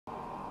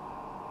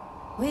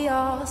We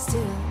all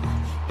still,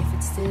 if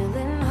it's still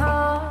in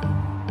heart,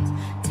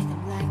 take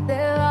them like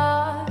they're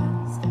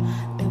ours,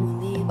 then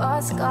we'll leave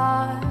our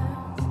scars.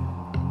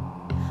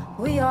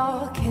 We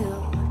all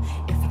kill,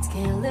 if it's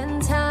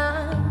killing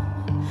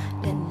time,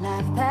 letting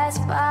life pass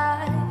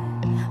by,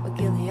 we're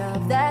guilty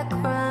of that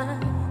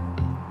crime.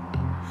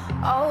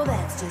 Oh,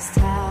 that's just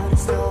how the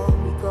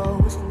story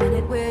goes. The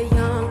minute we're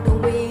young,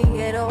 then we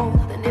get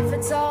old, and if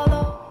it's all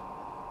over.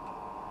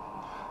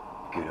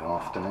 Good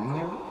afternoon,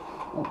 you.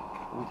 Oh, what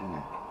are we doing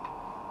here?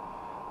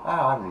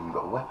 Ah, I haven't even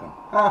got a weapon.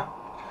 Ah,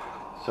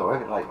 sorry, a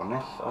bit late on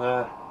this.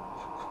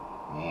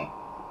 Yeah.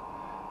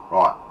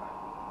 Right.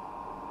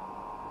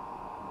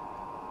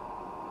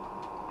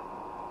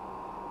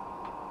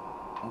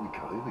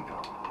 Here we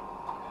go.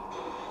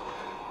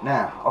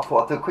 Now, I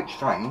thought I'd do a quick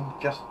stream.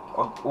 Just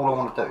all I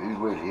want to do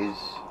really is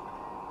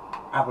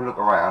have a look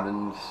around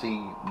and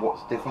see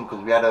what's different,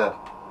 because we had a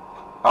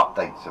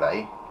update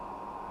today.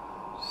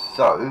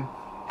 So,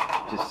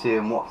 just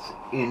seeing what's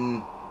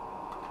in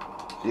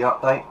the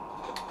update.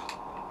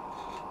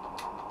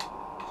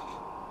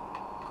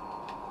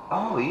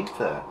 Oh, he is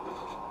there.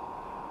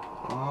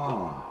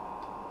 Oh,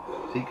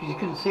 see, because you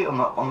couldn't see it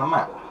on the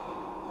map.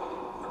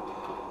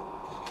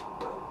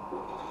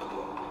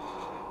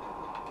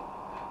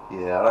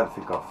 Yeah, I don't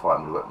think I'll fight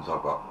with the weapons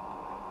I've got.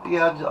 But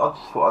yeah, I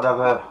just thought I'd have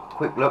a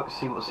quick look,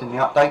 see what's in the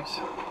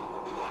updates.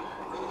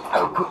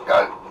 Have a quick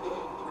go.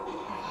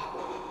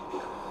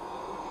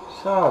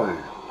 So,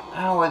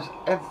 how has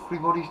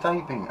everybody's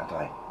day been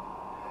today?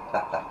 I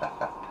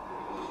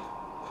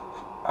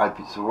hope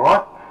it's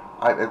alright.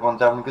 I hope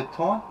everyone's having a good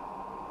time.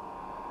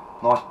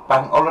 Nice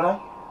bank holiday.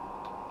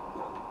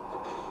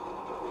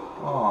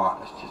 Alright,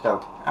 let's just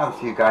have a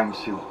few games,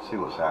 see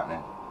what's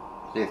happening.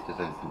 See if there's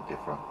anything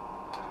different.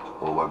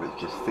 Or whether it's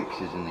just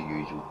fixes in the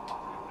usual.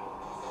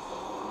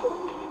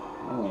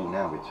 Ooh,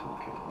 now we're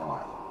talking.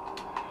 Right.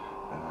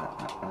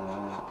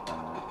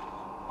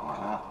 Like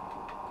that.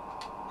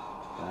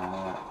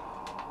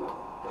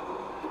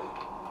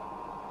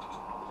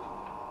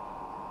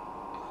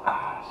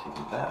 That's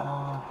even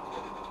better.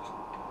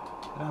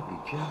 Lovely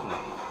jelly.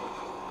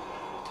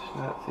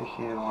 Slurp fish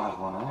here, I'll have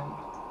one of them.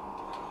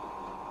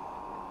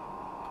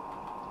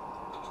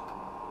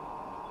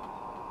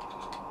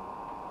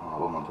 Oh,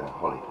 what am I doing?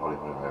 Holly.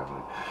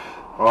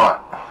 Right,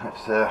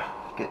 let's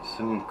get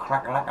some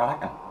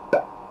crack-a-lack-a-lackin'.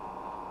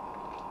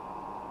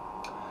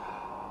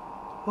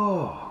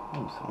 Oh,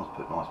 someone's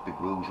put nice big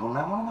wheels on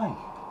that one, haven't they?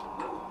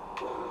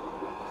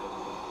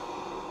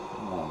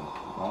 Oh,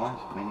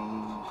 nice,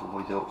 minis,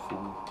 always helpful.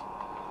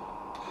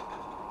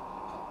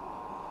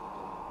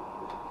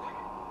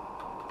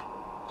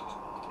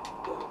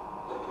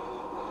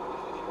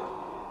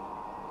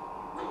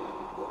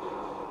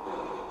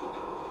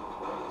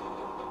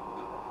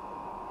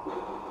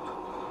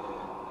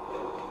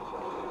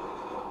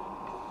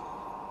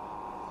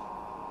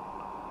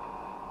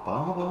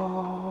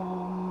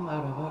 Ba-bum,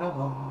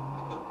 ba-da-ba-da-bum.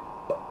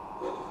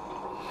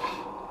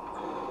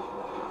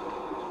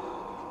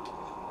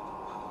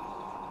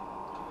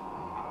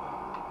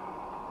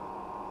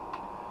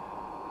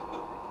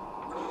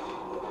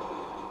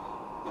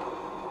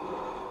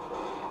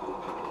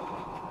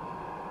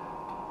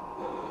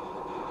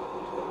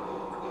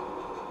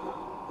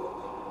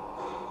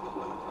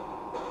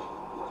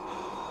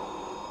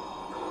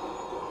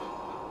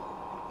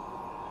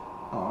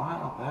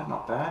 Alright,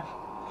 not bad.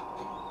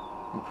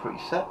 I'm pretty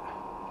set.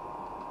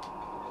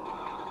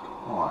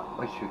 Alright,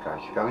 where should we go?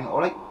 Should we go into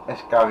Ollie?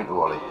 Let's go into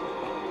Ollie.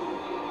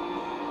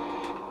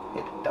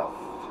 Get duff.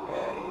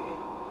 Okay.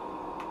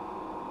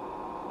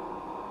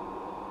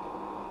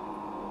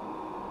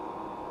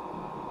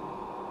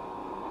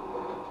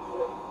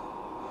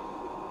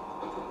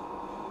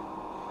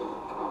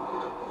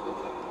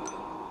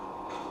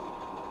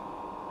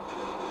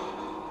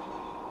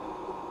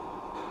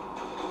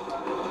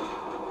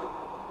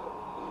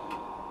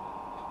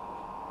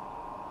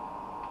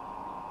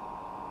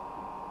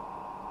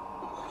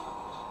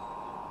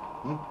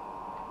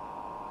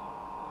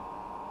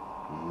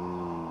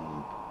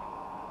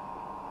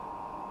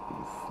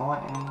 Been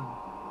fighting.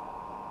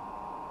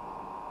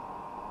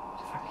 What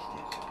the fuck is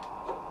this?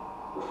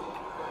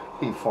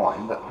 Been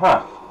fighting, but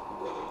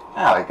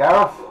Howdy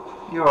Gareth,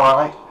 you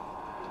alright, mate?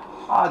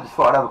 I just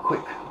thought I'd have a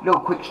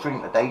little quick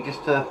stream today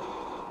just to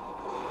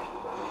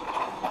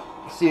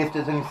see if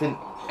there's anything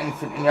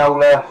in the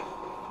old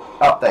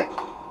update.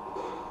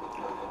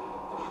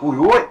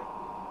 Oi.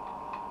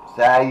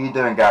 So how you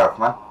doing, Gareth,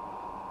 man?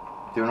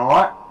 Doing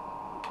alright?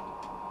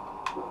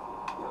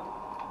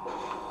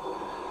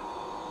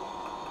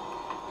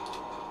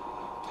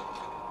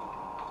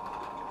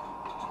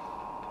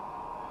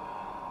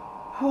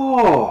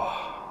 Oh,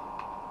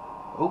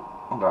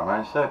 I'm going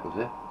around in circles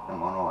here.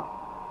 Come on, alright.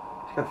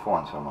 Let's go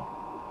find someone.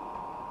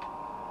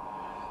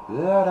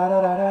 Da da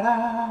da da da da.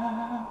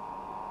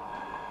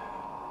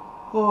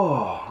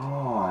 Oh,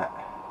 right.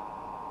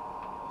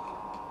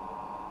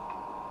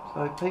 So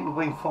people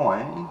been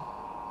fighting.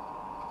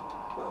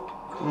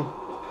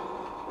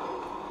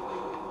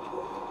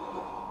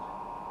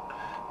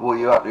 What are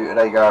you up to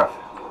today, Gareth?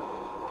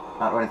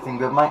 Not anything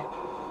good, mate?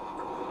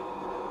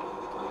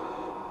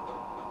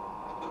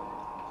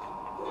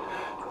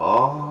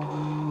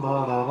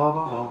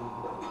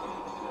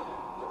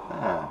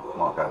 Ah,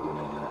 might go with me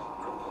in a minute.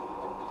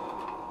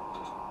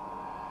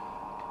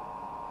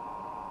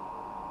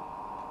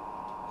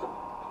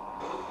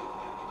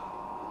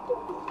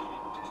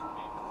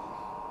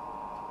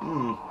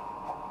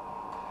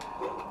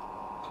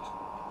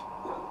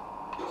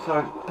 So,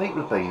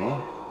 people have been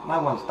here,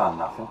 no one's done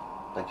nothing,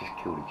 they just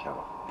killed each other.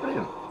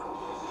 Brilliant.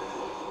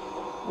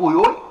 Oi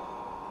oi!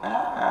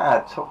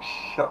 Ah, top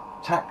shot,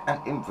 attack and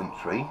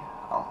infantry.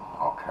 Oh,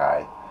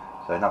 okay.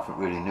 So nothing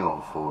really new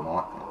on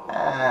Fortnite.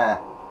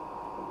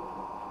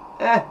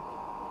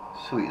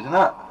 Sweet, isn't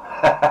it?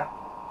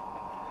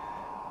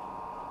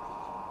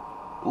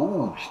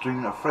 Ooh,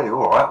 streaming at 3,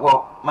 alright.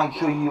 Well, make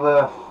sure you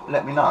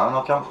let me know and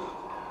I'll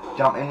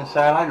jump in and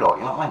say hello, like,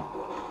 you know what I mean?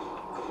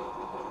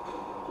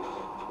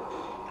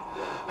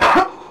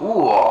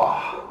 Ooh,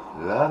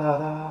 la la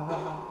la.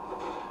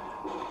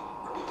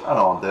 I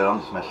know what I'm doing, I'm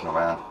just messing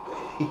around.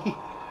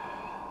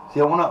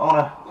 See, I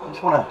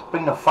just wanna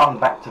bring the fun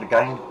back to the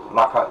game.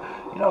 Like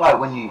you know, like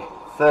when you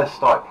first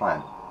started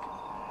playing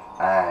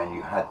and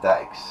you had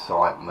that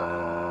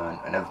excitement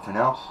and everything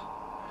else.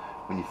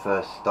 When you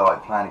first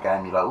started playing a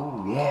game, you're like,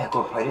 oh yeah, I've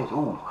got to play this.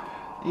 Ooh,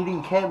 you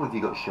didn't care whether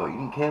you got shot. You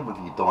didn't care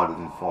whether you died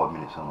within 5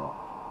 minutes or not.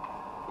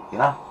 You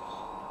know?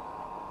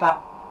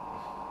 But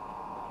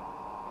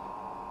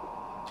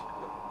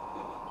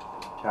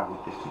travel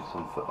distance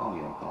on foot. Oh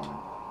yeah, go on then.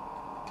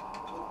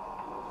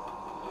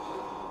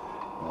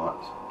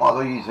 Right, might as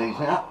well use these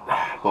now.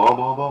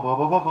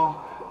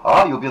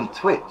 Ah, you'll be on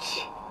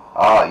Twitch.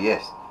 Ah,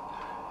 yes.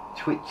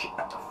 Twitch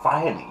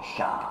Fire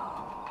Nation.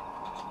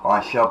 I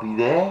shall be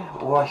there,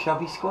 or I shall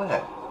be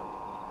square.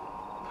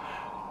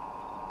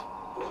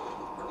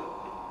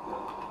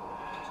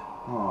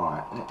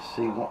 Alright, let's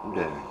see what we're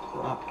doing.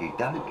 Okie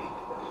dokie.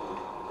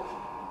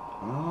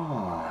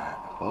 Alright,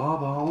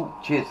 oh,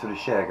 cheers for the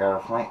share,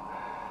 Gareth, mate.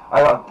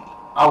 I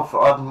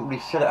didn't really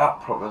set it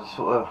up properly,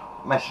 sort of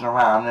messing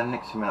around, and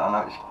next minute I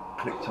noticed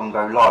clicked on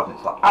go live, and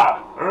it's like,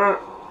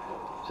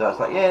 so it's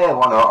like, yeah,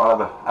 why not? I'll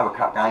have a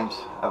cut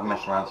games, have a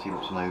mess around, see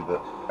what's new,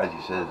 but as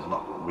you said, there's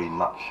not really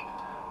much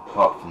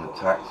apart from the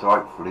tax, so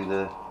hopefully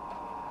they're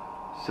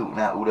sorting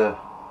out all the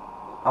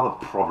other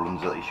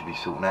problems that they should be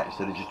sorting out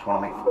instead of just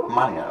trying to make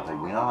money out of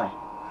people, you know?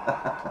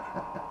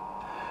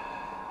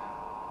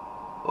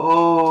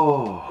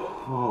 Oh,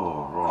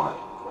 right.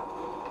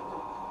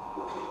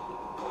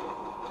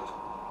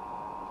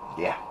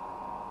 Yeah.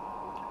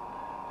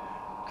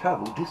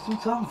 Travel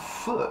distance on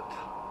foot.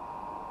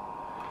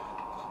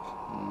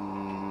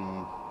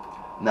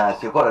 No,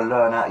 see, I've got to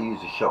learn how to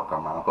use a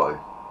shotgun, man. I've got to.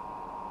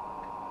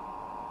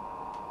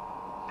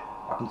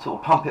 I can sort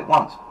of pump it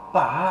once,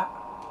 but...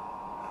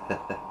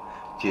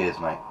 Cheers,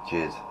 mate.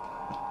 Cheers.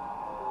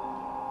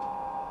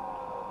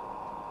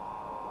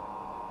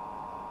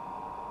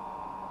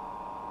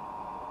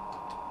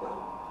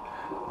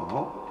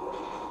 Oh.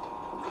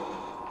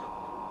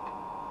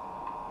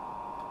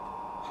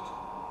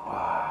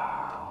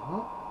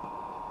 Wow.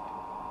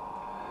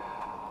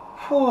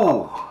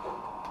 Whew.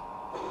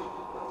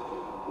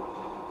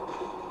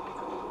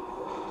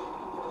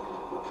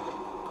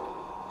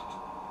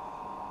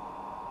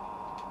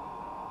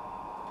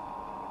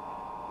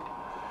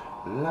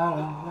 La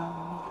la la.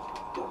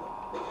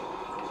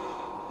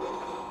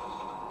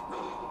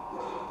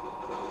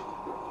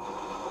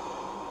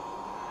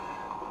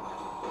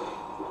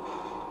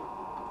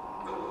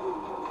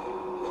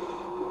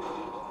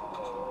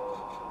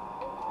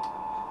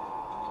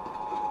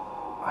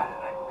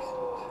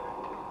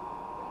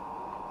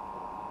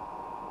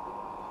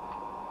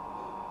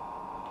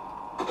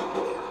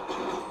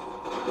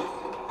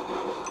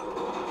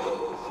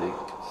 See,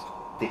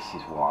 this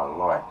is why I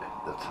like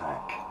the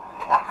tank.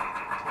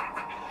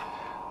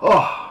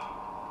 Oh.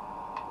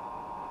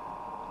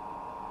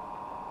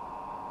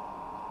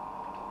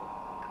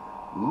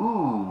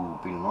 Ooh,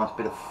 been a nice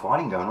bit of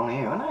fighting going on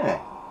here, hasn't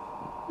there?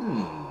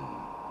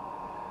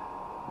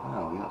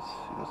 Wow, we got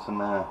some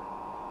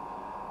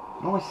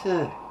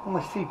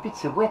nice few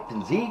bits of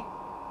weapons here.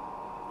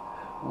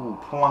 Ooh,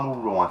 primal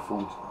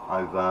rifle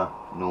over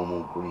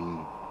normal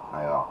green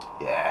AR.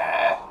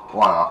 Yeah,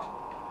 why not?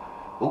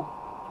 Oh,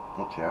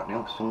 watch out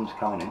now, storm's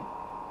coming in.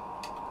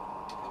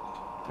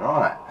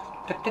 Right.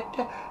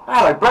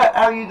 Hello Brett,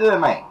 how are you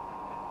doing, mate?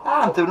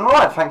 I'm doing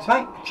alright, thanks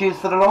mate. Cheers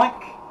for the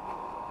like.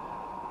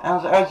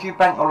 How's your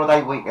bank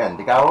holiday weekend?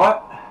 Did it go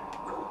alright?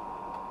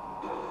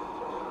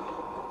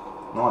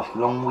 Nice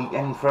long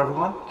weekend for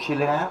everyone.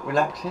 Chilling out,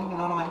 relaxing, you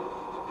know what I mean?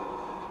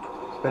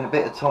 Spend a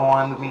bit of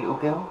time with me little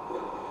girl.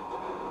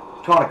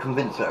 Trying to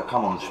convince her to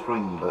come on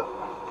stream, but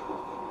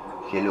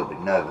she's a little bit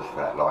nervous for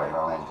that, like, you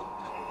know what I mean?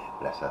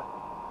 Bless her.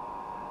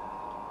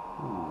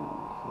 Ooh,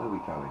 where are we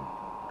going?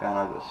 Going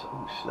over to...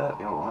 Ooh,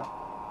 Slurpee, alright.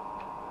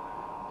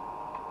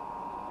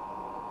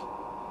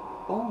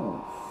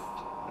 Ooh,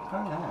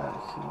 okay, now,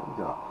 let's see what we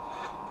got.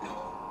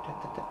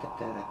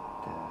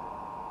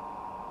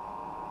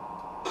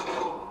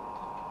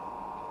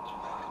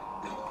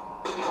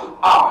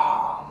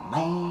 Ah,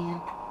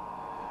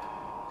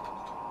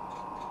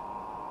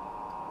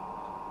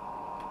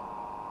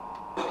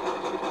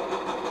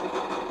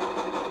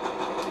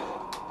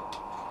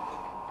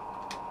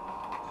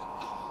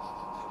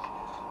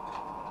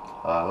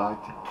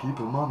 to keep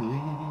 'em on the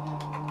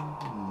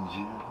edge.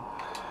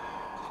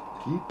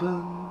 Keep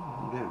 'em.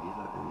 Oh, there he is.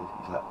 There he is.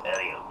 He's like,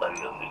 there you go, baby.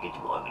 I'm gonna get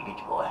you, boy. I'm gonna get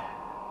you, boy. Like,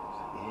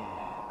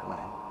 yeah, come on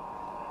in.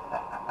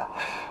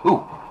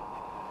 Ooh.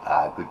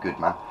 Good,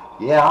 man.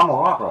 Yeah, I'm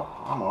alright, bro.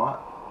 I'm alright.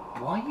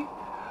 Why you?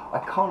 I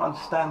can't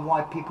understand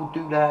why people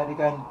do that. They're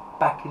going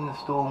back in the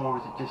storm, or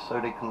is it just so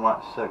they can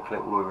like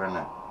circulate all over in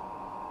there?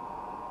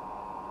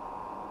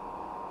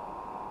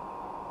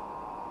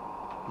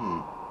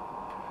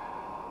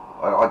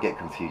 I get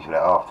confused with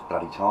that after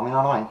bloody time, you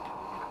know what I mean?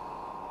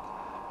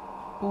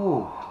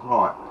 Ooh,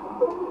 right.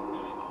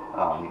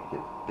 Oh, I need to get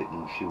a bit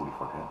more shield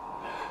if I can.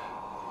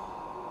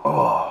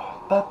 Oh,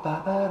 ba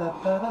ba ba da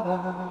ba ba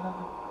ba.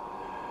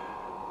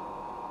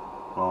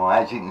 Oh,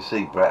 as you can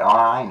see, Brett,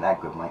 I ain't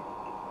that good, mate.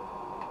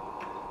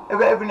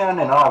 Every now and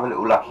then I have a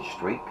little lucky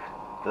streak,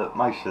 but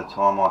most of the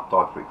time I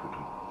die pretty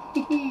quickly.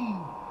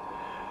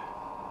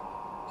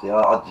 See,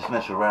 I just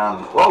mess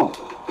around. Whoa!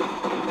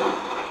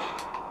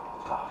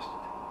 Bastard.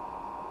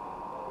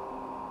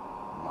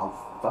 No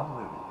fun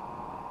with it.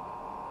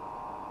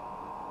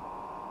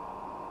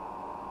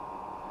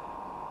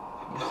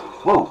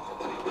 Whoa!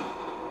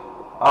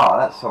 Ah,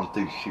 that's some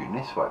dude shooting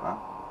this way, man.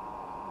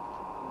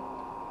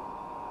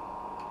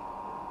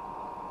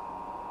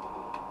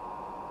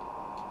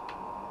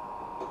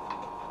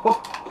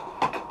 Whoop!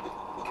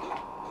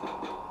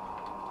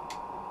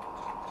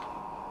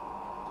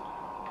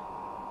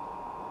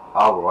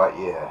 Oh, right,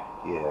 yeah.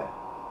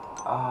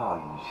 Ah,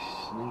 you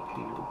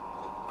sneaky little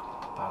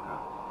bugger.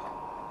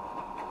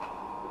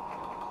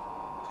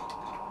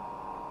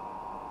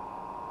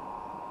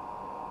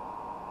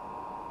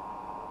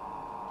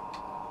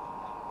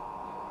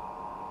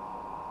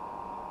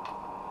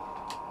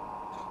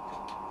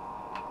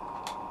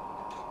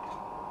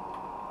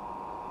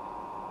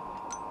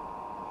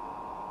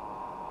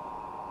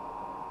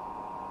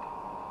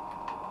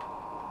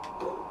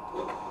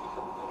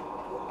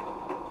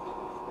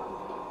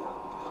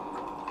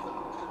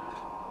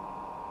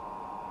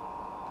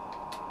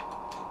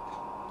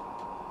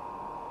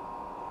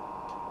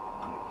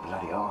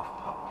 Bloody half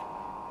pup.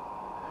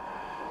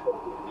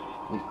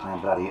 He's playing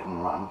bloody hit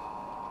and run.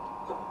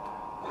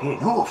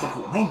 Getting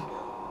awful, man.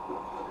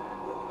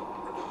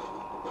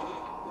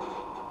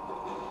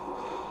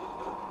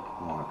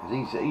 Right,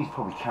 because he's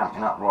probably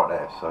camping up right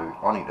there, so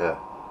I need to.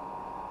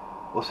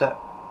 What's that?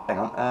 Hang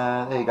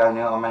on. There you go,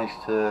 Neil. I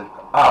managed to.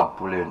 Oh,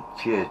 brilliant.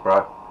 Cheers,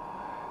 bro.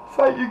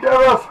 Thank you,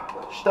 Gareth.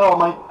 Star,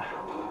 mate.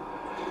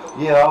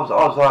 Yeah, I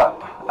was like,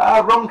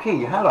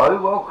 Ronky,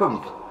 hello,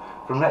 welcome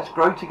from Let's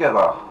Grow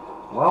Together.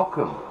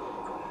 Welcome.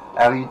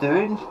 How are you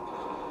doing?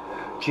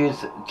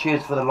 Cheers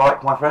for the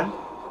like, my friend.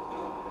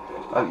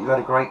 Hope you had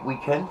a great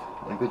weekend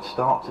and a good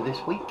start to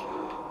this week.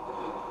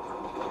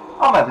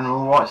 I'm having an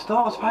alright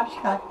start, I suppose,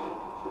 you know.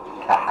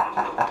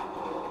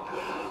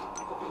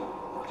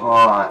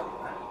 Alright.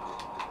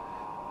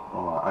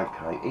 Alright,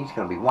 okay. He's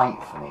going to be waiting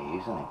for me,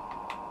 isn't he?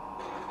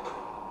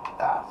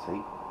 Ah,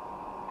 see?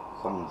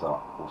 Someone's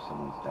up or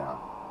someone's down.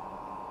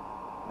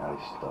 Now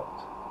he's stopped.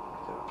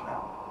 Do it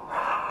now.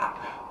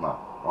 No,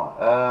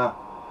 right.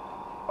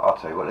 I'll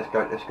tell you what. Let's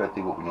go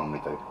do what we normally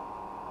do.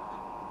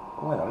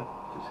 Oh, hello.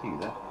 Just see you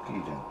there. What are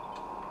you doing?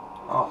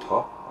 Oh,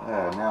 Pop.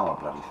 Yeah, now I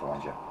bloody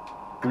find you.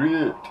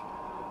 Great.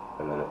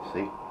 Hello, let's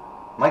see.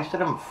 Most of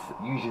them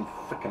using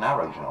frickin'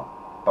 arrows, you know.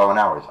 Bow and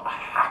arrows.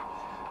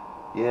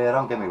 Yeah,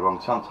 don't get me wrong.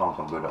 Sometimes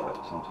I'm good at it.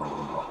 Sometimes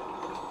I'm not.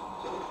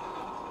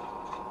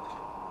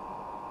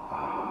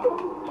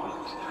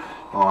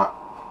 Alright.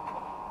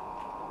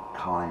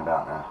 Calling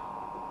about now.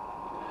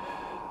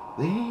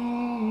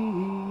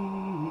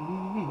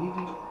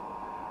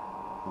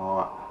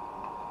 Alright.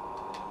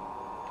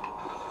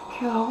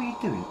 What are you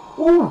doing?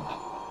 Ooh!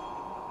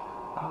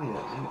 Oh yeah,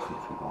 it's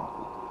infantry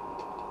rifle.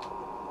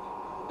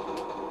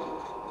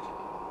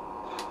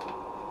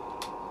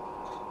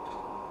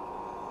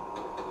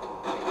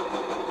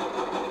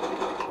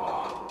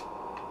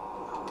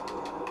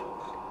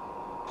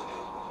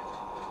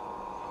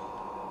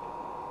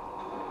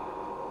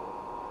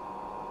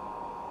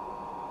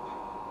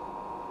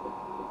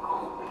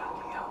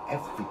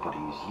 Everybody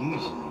is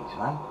using these,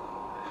 man.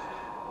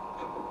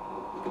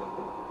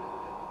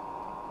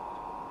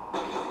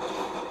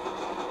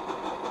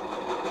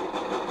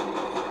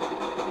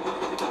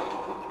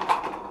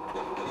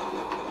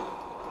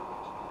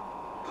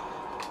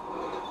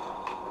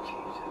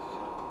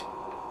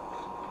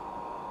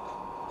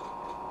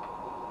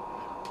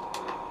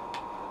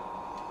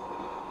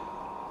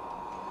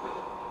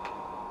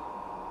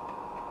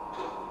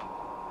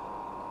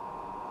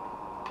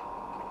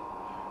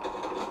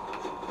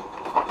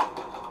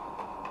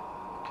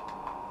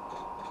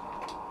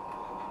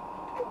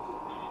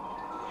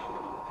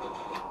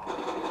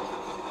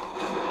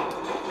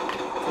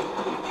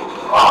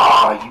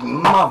 Oh, you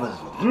mother's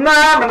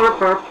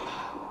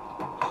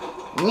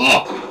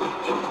yeah.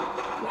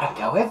 Let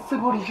go.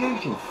 Everybody's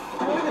using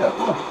fire.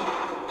 Oh,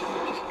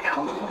 just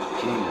come on,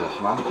 Jesus,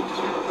 man.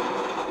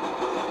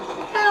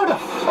 How the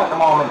fuck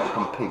am I meant to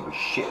compete with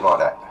shit like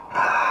that?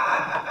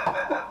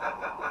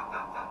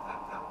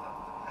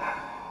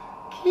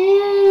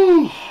 Jeez.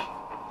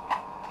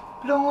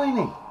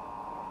 Blimey.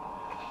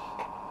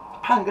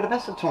 Panic at the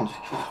best of times.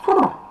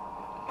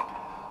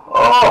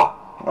 Oh,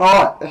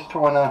 right, let's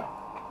try and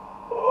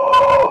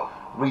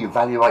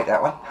reevaluate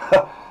that one.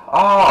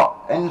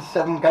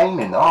 N7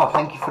 Gaming.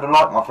 Thank you for the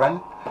like, my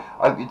friend.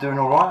 Hope you're doing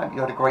alright. Hope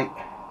you had a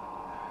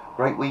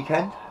great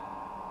weekend.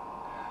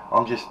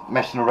 I'm just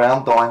messing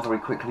around, dying very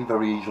quickly,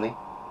 very easily.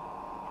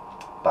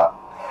 But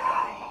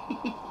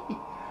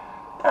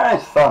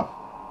it's fun.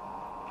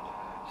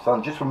 It's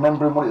fun just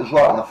remembering what it was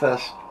like when I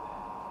first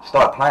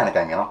started playing a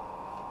game, you know.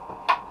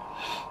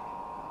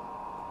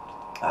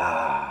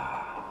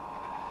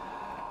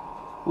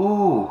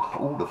 Ooh,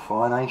 all the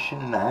Fire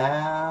Nation in the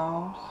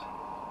house.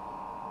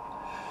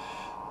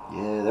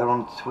 Yeah, they're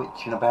on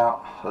Twitch in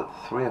about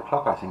 3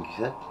 o'clock, I think he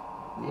said.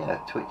 Yeah,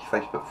 Twitch,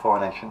 Facebook, Fire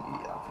Nation.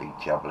 Yeah, lovely,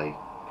 jubbly.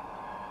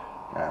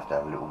 I have to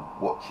have a little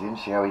watch him,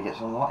 see how he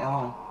gets on right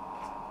on.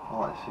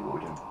 Alright, let's see what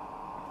we're doing.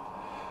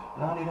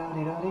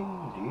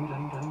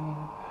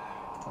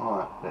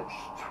 Alright, let's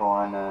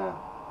try and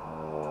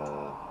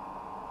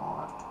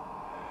alright.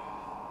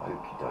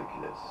 Okie dokie,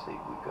 let's see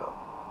what we got.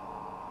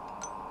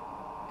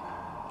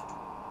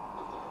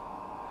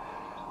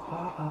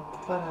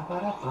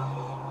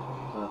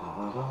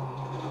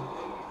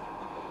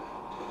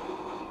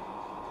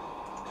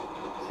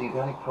 See, the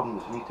only problem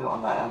is when you do it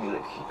on that only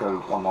lets you go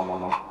 1 1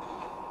 1 1.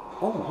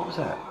 Oh, what was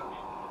that?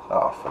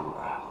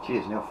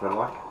 Cheers, Neil, for the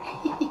like.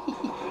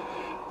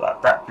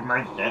 Like that, you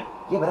made it.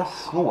 Yeah, but that's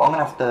small. I'm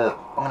gonna have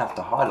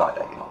to highlight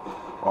that, you know.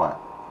 Right,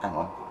 hang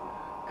on,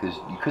 because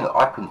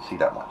I couldn't see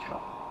that much, you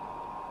know.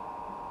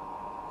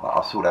 Right,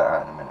 I'll sort that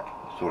out in a minute.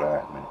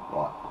 Right,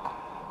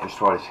 let's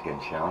try this again,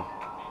 shall we?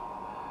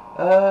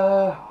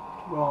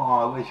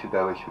 Right, where should we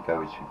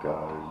go?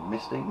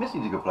 Misty.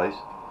 Misty's a good place.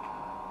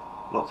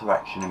 Lots of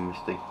action in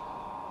Misty.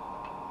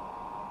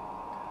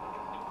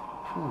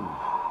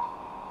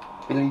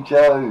 Billy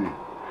Joe,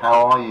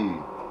 how are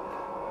you?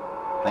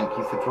 Thank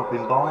you for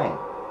dropping by.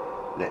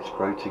 Let's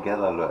grow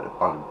together. Look,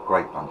 a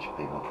great bunch of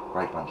people,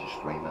 great bunch of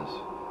streamers.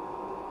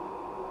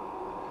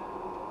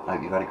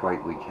 Hope you've had a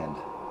great weekend.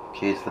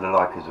 Cheers for the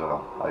like as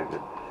well. Hope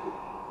it.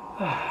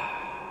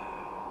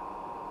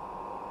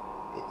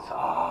 It's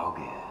all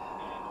good.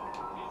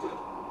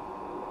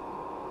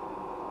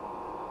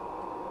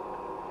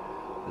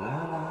 La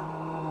la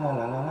la la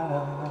la la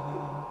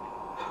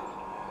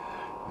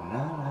la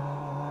la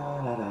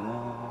la la la.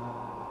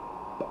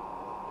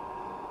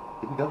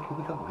 Here we go.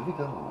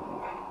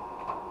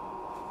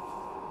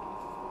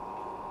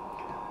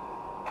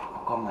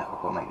 I've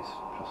got to make this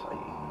 +18.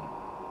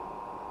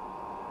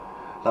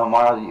 Don't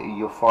worry,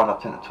 you'll find I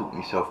tend to talk to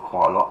myself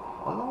quite a lot.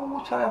 I don't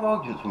want to have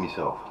arguments with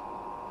myself.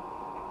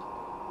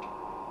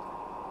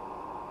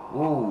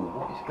 Whoa,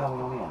 what is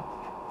going on here?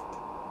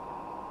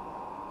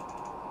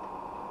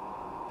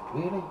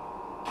 Really?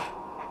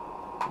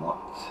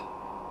 What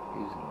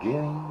is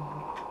going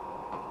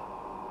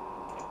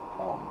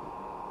on?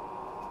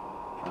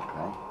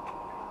 Okay.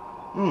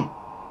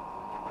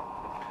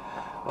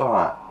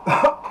 Alright.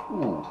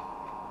 Ooh.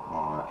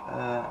 Alright,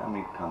 let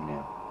me come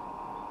now.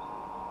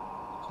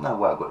 There's no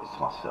way I've got this to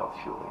myself,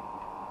 surely.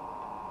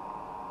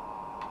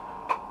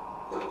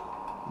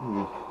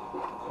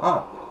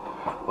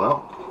 Well,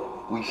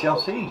 we shall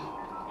see.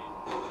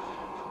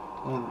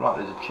 Right,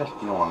 there's a chest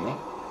behind me.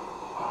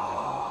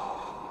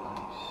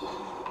 Nice.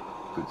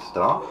 Good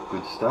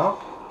start.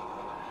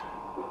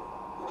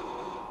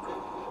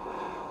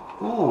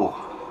 Ooh,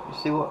 you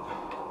see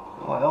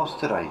what else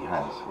today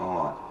has?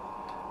 Right.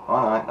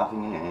 Oh no,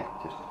 nothing in it,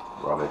 just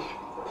rubbish.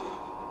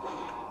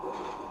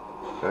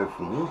 Go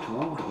from wall to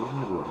wall to building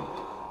to building.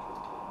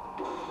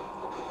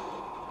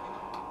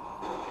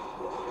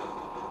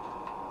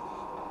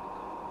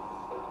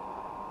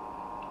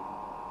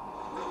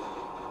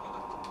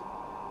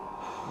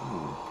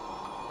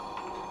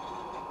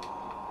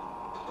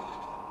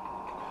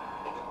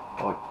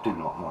 I do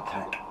not want to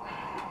attack.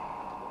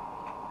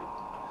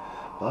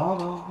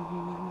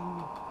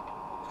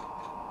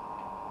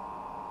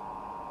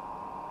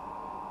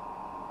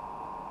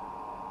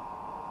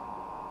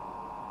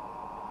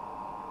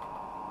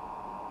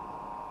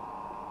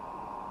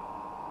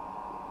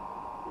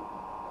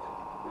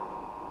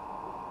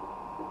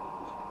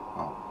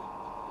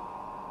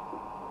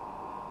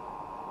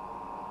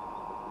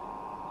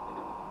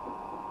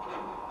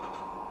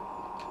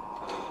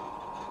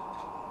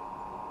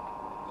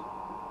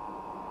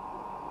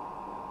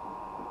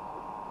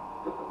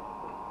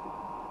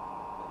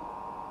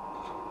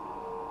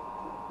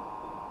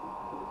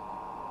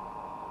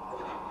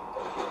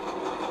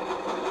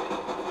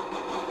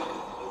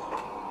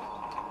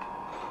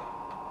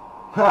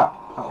 That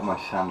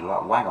almost sounded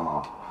like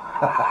Wagamama.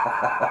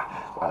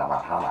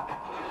 Wagamama.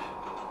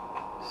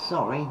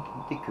 Sorry,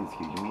 it did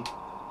confuse me.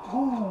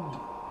 Ooh.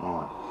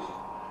 Right.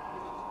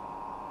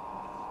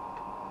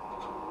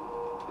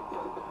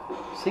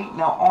 See,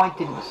 now I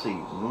didn't see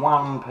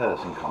one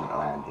person coming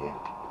around here.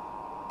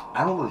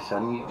 And all of a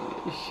sudden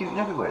you're shooting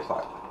everywhere. It's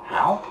like,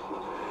 how?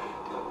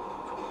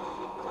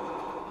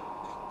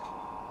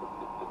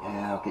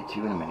 Yeah, I'll get to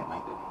you in a minute,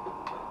 mate.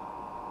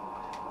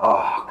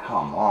 Oh,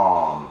 come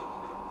on.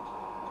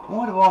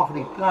 Why do half of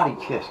these bloody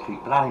chests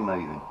keep bloody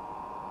moving?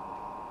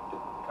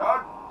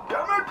 God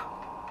damn it!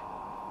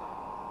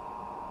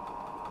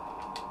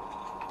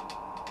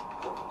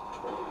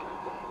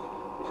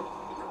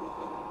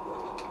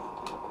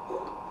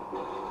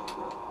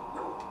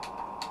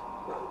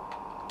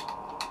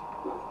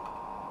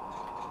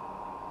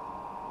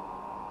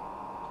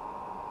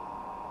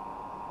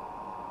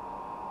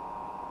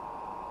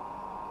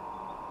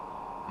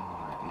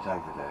 He's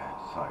over there,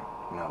 so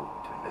we know what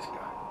we're doing. Let's go.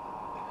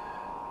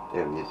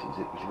 There he is.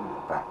 He's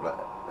back. Look.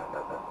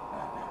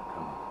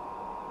 Come on.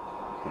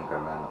 He's going to go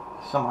around.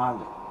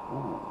 Somehow.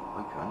 Ooh,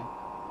 okay.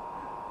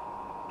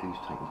 Dude's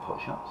taking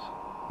pot shots.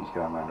 He's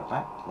going around the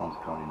back. One's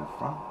coming in the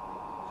front.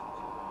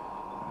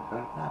 Go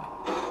like that.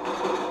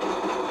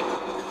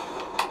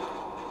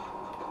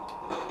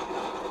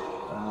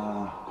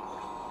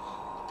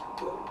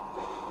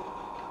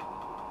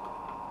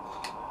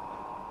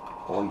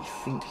 I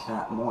think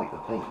that might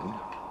have been.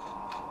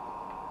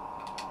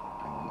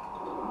 Hang on.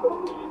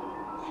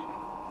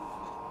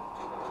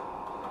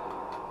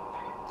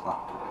 Ah.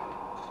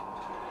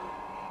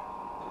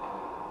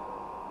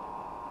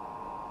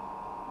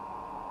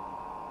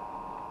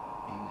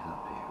 He's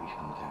up here. He's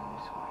come down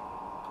this way.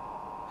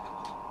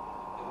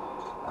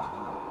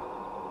 Aha.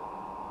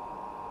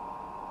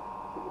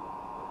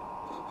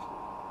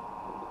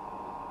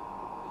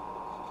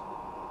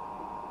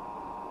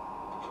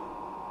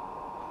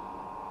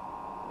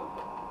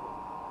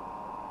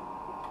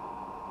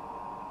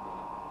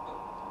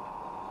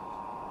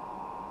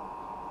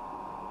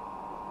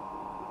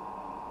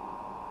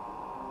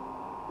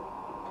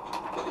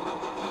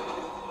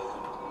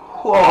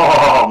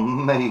 Whoa,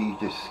 me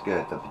just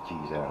scared the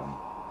bejeez out of me.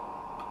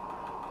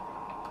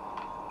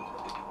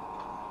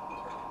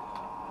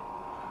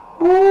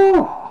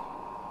 Woo!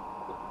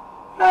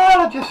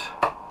 That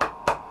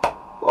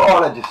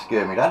just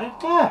scared me, that did,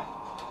 yeah.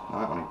 No,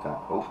 I don't need that.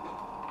 Oh,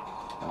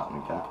 I don't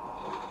need that.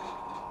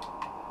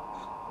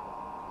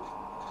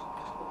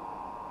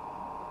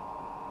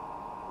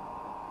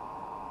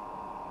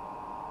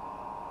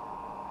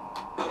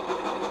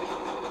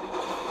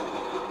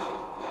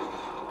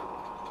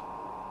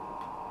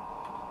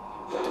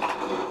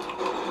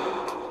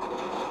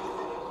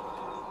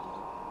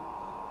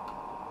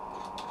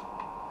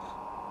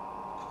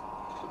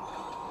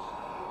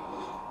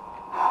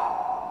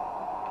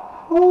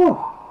 Ooh.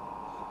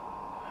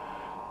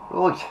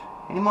 Right,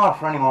 any more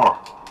for any more?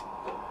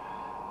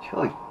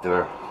 Chilly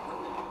there.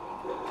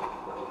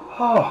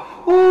 Oh,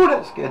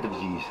 that scared the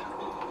bejeez.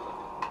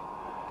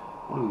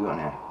 What do we got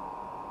now?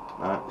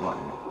 No, not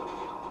here.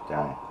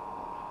 Down here.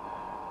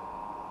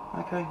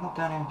 Okay, not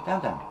down here.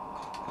 Down.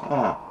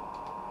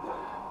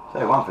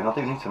 Say one thing, I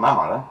do need some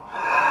ammo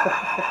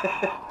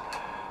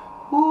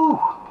though. Ooh.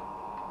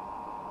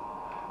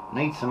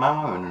 Need some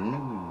ammo and a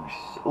news.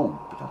 Oh,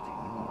 bloody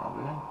hell,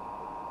 really?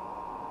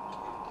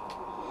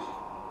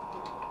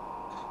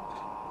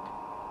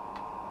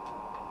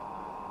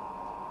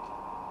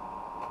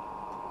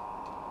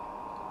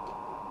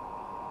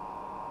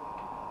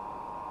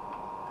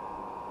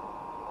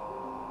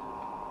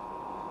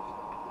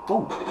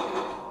 Oh.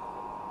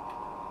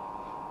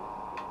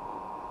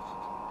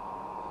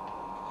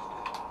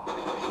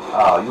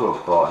 Oh, you're a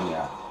bot, aren't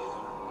you?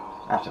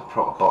 That's a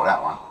proper bot,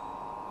 that one.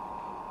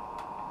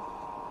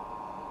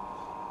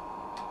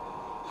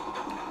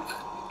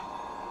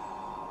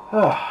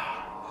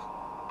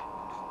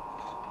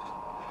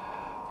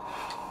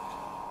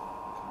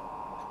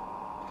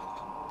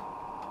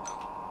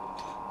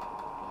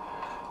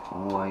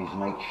 Always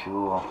make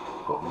sure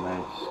I've got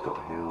meds, got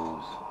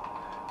heals,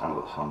 and I've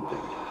got some dude.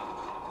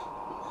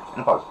 In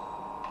a boat.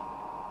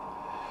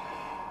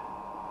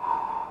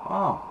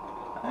 Oh,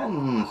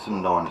 and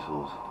some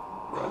dinosaurs.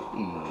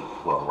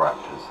 Well,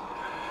 raptors.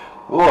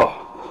 Whoa.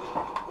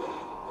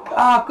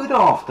 Good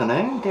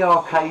afternoon,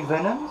 DRK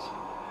Venoms.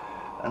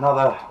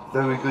 Another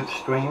very good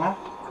streamer.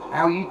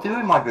 How are you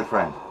doing, my good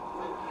friend?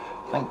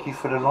 Thank you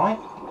for the like,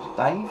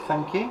 Dave,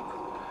 thank you.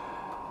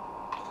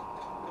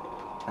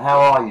 How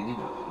are you? Did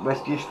the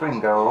rest of your stream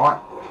go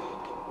alright?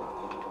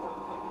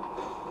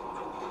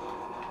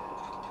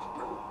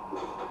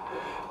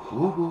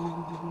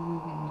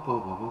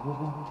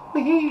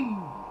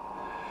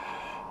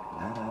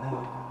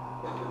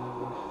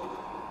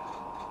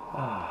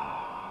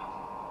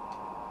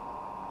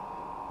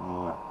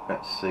 Alright,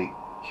 let's see.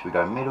 Should we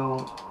go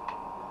middle?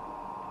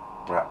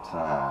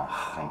 Raptor.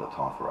 Ain't got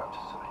time for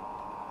raptors today.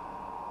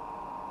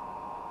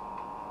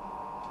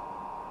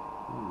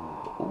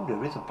 Oh,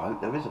 there is a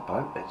boat, there is a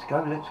boat. Let's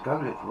go, let's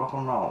rock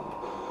and roll.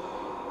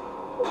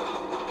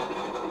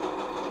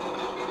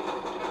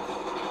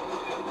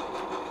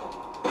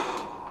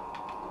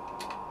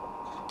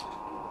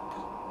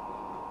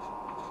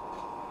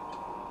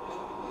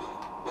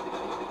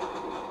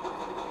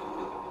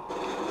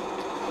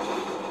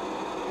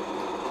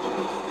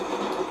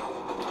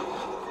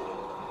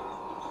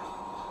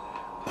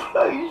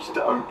 Please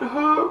don't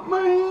hurt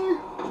me.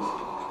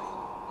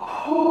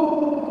 Oh,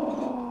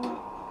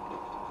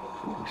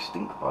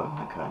 stink bow,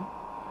 okay.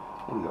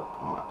 What do we got?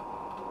 Alright.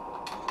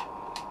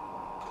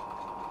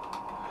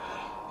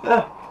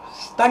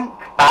 Stink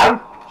bow.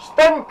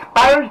 Stink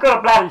bow, you got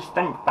a bloody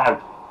stink bow.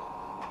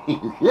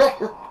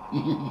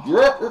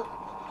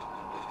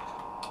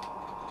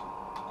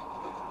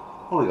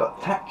 Well, we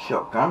got tack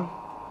shotgun,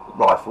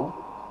 rifle.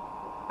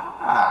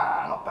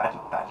 Ah, not bad,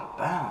 not bad, not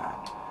bad.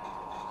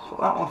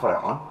 Sort that one for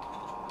that one.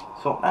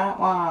 Sort that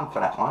one for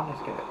that one.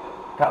 Let's get a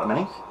couple of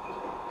minis.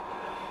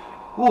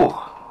 Ooh,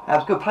 that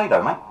was good play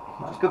though, mate.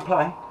 That was good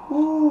play.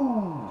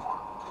 Ooh.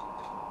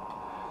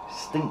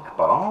 Stink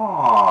bar.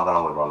 Oh, I don't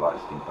know whether I like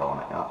stink bar on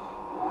it. Yeah.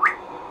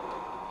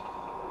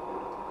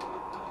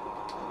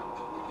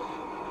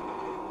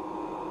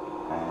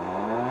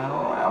 And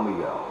around we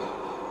go.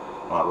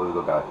 Right, where we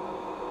gonna go?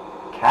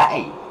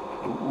 Catty.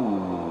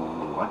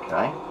 Ooh,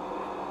 okay.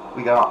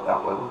 We go up that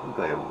way. We'll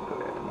go here. We'll go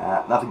here.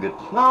 Nah, nothing good.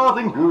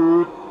 Nothing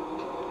good.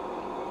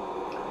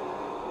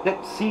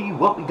 Let's see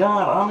what we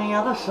got on the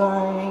other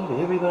side.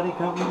 Everybody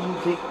come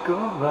and take a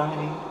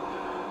ride.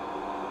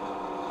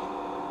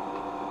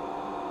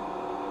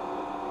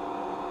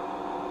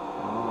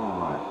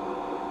 Alright.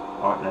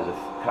 Alright, there's a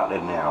couple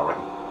in there, I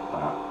reckon.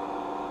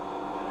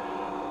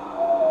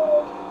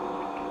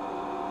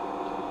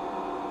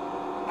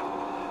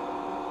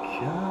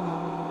 Come on.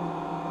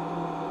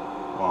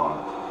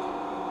 Right.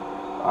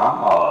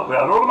 Ah, we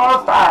are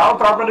almost out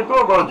of the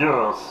go-go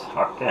juice.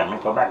 Okay, let me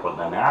go backward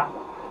then, yeah?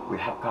 We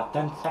have got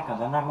 10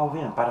 seconds and I'm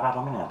moving in about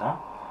a minute, huh?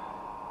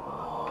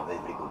 Oh,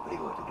 very good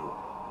to do.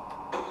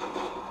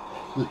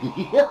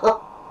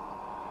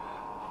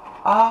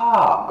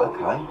 Ah,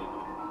 okay.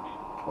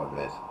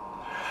 Whatever it is.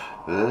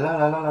 La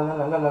la la la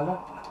la la la la.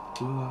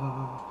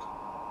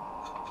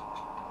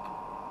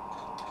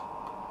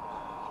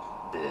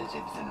 Is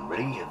everything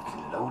ready?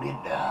 Everything loaded?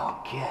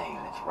 Okay,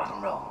 let's rock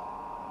and roll.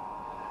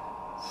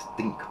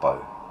 Stink bow.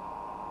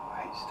 I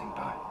hate stink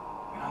bow.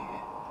 You know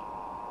it.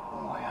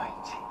 Oh, I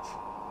hate it.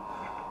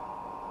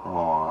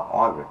 Right,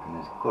 I reckon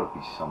there's got to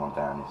be someone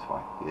down this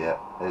way. Yeah,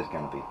 there's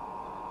going to be.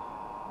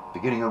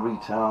 Beginning of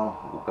retail,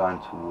 or going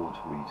towards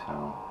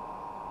retail.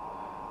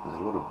 There's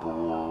a lot of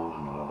balls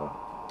and a lot of...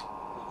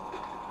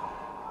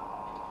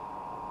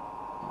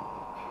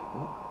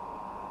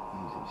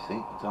 Easy, see,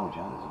 I told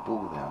you, there's a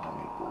ball there, I don't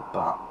need a ball,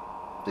 but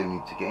do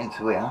need to get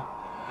into here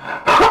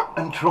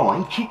and try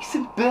and kick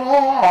some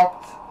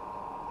butt.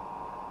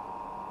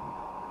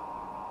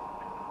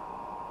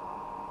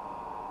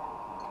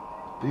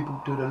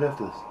 People to the left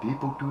of us,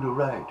 people to the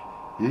right.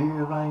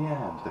 Here I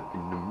am, stuck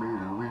in the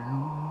middle with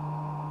you.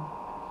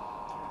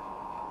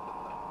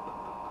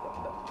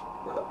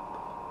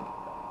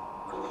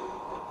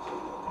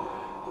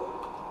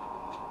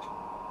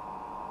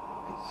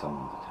 Get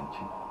someone's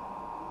attention.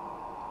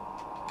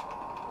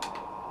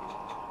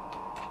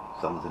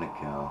 Someone's in a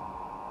car.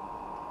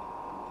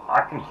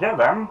 I can hear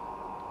them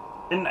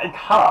in a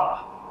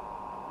car.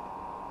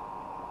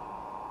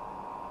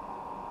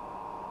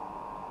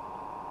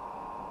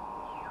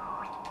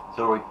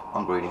 Sorry,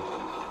 I'm greedy.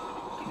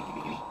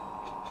 Gimme.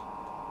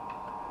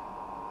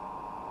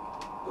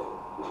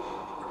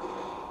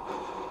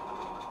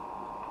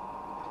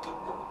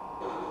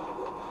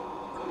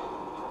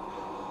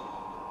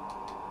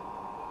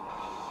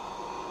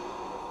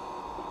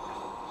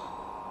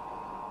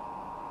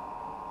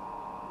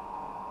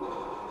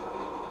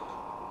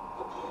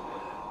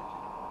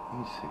 Let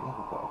me see, what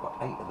have I got? I've got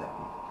 8 of them.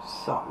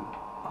 So,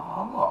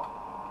 what?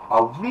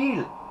 Oh,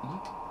 really?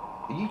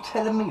 Are you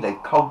telling me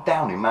they've culled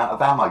down the amount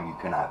of ammo you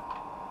can have?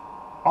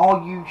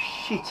 Are you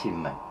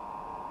shitting me?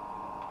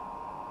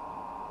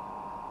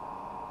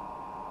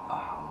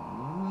 Oh,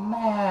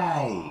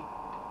 mate.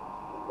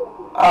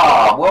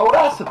 Ah, well,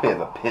 that's a bit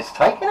of a piss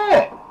take, isn't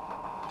it?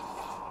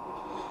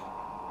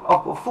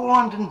 I've got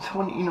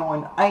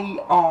 429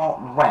 AR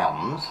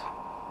rounds.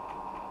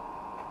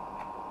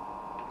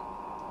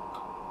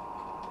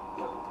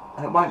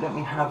 And it won't let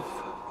me have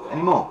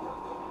any more.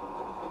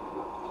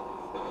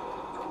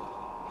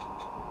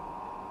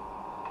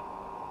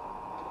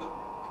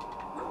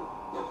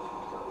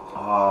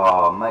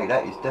 Oh, mate,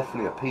 that is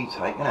definitely a pee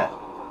take, isn't it?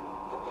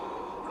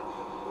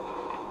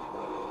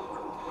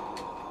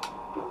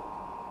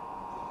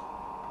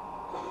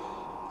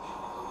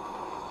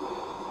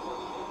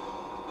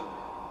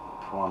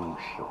 Primal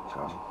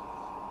shotgun.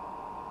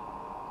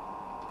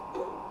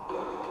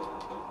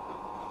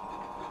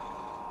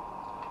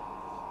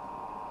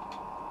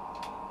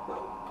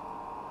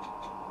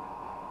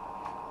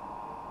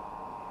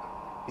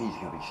 He's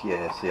going to be,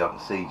 yeah, see, I can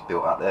see he's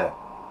built up there.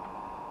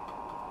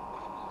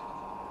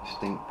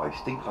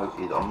 Stinkbow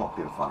is, I'm not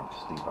being funny,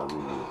 Stinkbow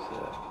really is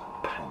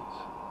pants.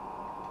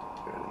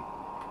 Really.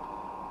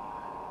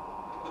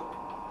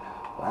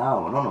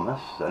 Wow,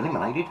 anonymous,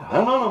 eliminated,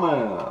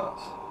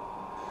 anonymous!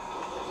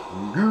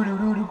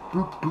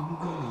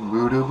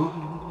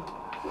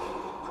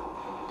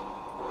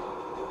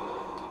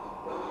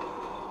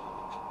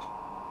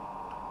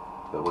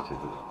 But what's it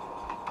do?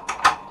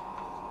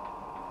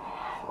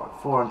 Right,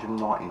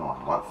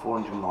 499, right,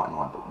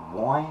 499, but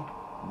why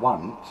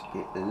won't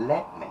it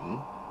let me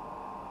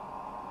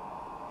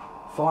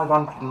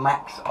 500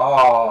 max?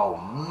 Oh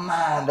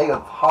man, they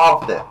have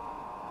halved it.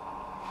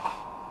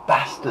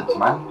 Bastards,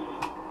 man.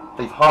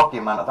 They've halved the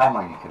amount of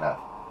ammo you can have.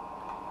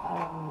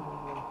 Um,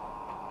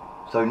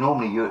 So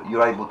normally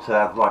you're able to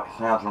have like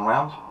 1,000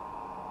 rounds,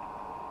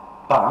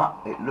 but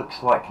it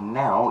looks like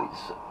now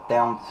it's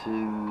down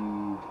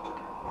to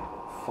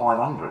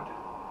 500.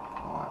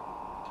 Right.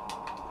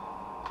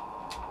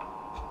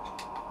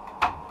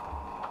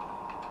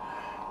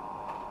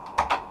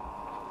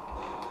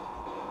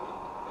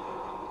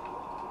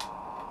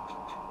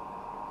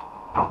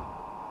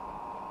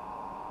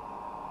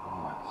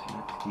 Alright, so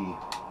that's the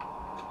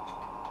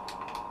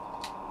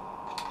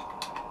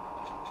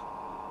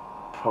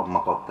problem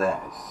I've got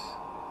there.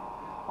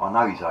 I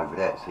know he's over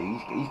there, so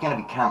he's going to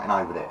be camping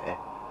over there,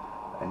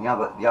 and the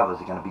others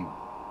are going to be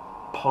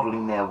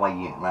poddling their way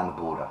in around the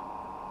border.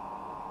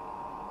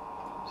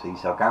 See,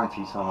 so I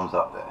guarantee someone's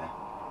up there.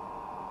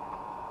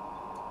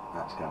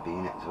 That's going to be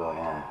in it as well,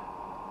 yeah.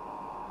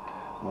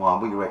 Well,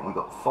 we reckon we've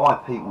got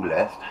 5 people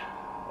left.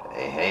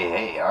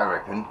 Hey, I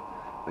reckon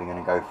we're going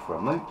to go for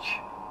a mooch.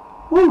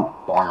 Woo!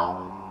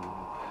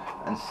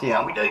 And see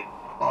how we do.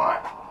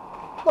 Alright.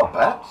 Not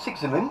bad,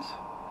 6 of them.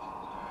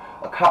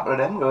 A couple of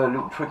them were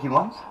little tricky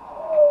ones.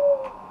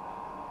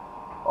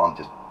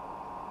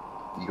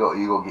 You got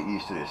to get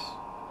used to this,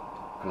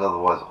 because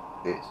otherwise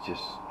it's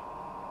just.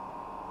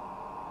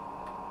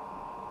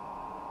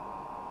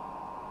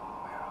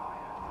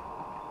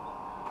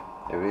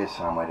 There is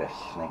somewhere, there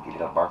sneaky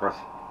little buggers.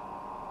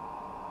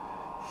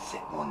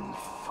 Set on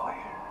fire.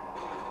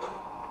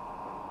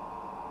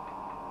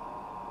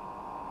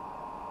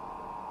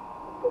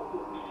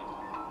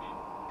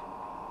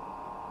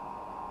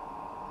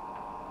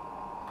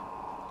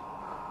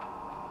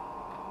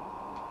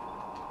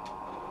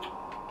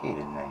 Get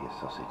in there, you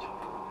sausage.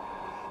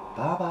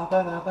 Ba ba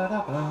ba da ba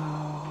da ba.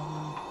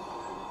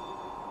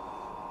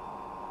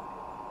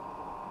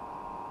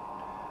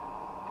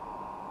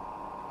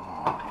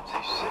 Oh,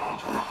 2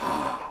 seconds.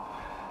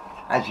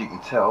 As you can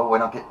tell,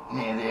 when I get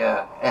near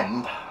the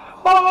end,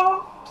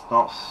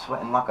 start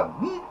sweating like a.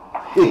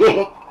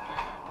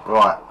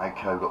 Right,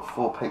 okay, we've got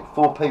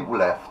 4 people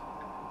left.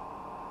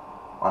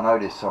 I know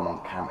there's someone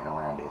camping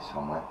around here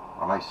somewhere.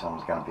 I know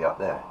someone's going to be up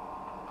there.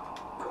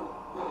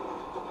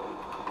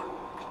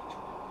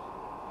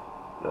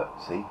 Look,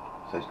 see?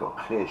 So he's got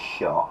a clear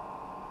shot.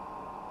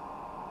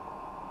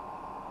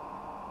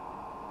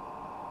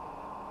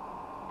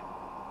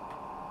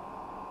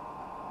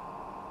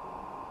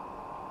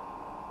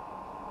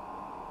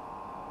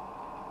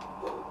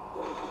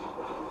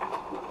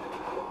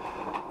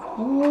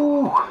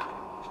 Ooh!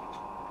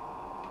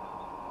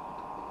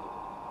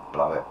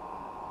 Blow it.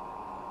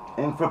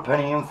 In for a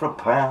penny, in for a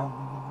pound.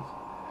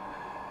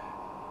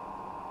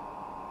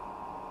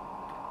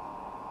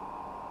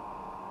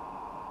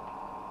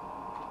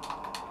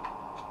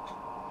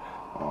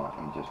 Alright,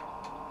 let me just.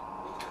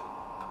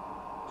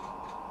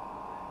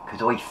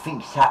 Because I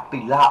think that'd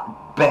be a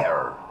lot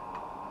better.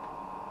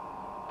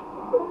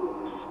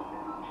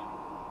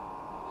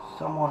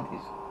 Someone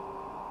is.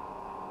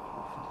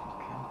 Oh, fucking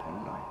camping,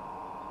 aren't I?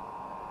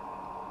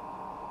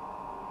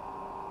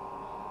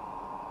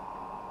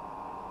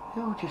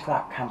 They're all just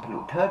like camping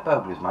little turd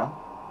burglars, man.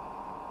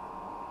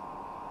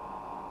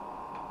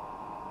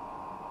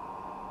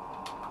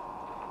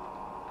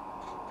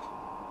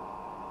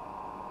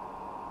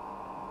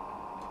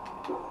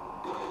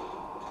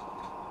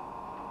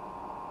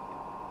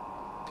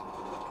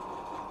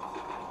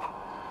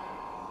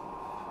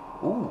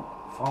 Ooh,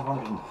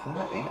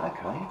 530,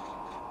 okay.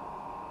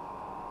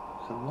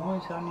 So why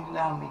is it only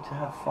allowing me to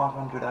have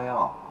 500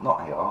 AR?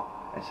 Not AR,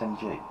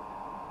 SMG.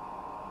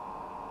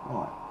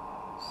 Right,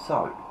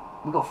 so,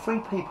 we've got 3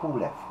 people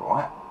left,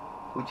 right?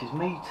 Which is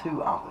me,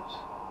 2 others.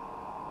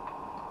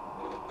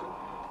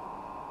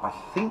 I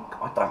think,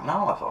 I don't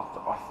know,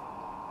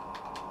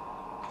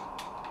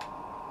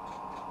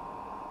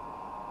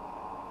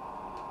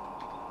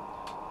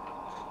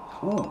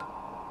 ooh,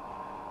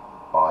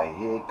 I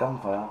hear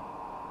gunfire.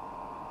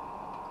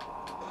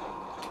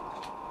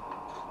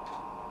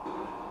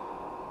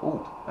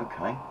 Ooh,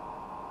 okay.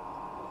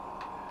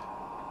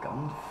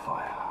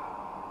 Gunfire.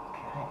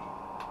 Okay.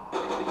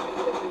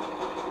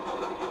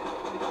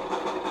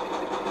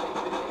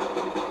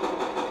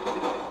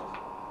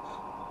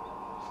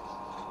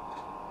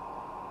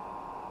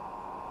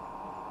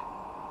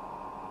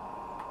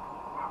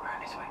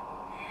 Around this way.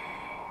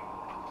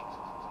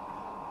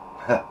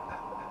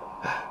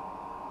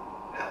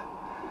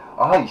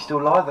 Oh, you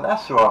still alive?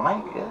 That's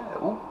alright, mate. Yeah.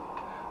 Ooh.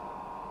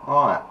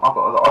 Alright, I've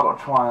got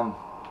to try and.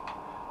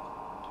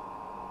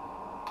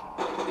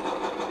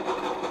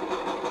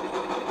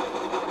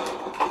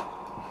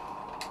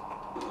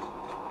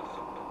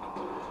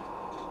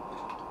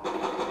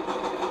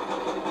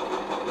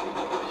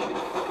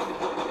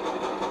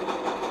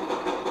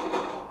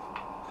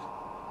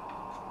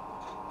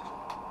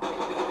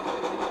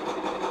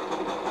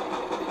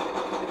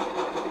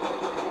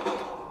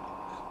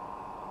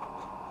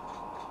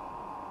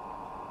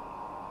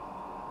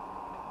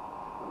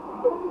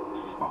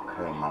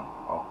 Okay, man.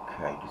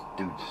 Okay, this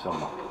dude's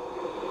somewhere.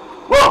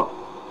 Whoa!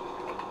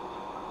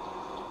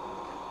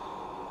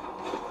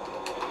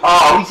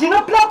 Oh, he's in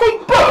a bloody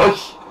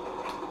bush!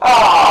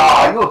 Oh!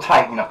 You're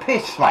taking a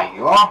piss, mate,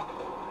 you are.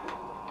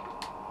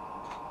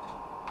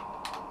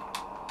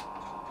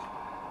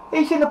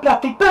 He's in the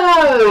bloody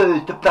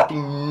bird, the bloody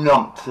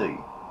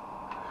numpty.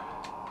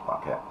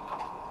 Fuck it.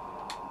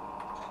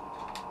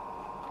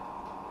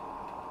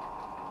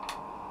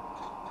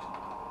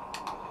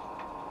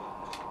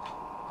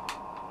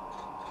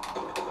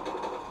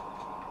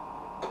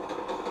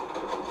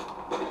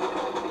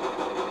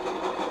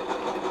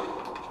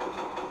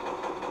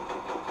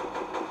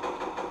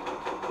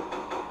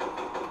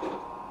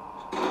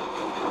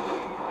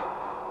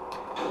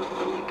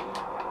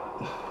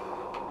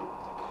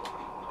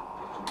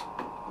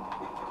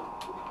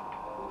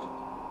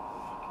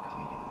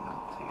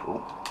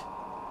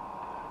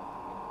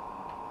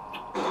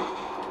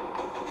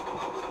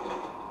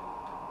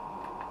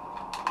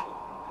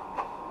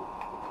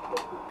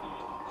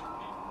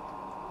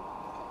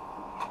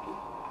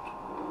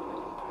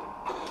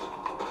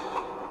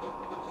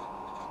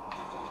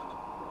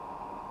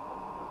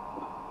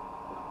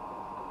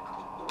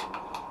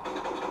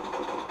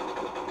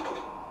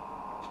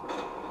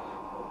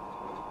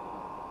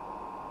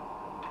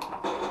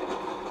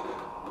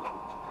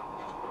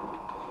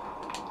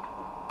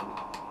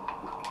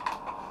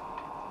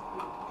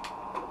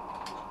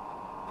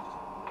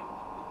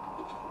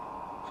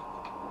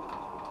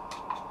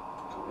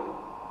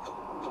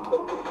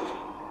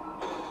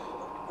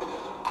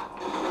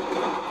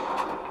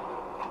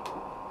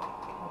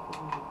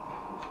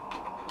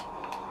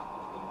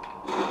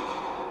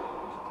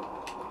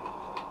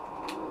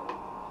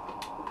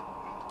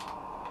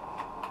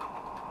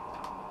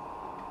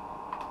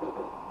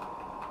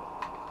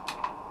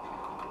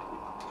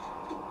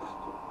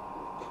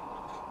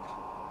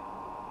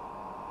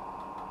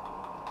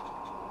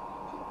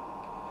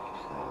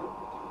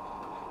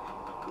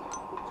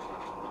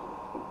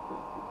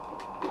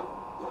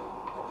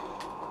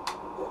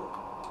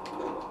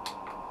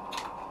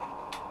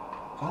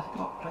 Why did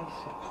not place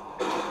it?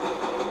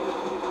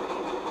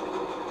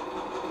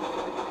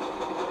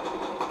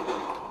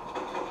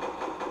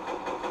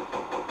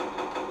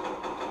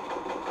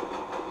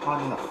 I'm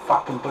in the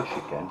fucking bush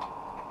again.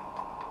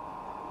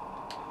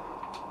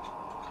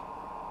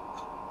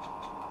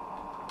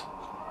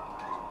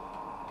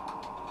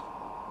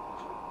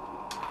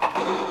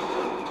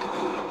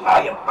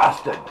 Ah, you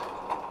bastard!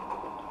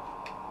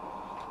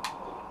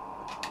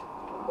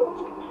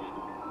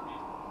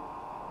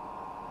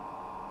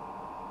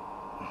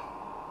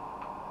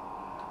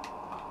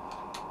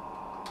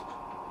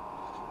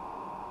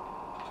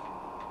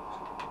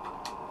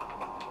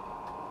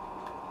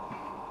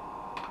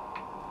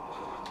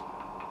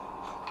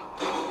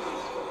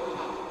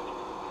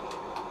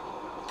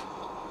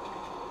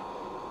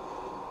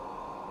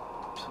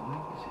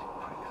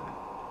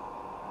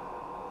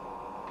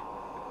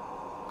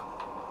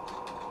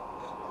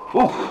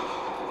 Oh!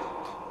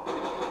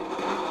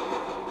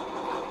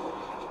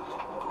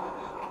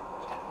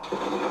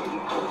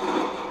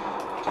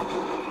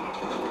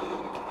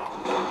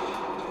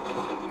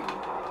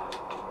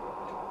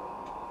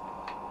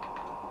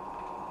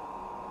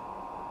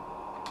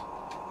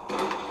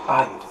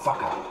 Ah, you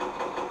fucker!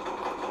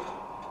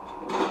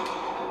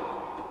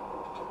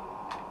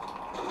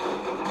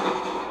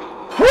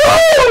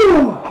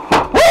 Woo!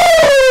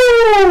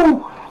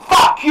 Woo!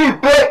 Fuck you,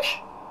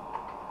 bitch!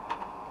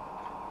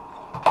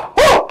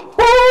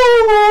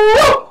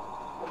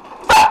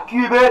 Fuck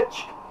you, bitch!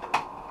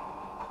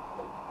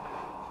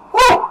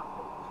 Woo!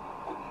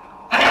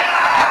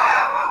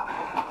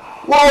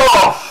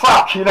 Whoa,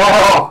 fucking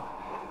hell!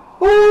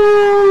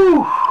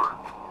 Woo!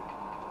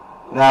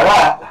 Now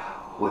that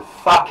was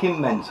fucking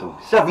mental.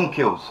 7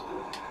 kills.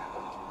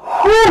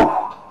 Woo!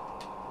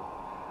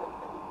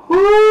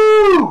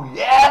 Woo!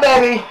 Yeah,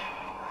 baby!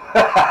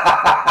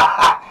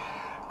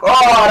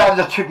 Oh, that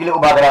was a tricky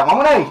little bugger, that one,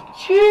 wasn't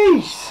he?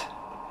 Jeez!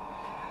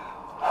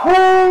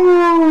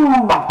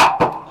 Woo!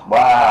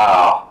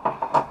 Wow!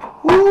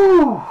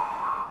 Woo!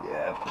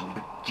 Yeah,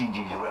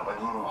 GG's.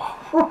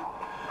 Woo!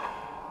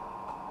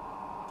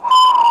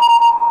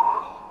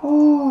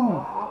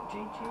 What,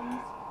 GG's?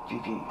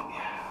 GG.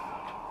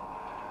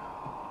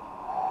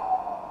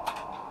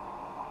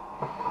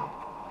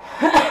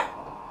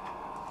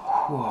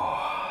 Oh,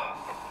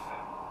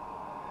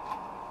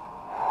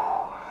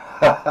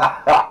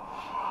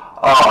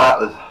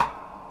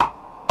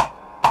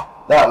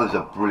 that was a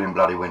brilliant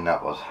bloody win,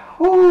 that was.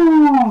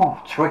 Woo!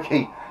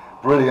 Tricky,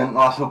 brilliant,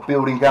 nice little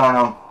building going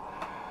on.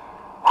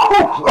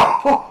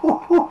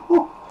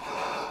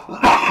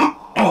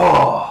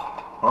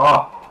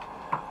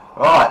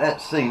 Right,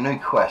 let's see, new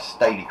quest,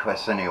 daily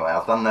quests anyway.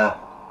 I've done the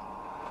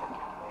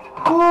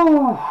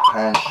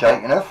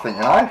handshake and everything,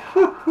 you know.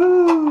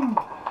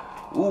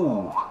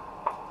 Ooh.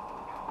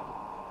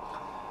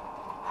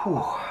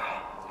 Whew.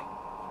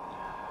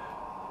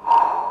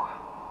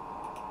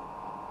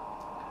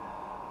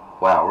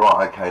 Wow,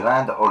 right, okay,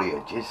 land at Ollie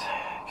Edges,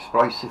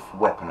 explosive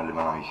weapon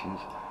eliminations,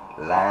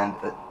 land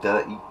at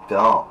Dirty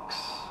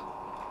Darks.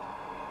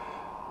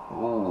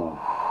 Ooh.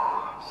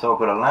 So I've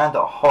got to land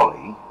at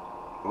Holly,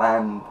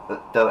 land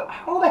at Dirt.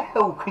 How the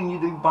hell can you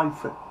do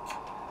both?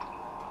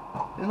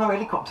 There's no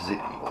helicopters in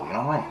anymore, you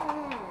know what I mean?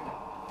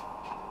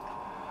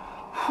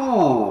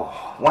 Whew,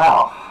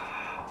 wow.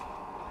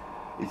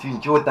 If you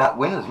enjoyed that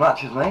win as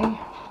much as me,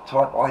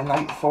 type I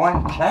notify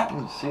in the chat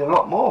and see a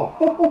lot more.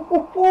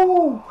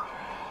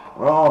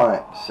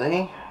 Right,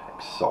 see?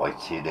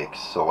 Excited.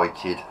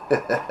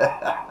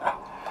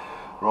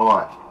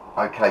 Right,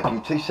 okay, give me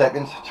 2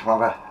 seconds to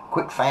have a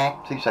quick fag.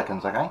 2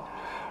 seconds, okay?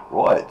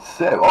 Right,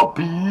 so I'll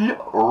be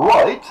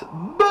right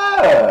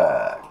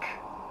back.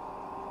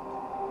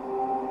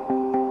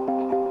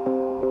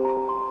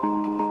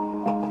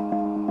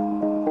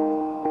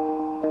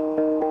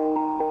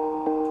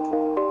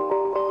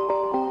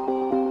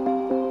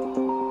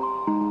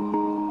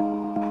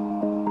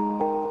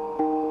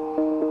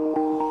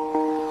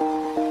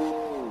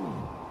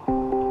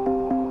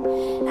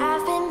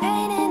 I've been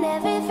painting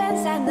every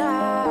fence I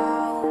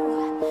know,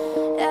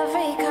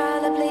 every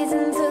color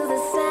pleasing to the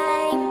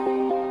same.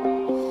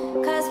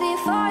 'Cause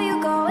before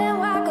you go and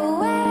walk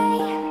away,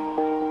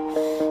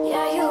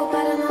 yeah, you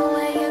better know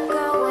where you're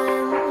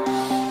going.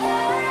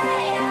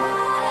 Hey, yeah,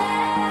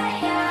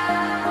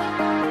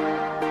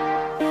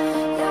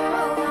 you're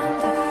a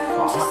wonder,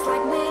 just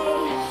like me.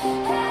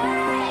 Hey,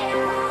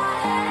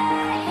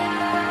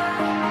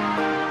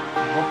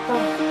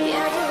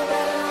 yeah, you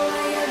better know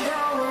where you're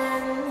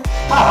going.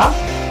 Huh?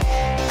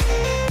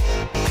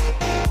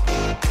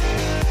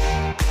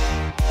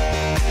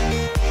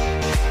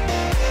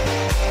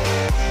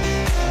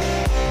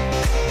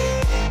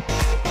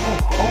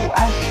 Oh,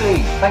 Ashley,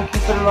 thank you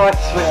for the light,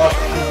 sweetheart.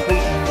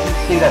 Completely didn't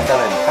see that,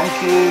 darling. Thank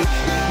you.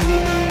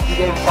 You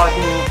gave 5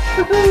 minutes.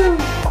 Woohoo!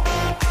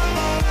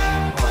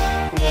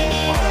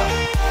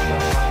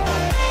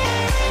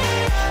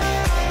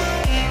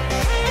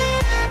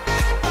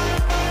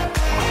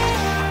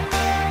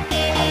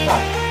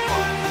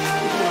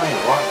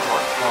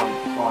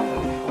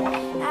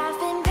 I've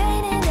been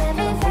painting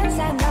every fence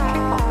I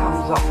know,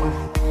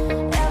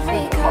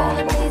 every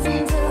color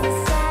pleasing to the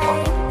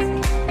same.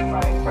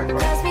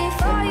 'Cause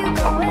before you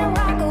go and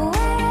walk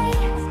away,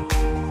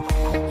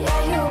 yeah,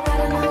 you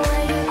better know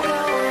where you're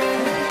going.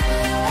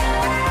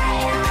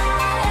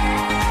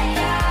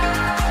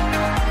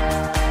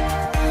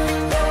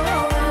 You're a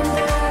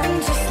wonder,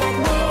 just like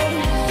me.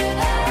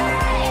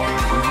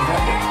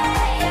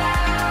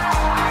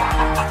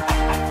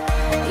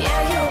 Yeah,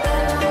 you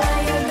better know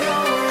where you're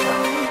going.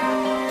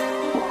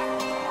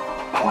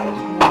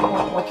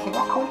 What do you think I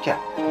called you?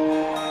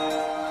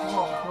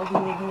 Well, we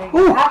didn't even need to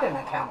have an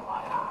account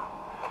like that.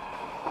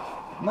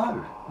 No,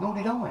 nor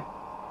did I.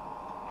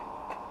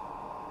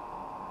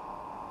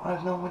 I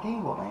have no idea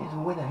what that is or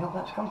where the hell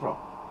that's come from.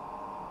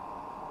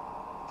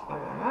 I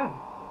don't know.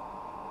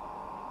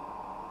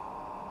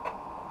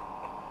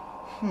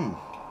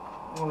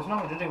 Well, it's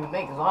nothing to do with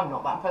me because I'm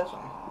not that person.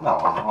 No, I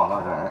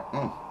know that.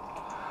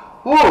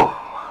 Whoa!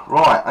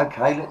 Right,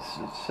 okay, let's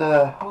Well, is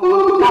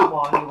that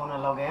why you want to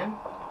log in?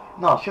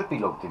 No, I should be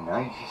logged in now.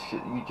 You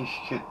just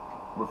should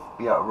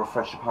be able to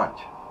refresh the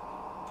page.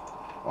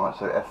 Right,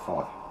 so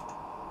F5.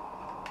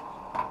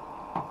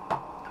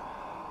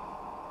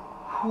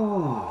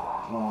 Whew.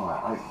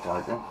 Right,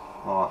 okay then.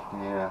 Right,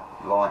 yeah,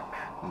 like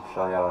and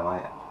say hello,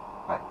 mate.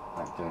 Hey,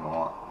 how you doing,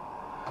 alright?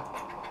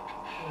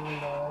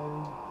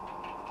 Hello.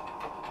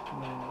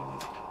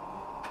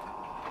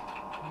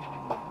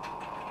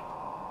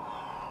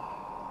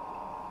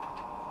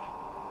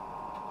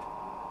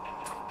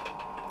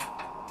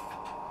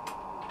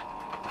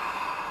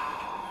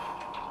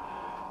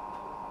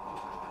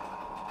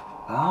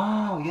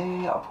 Oh,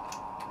 yeah.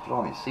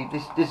 Blimey, see,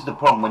 this is the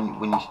problem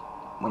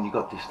when you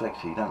got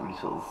dyslexia. You don't really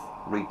sort of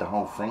read the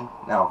whole thing.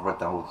 Now I've read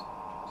the whole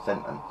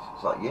sentence.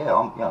 It's like,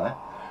 yeah,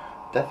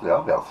 definitely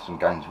I'll be up for some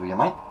games with you,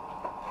 mate.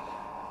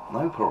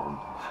 No problem.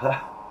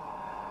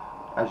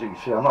 As you can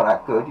see, I'm not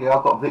that good. Yeah,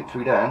 I've got a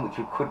victory down, which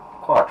was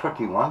quite a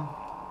tricky one.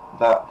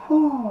 But,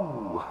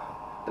 whoo!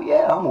 But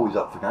yeah, I'm always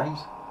up for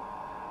games.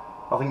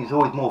 I think it's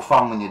always more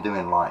fun when you're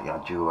doing like,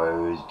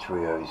 duos,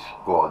 trios,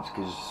 squads,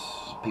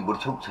 because people to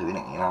talk to,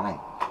 innit? You know what I mean?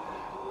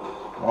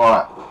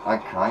 Right,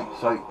 okay,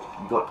 so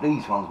you've got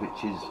these ones,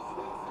 which is,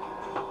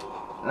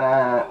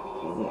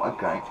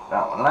 okay,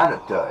 that one, land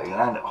at dirty,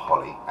 land at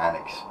holly, and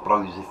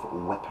explosive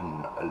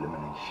weapon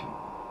elimination.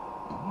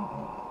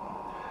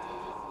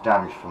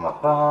 Damage from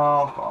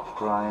above,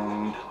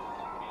 upgrade.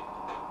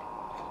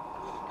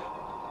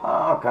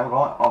 Okay,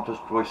 right, I'll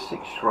destroy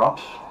 6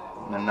 shrubs,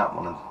 and then that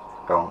one will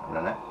go on to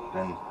the next.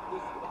 Then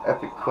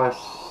epic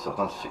quests, I've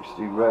done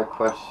 60 rare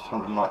quests,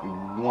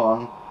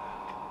 191.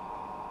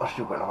 I've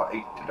still got like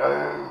 8 to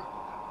do.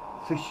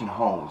 Fishing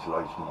holes,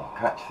 loads more.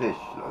 Catch fish,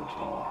 loads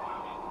more.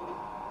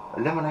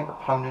 Eliminate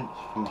opponents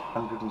from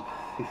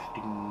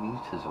 150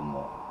 meters or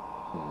more.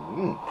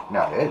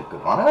 Now there's a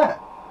good one, isn't it?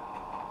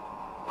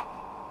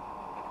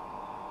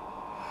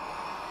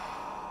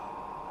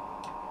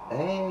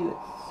 Hey,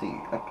 let's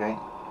see. Okay,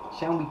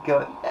 shall we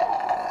go?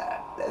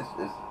 Let's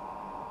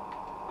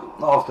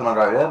not often I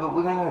go there, but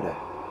we're gonna go there.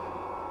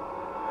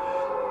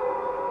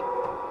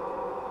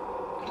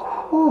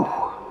 Whew.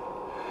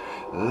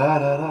 La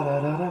da da da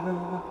da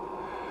da.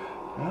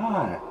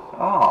 Right.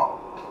 Oh,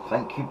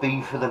 Thank you,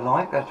 B, for the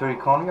like. That's very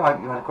kind of you. I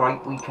hope you had a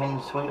great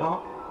weekend,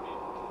 sweetheart.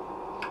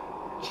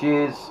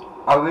 Cheers,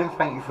 Owen.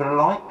 Thank you for the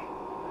like.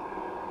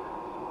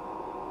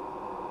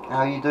 How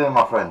are you doing,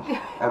 my friend?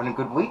 Having a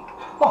good week?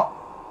 What?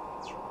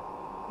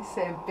 You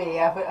said B,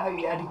 I hope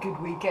you had a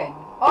good weekend.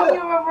 Oh, Yeah.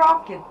 your other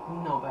half kid?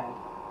 Not bad.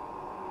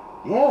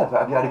 Yeah, but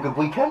have you had a good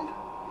weekend?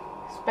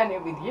 Spent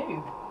it with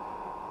you.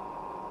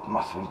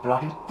 Must have been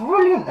bloody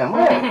brilliant then,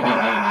 wasn't it?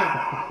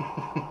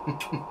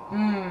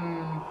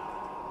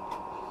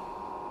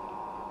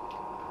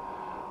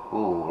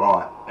 Oh,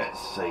 right, let's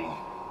see.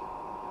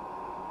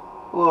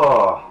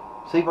 Whoa.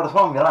 See, by the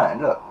time you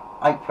land, look,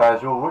 8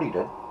 players are already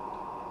dead.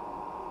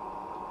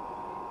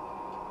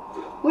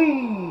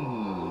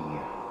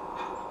 Whee!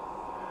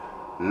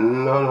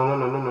 La la la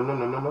la la la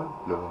la la la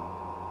la.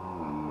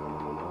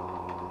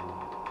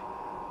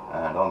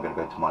 And I'm going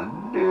to go to my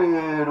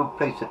little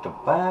place at the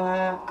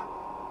back.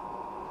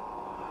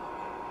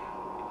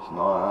 It's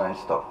nice,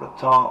 start from the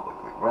top,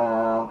 work it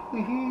round. Whee!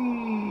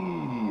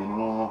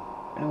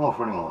 Any more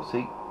for any more?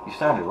 See, you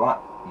standing right,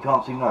 you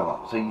can't see no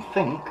one. So you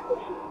think,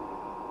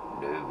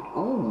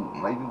 ooh,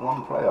 maybe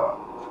one player.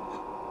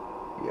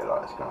 Yeah,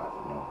 that's going to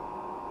happen now.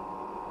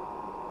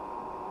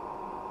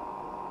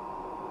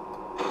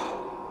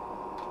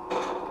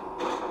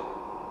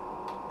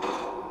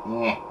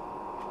 Yeah,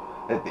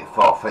 a bit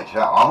far-fetched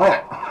that one, isn't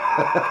it?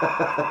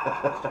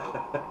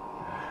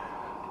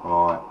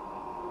 Right.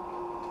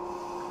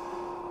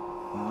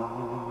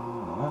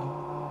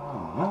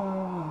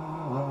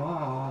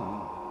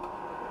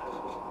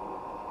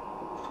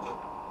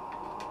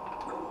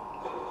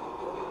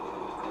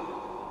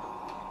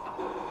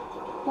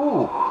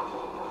 Ooh.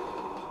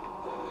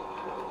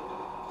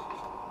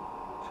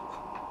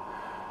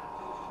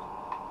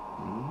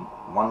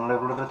 One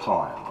level at a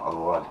time,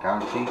 otherwise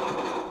guaranteed.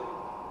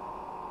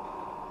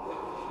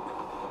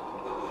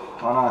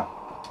 I know,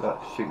 look,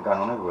 shooting going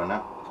on everywhere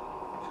now.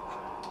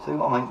 See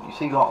what I mean? You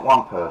see like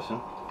one person,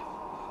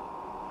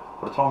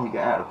 by the time you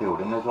get out of the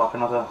building there's like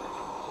another,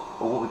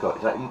 oh, what we got,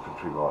 is that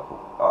infantry rifle?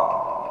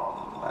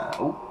 Oh man,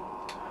 oh,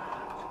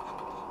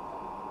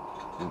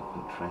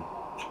 infantry.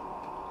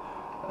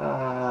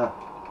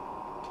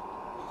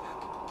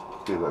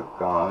 Give it a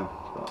go,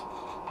 but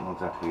not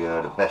exactly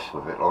the best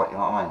with it, like, you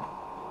know what I mean?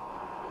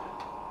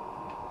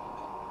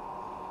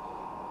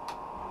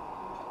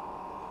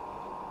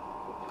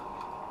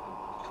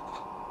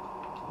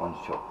 One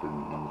shot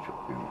boom, one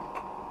shot boom.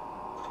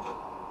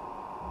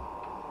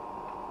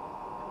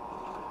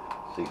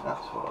 See,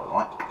 that's what I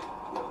like.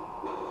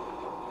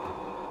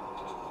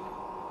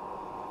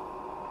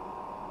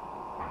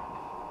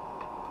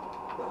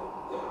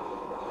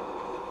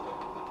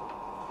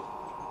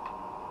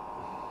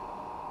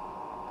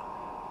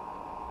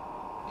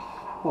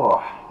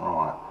 Whoa,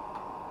 right.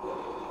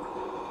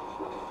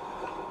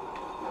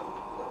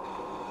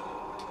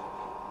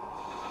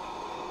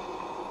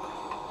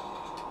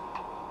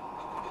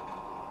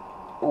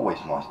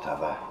 Always nice to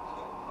have a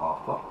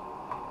half-up.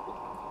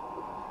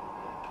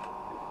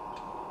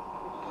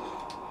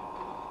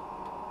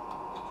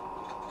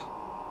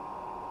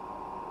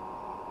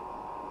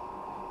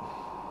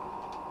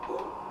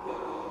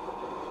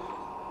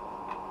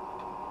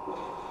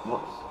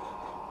 What's...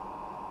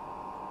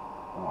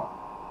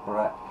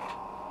 Right,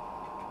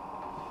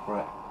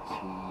 Brett T...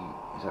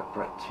 Is that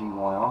Brett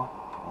TYR?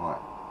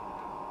 Right.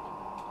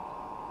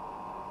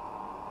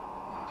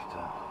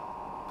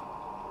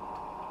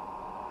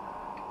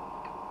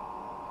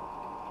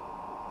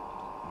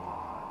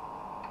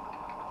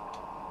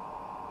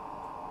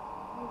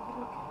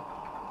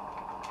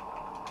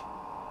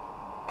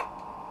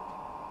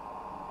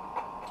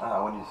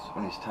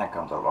 When his tag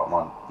comes up like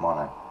my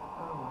name.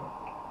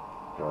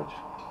 George.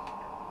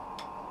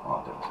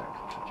 I'll do it a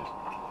second. So just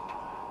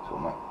sort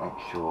of make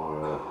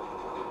sure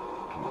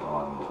keep an eye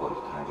on what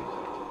his tag is.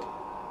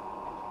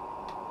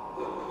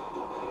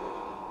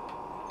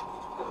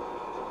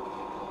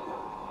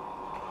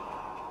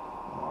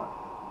 Right,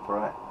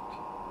 Brett.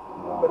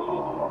 Right,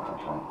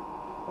 okay.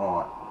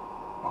 Right,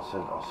 I'll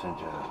send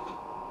you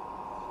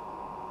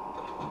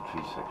in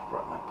 3 seconds,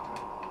 Brett, mate.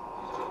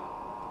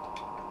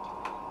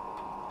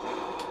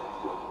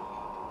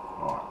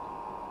 Right.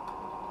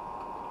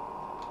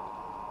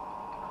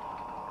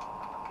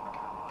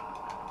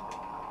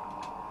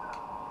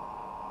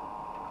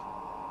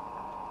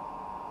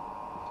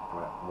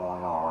 Brett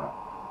YR,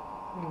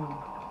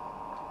 innit?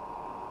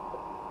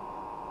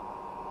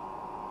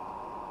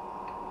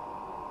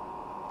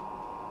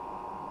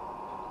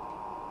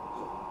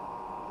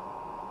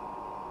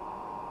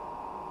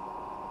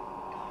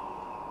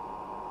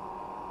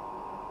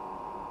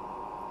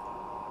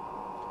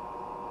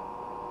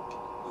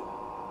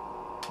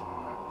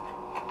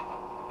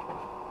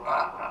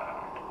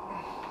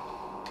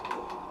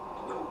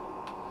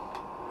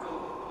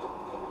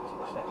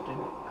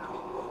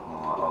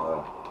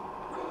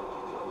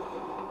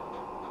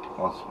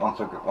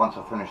 Once I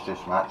finish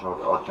this match,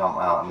 I'll jump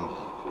out and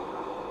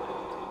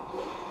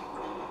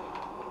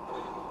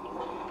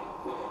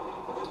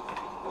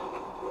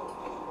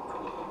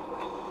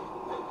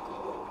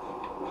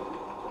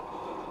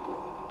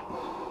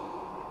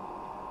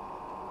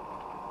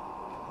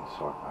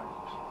sorry,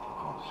 babes. I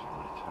can't see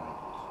really tell.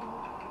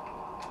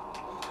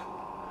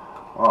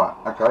 Alright,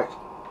 okay.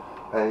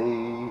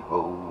 Hey ho,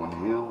 and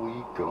here we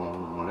go.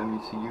 Let me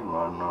see you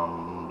run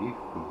on the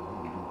floor.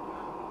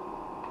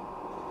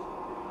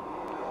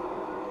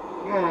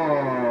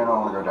 Yeah, I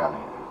don't want to go down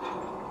here.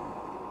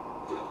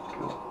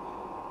 Cool.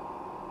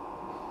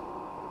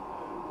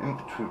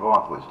 Infantry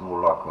rifle is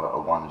more like a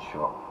one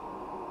shot.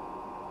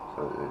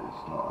 So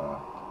it's not a...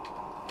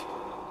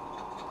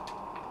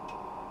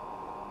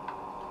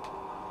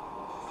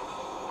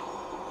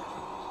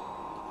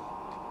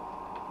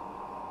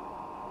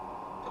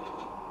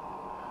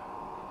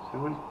 So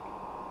we...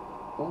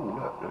 Oh,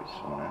 look, there's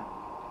someone there.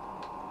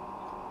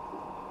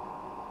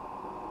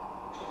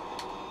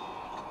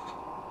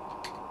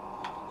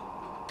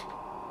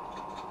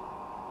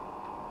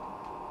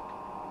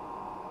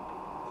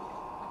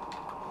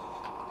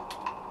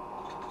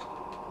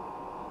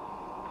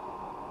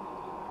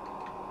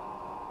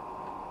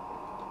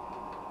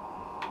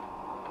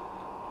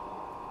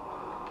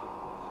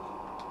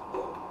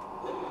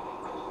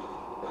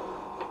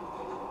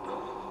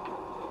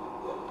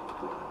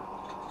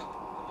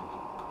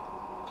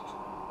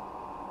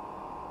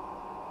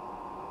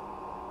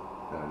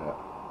 Look.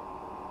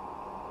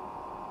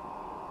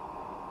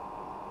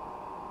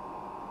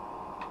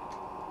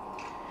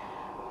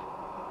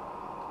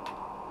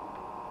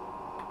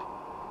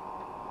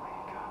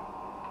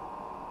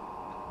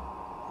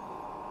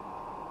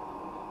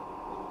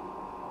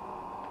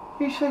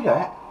 You see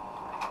that?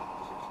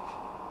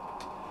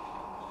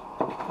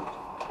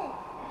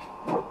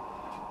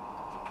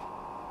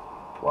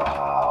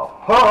 Wow.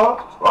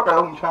 Oh, okay,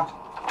 on time.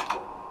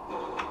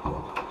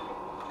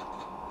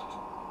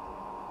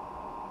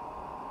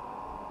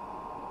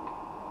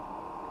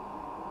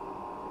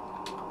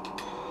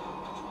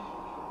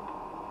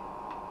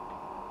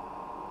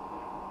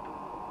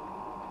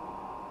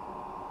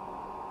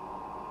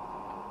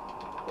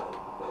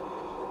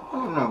 I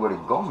don't know where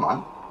they've gone,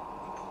 man.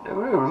 They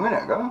were here a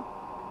minute ago.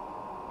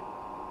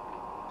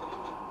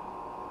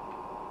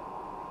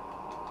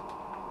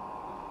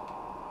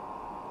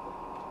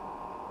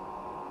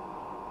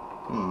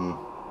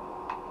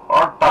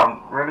 I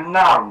don't really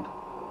know.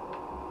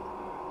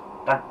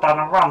 They've done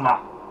a runner.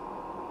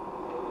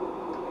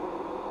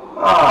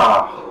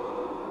 Ah.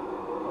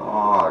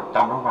 Oh,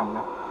 damn a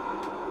runner.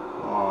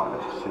 Alright,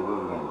 let's see where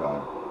we're going to go.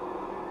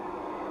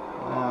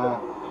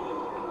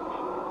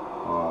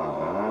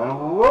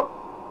 Whoop.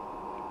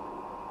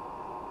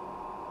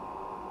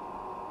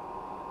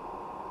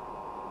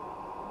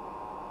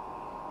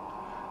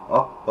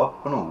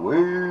 Up and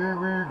away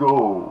we go.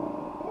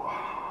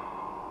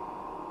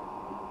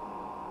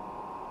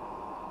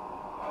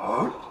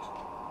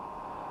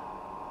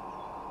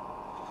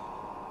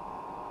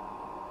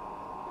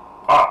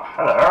 Oh,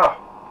 hello.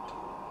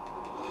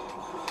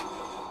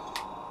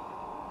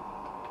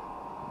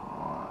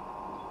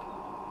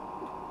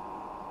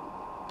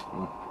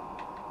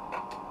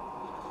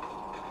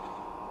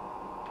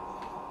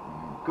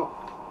 Go.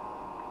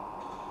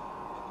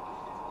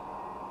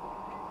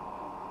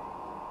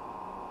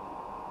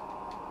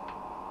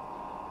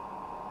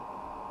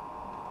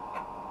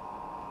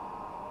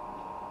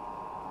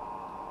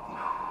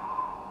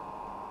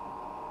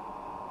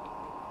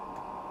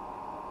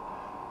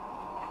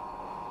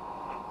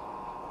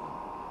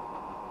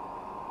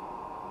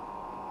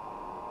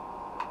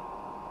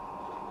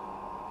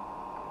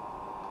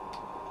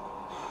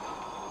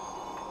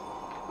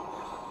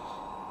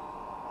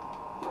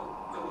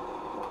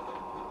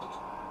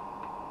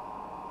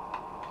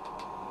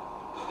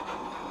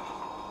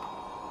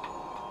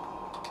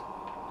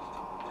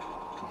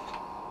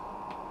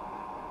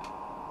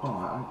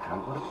 Alright, okay,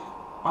 well,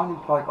 the only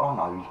bloke I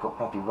know who's got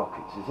bloody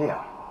rockets is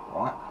here,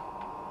 right?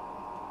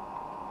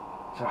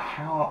 So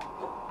how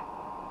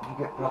do you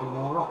get bloody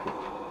more rockets?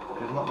 Because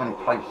there's not many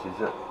places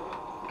that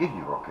give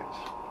you rockets.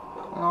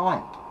 You know what I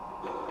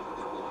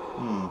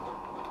mean?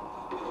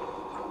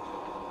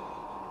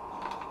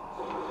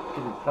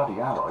 Give you bloody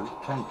arrows,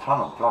 10 ton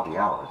of bloody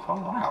arrows. I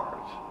want arrows.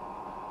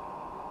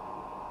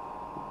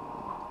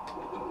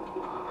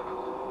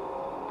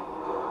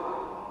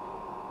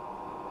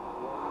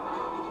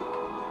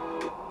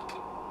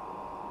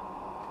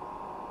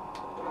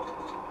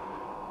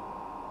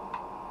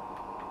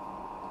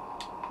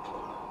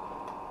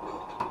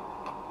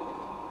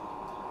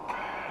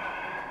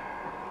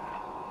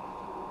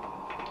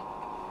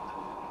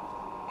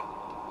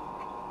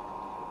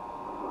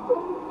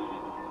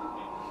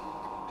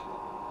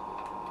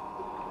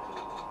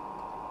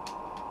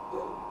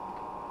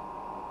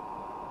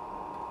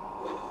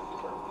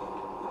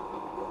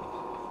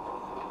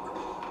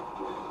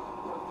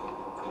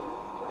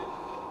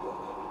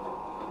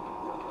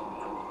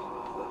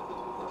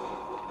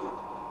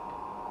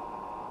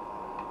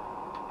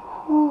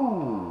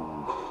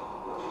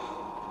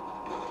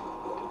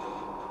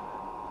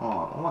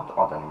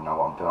 I don't even know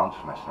what I'm doing, I'm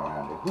just messing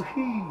around here.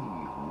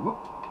 Whoop.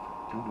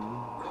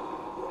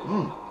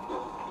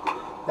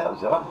 That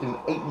was it, I was doing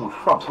 8 more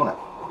shrubs, wasn't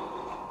it?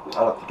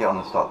 I'll have to get on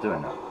and start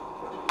doing that.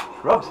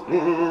 Shrubs,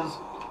 please.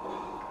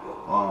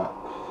 Right.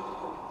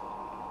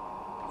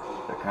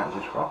 that counts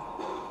as shrub?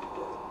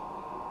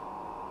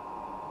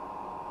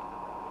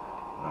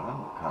 I don't know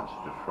what counts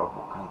as a shrub,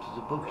 what counts as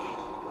a bush?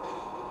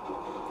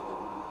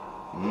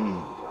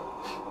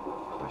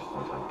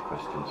 Questions and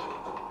questions.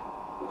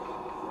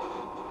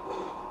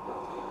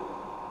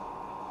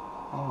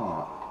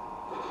 Alright.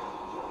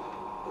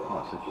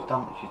 Right, so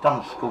she's done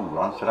the school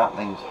run, so that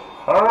means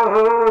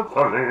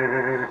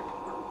hopefully.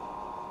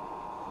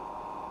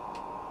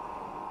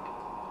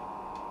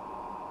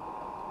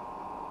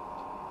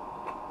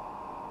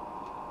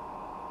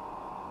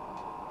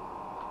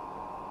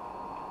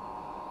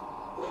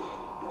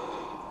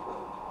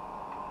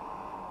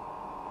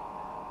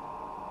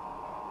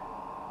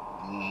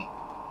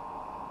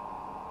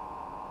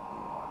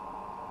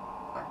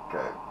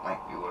 Okay, make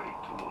your way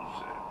towards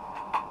it.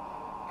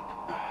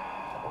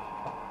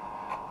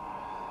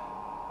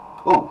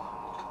 Oh!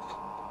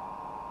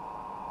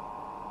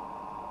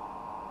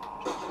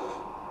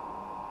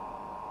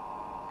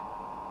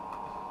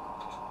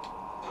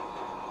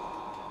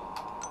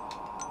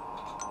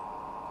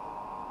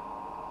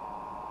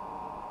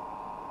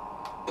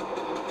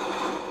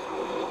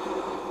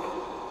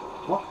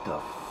 What the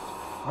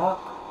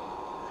fuck?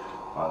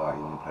 Oh,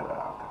 you want to play that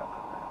out? Okay.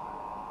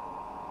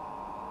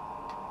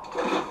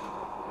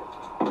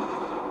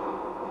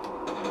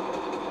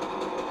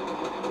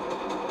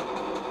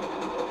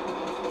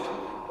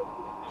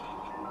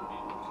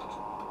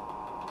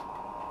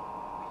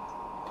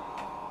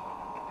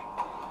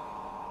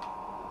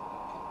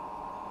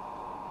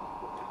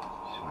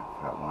 Just wait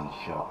for that one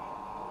shot.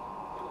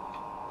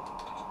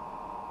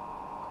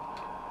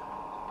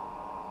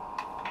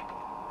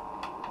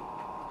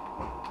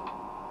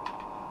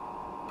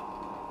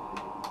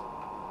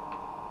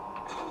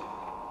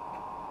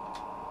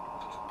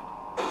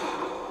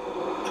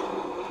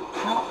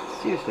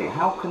 Seriously,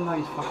 how can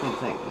those fucking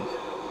things...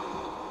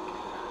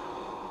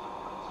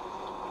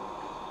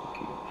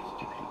 You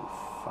stupid little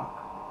fuck.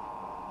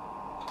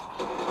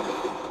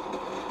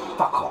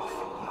 Fuck off.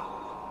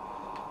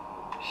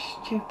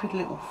 Stupid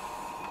little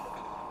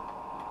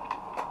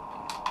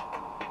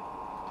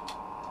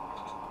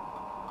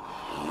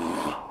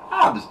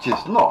That was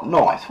just not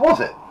nice, was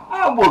it?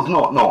 That was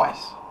not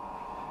nice.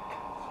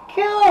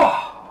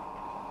 God.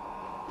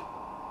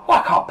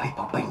 Why can't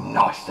people be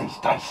nice these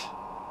days?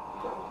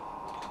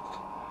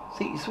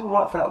 See, it's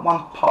alright for that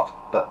one putt,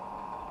 but...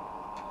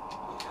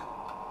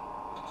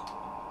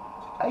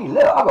 Hey,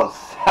 look, I got...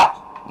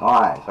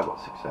 Nice, I got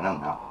 6 of them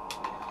now.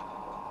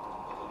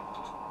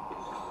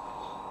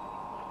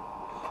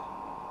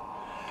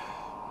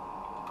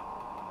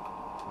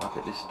 I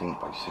bet this stink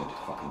base seems to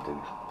fucking do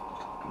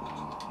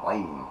way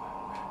more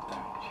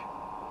damage.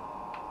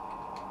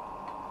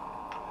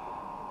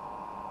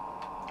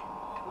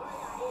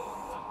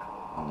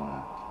 I'm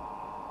gonna...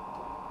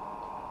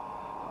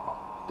 Oh,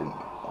 didn't we?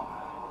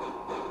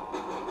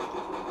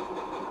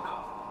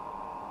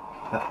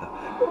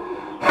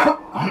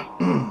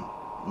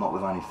 Not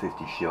with only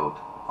 50 shield.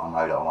 I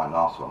know that I won't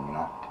last long, you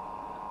know.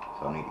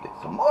 So I need to get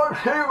some more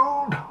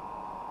shield.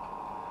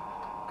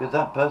 Because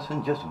that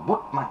person just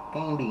whipped my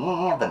candy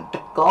hands and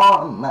took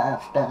all my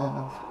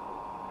stuff.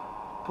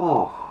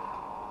 Oh.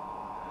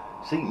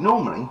 See,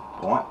 normally,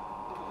 right,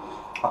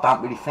 I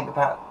don't really think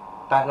about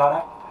that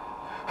like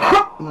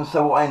that. And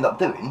so what I end up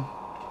doing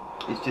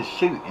is just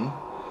shooting,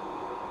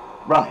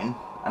 running,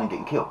 and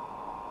getting killed.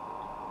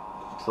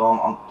 So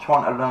I'm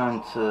trying to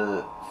learn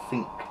to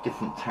think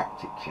different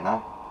tactics, you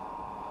know.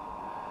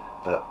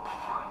 But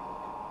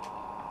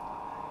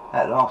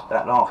that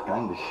last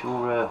game was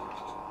sure.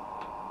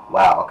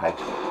 Wow. Okay.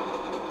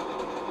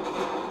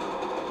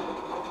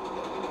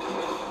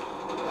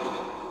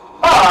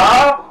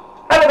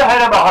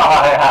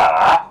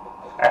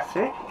 That's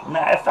it.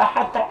 Now, if I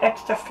had that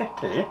extra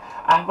 50,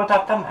 I would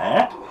have done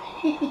it.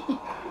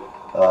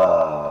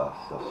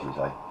 Sausage,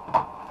 eh?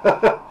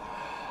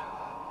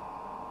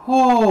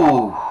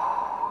 Ooh.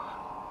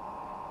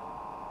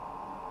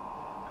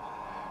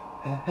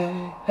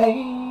 Hey,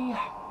 hey.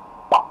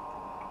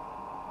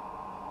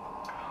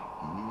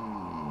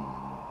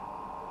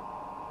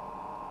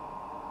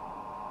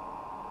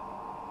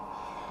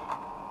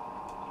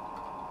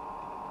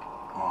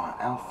 Right,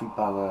 Alfie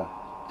Bower.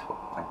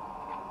 I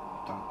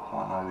don't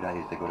quite know who that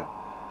is. They got a.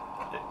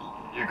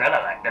 You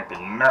gotta like the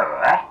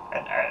mirror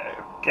and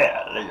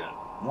get a little.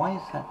 Why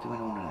is that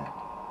doing all of that?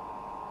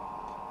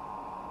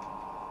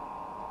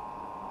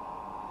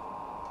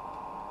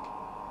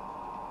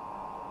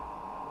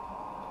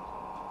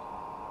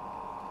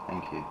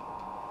 Thank you.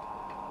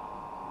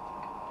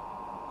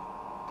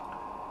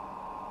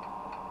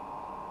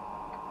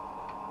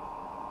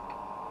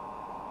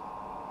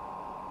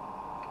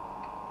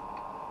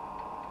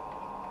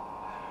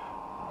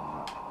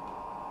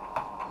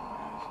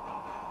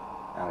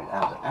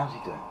 How's he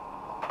doing?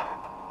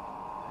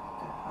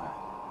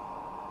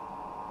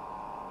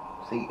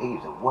 See,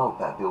 he's a well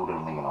better builder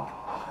than me, you know.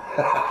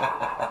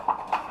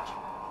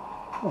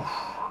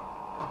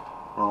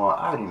 Right,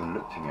 I haven't even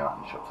looked in the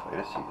item shop today.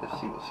 Let's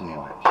see what's in the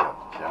item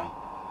shop today.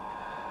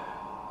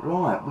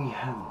 Right, we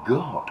have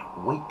got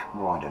Wake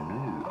Rider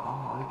New.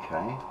 Oh,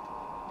 okay.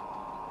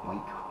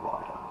 Wake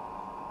Rider.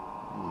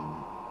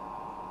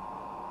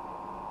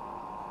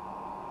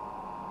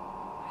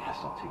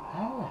 That's not too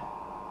bad.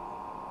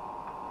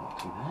 Not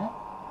too bad.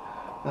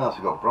 What else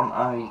we got?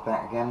 Bronto, he's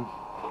back again.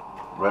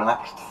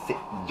 Relaxed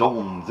Fit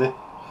Jones.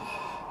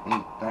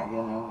 He's back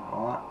again,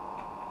 alright.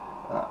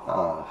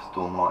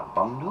 Stormlight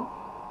Bundle.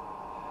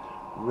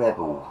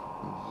 Rebel.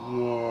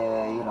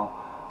 Yeah, you know.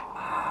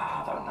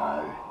 I don't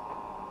know.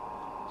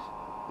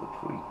 It's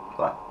pretty,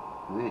 like,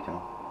 weird, you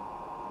know.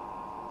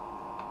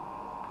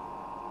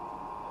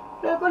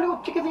 Rebel, little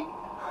chickadee.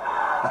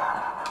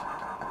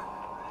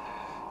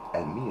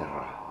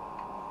 Elmira.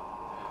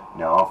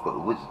 Now I've got the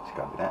wizard to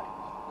go with that.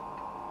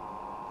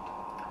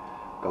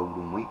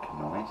 Golden Week,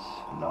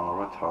 nice.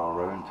 Nara,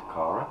 Taro and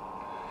Takara.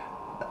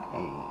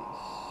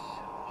 Nice.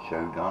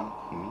 Shogun,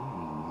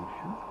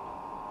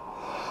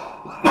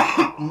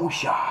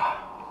 Musha.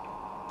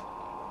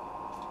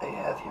 I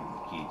have him.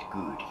 He's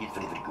good. He's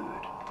very, very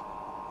good.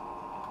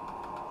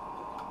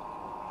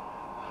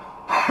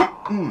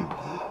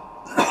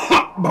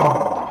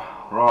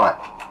 Right.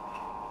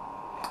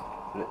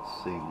 Let's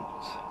see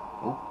what's...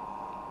 Oh.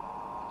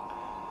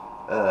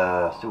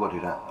 Still got to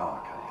do that. Oh,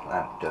 okay.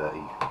 Lamp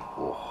dirty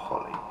or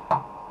holly.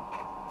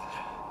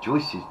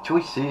 Choices,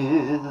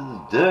 choices.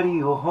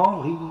 Dirty or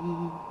holly.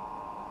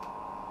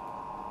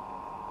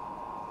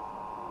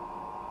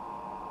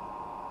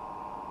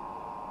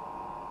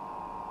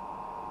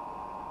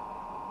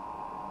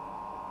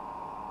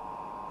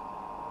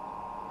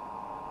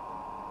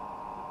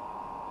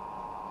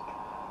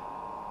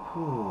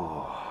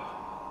 Oh.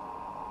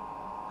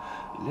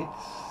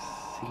 Let's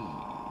see.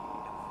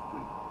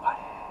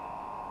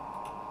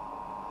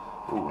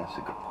 Oh, that's a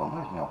good point.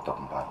 Where's my old dog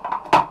and bone?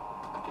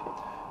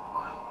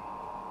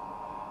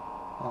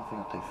 I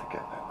think I do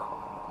forget about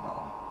quite a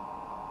lot.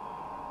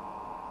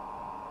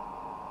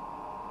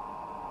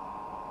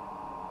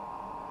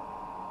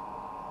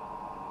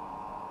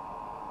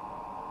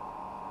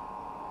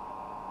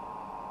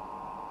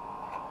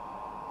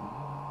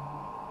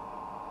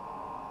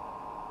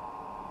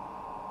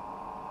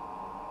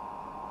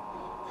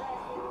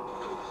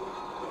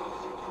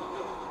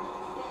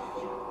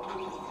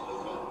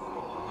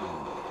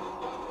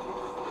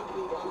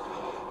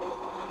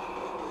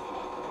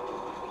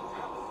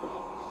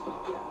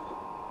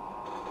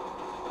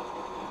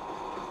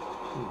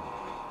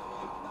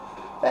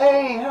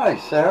 Hey, hello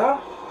Sarah.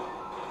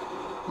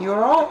 You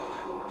alright?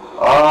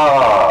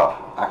 Ah,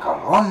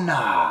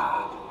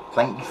 Acarona.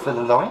 Thank you for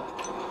the like.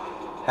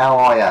 How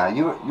are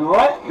you? You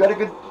alright? You had a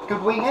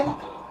good weekend?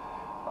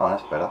 Oh,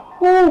 that's better.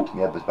 Woo!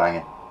 My head was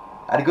banging.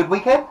 Had a good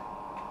weekend?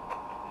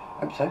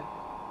 Hope so.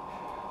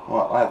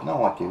 Well, I have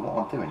no idea what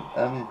I'm doing.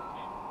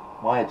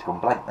 My head's gone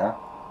blank now.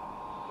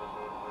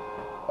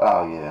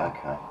 Oh yeah,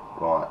 okay.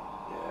 Right.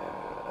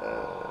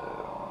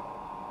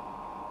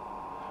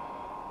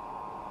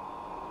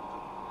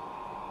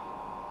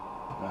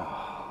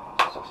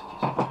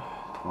 Sausages.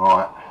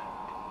 Right.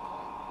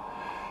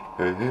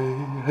 Hey, hey,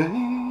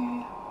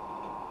 hey.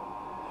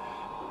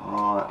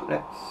 Right,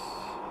 let's...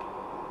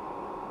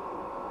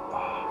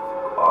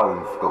 I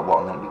forgot what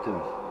I'm going to be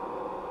doing.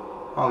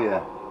 Oh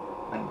yeah,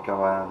 I need to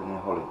go out near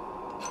Holly.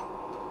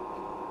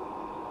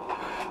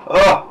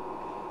 Ah!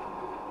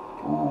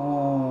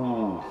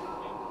 Ooh.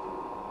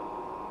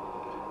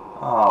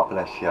 Oh,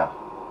 bless you.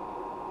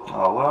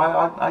 Oh, well,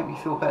 I hope you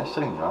feel better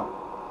soon, huh?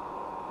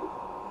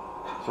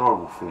 It's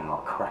horrible feeling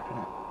like crap,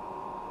 isn't it?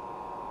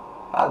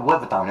 The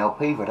weather don't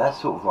help either. That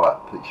sort of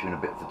like puts you in a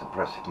bit of a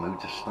depressive mood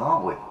to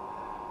start with.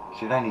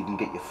 So you don't even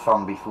get your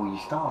fun before you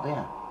start, do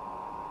you?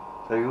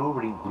 So you're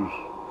already...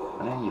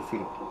 And then you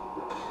feel...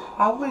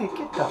 Oh, really?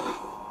 Get the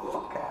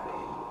fuck out of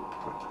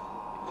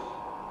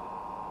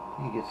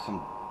here. You get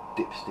some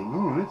dipsting.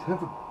 Oh, let's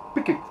have a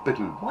picnic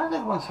battle. Why does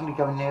everyone suddenly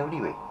go in there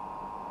anyway?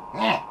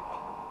 Yeah.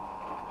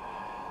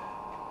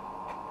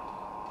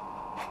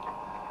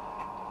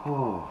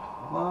 Oh,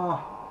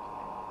 well...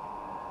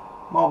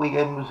 My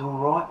weekend was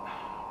alright.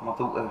 My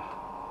daughter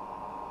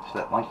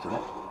slept most of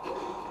it.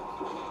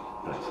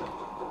 Bless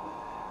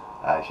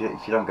her.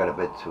 She don't go to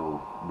bed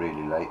till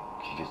really late.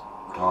 She just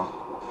can't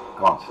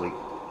sleep.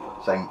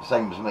 Same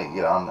as me,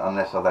 you know.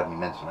 Unless I've had my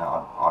medicine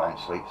out, I don't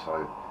sleep.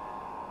 So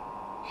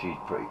she's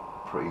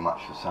pretty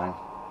much the same.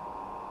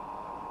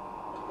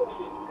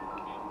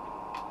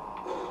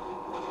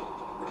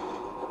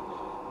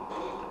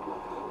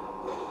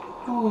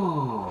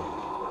 Ooh.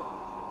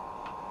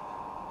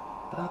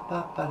 And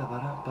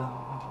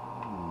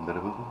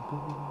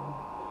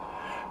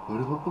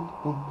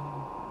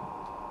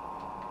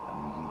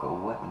got a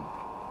weapon.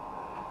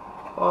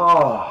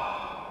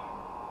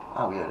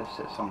 Oh yeah, let's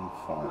set some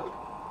fire.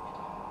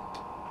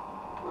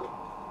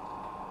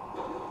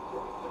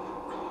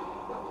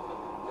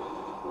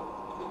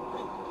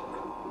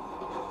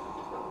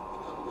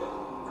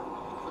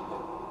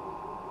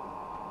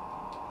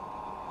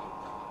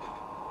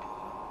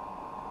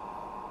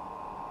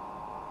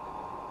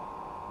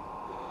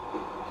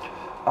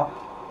 Up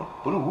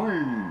and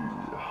away.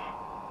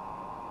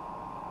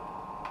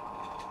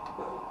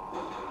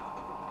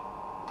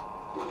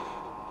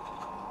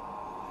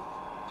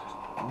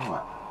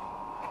 Alright.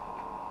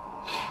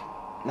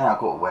 Now I've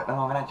got a weapon,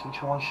 I'm going to actually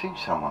try and shoot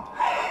someone.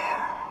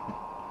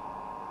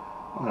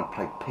 I'm going to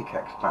play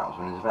pickaxe battles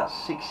when there's about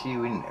 6 of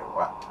you in there,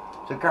 right?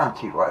 So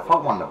guaranteed, right, if I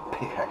won the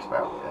pickaxe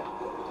battle, yeah,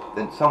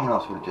 then someone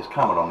else would have just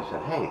come along and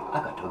said, hey,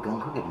 I got to a gun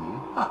quicker than you.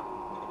 Ah,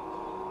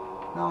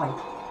 no, I ain't.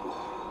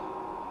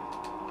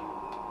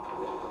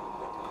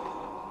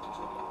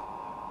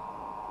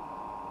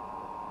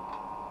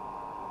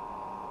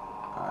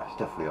 Alright, it's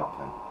definitely up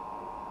then.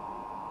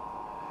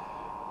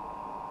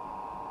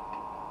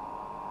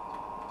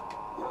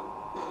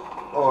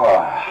 Oh.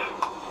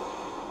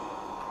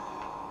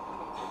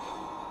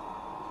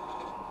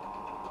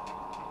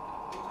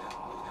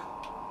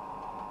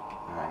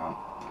 Hang on,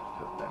 let's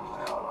put them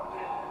there, alright.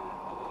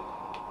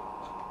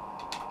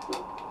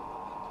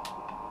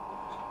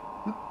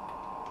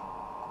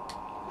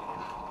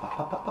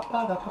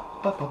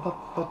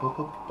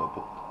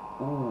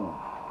 Ooh,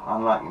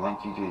 unlucky, mate,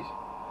 GG's.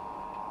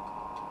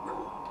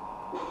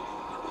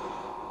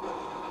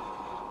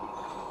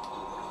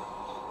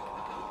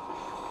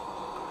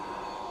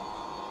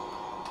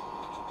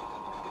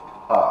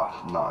 Ah,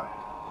 no. I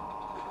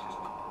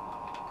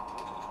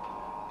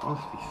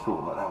honestly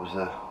thought that was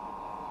a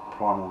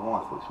primal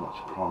rifle, it's not a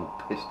primal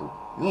pistol.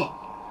 Yeah.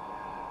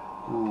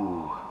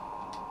 Ooh.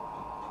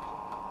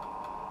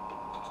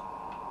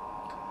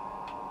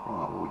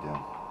 Right, what are we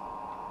doing?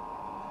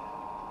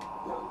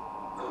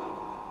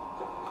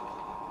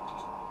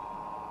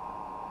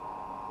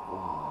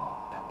 Oh,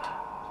 pepper.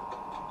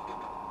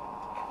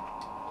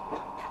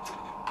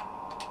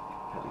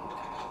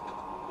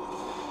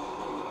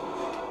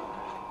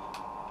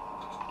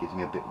 Gives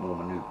me a bit more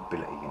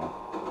manoeuvrability, you know.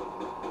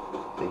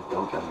 See,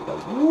 don't you go,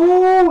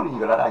 whoa, then you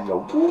go like that and you go,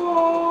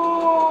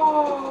 whoa,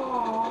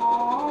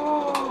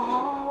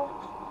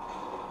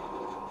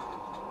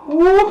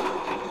 whoop.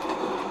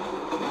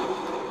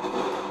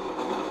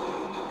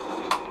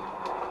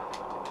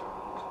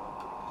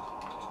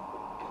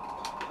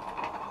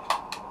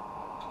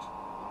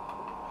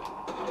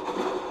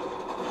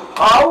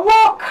 Oh,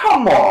 what?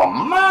 Come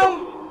on,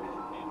 man.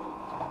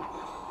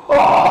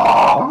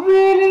 Oh,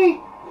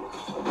 really?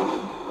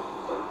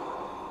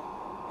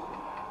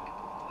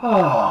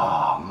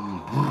 Oh,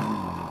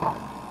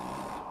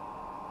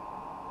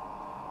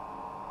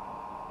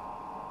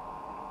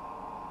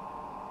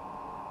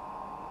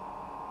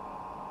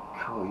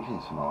 cool, he's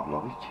in some hard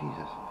lobbies,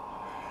 Jesus.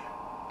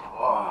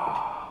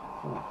 Oh,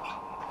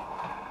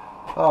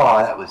 oh,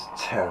 that was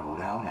terrible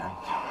down there.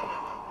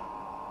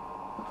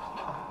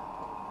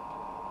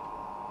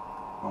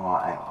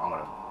 Alright, hang on, I'm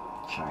gonna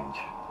change.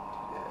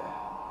 Yeah.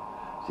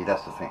 See,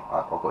 that's the thing.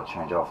 I've got to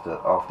change after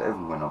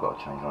every win. I've got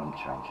to change. I didn't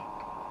change.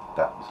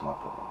 That was my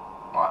problem.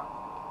 Right.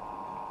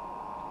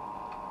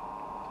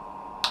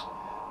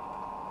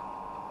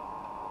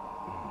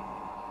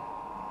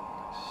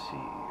 Let's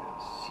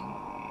see.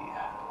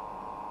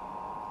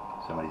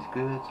 Somebody's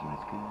good. It's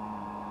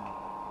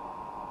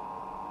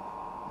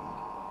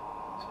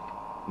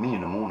me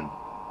in the morning.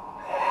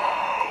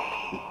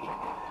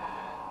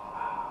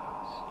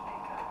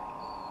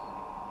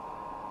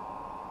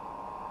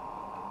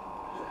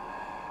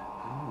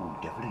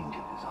 Devil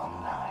Angels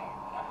online.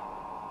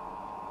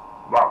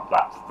 Well,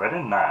 that's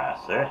very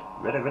nice, eh?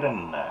 Very, very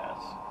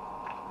nice.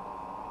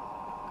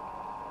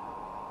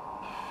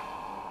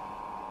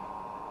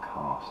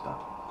 Caster.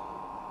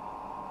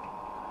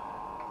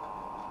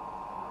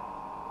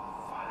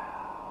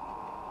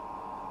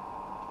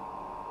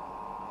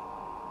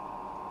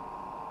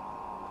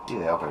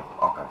 Yeah,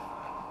 I'll go.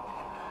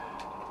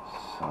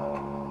 So,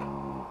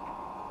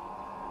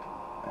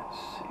 let's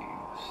see.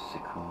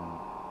 Sickle.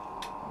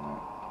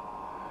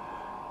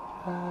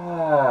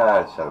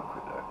 Let's have a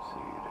quick look.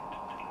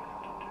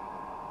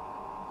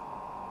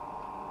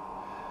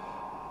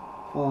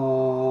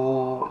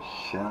 What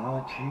shall I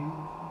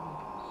choose?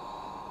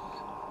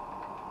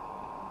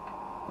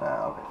 Nah,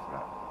 I'll go for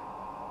that.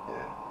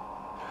 Yeah.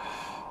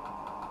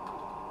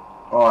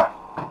 Alright.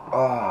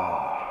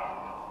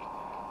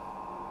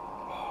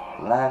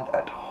 Land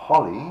at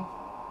Holly.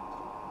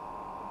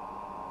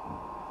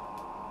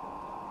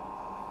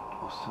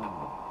 Or some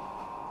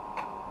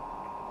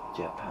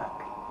jetpack.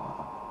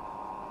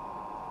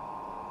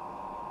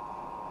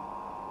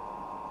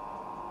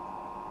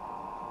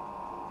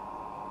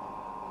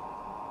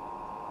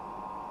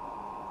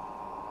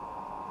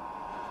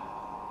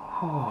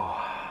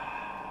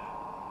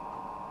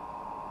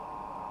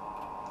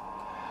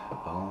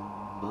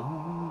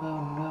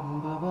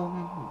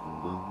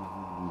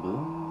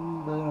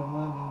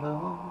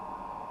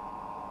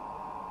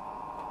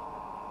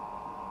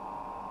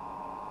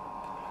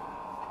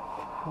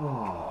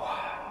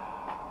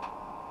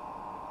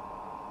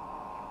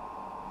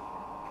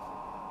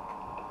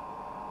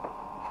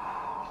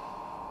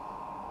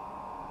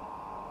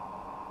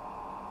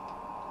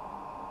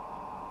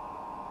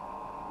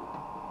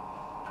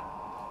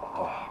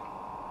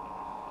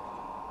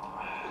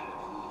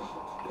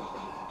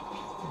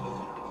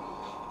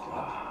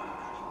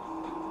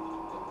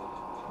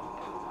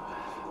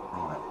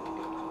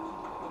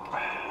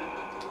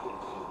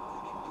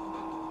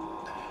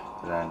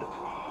 And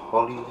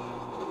Holly.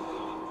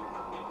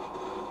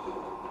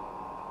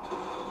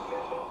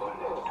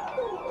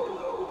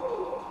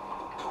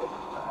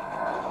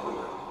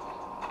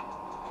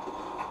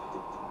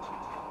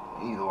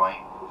 either way,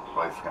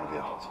 both are going to be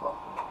a hot spot.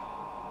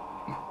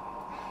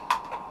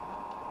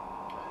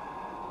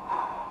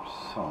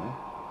 So,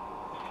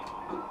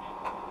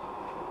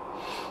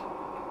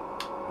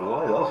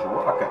 let us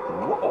rock and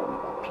roll,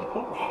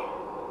 people.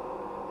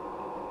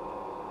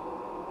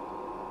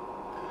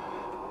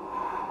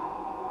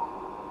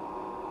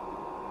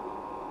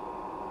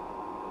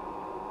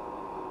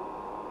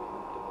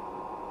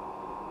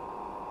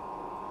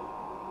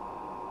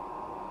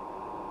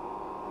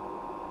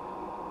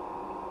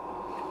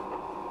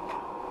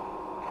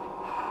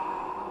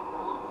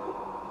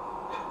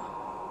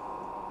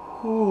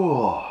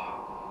 Ooh.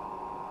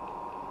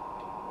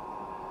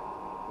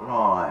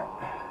 Right,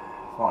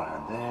 if I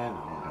land there,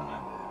 we're going to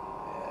land there.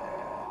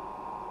 Yeah.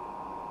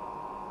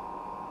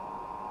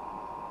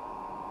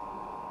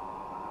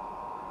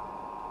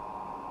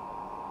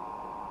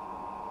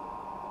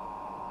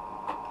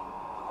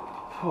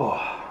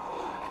 Oh.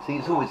 See,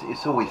 it's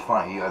always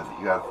funny. You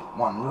have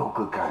one real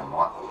good game,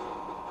 right,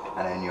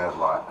 and then you have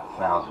like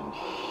 1,000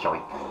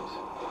 shite games.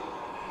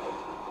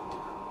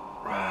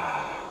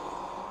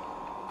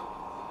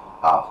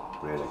 Oh,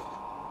 really?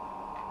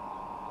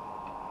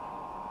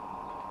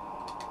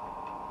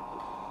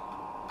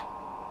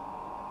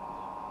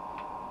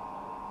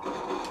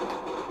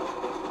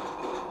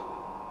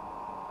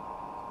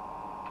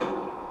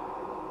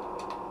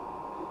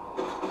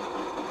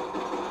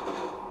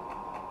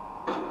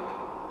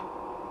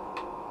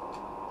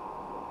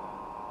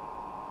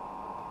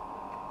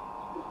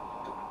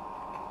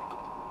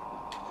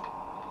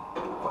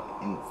 What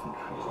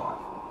infantry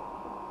rifle?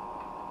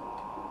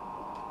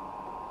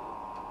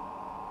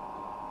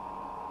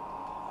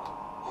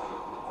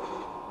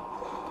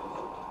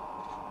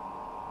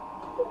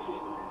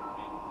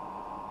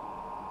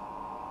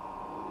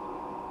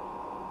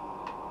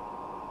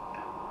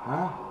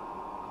 Huh?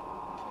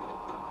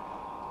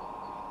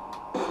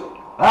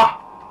 Ah!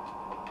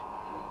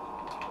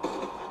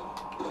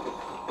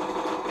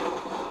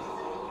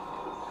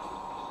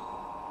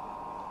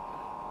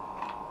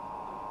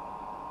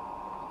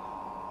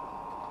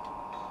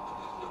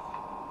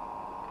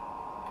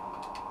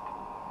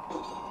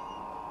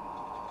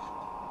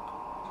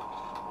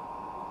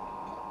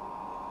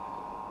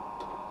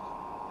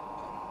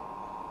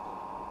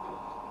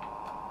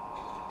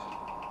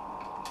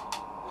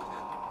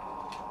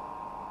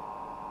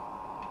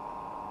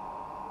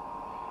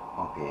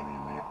 I'll get him in a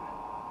minute.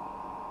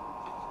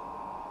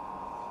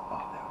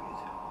 Oh, there he is.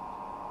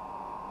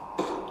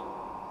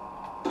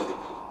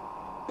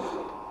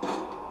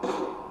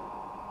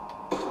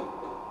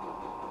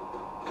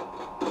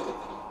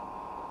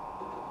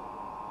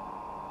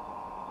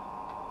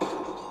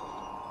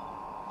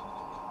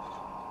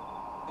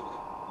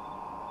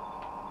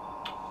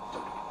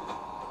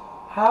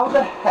 How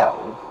the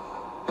hell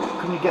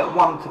can you get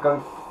one to go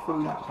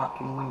through that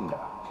fucking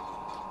window?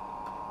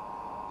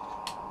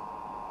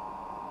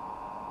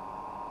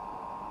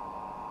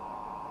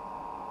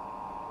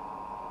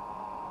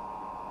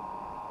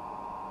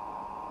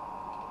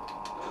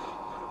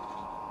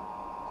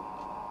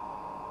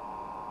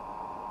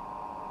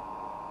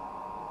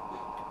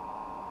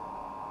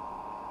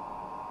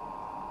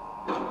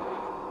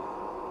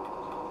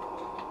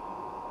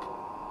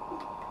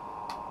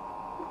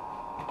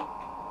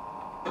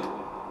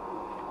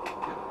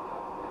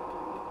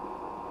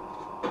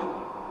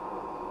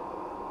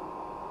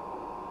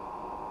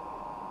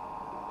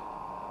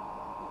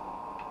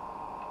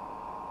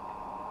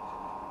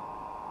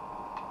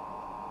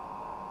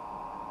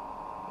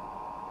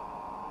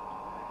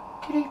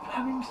 Did he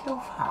blow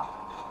himself up?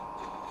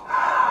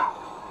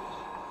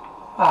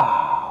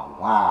 Oh,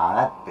 wow,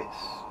 that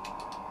bit's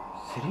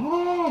silly,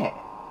 isn't it?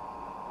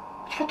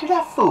 What you gotta do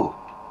that for?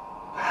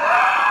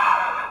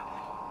 Ah,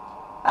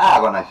 I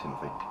got no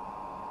sympathy.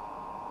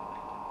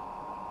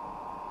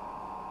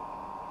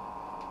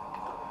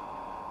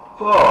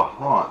 Oh,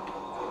 right.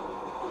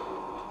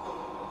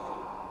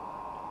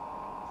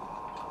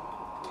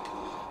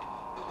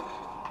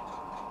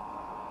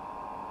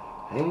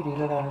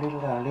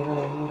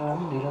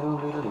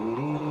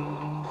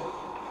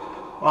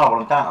 Oh, well,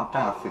 I'm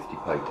down to 50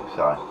 people,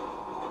 so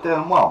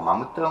doing well, man.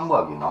 We're doing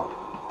well, you know.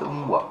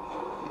 Doing well.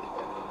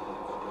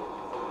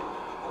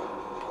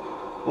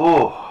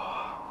 Oh,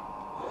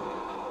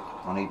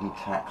 I need my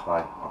tack though.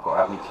 I've got to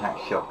have my tack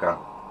shotgun.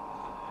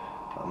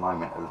 At the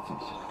moment,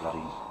 everything's just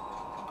bloody.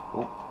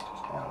 Oh,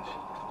 now it's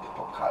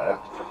hot cut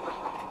out.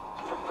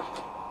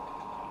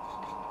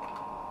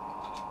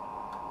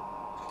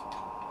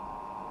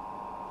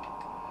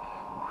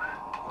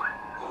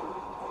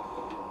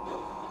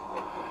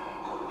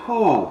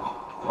 Oh,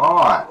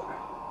 right.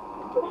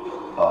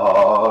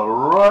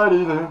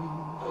 Alrighty then,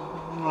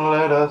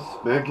 let us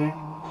begin.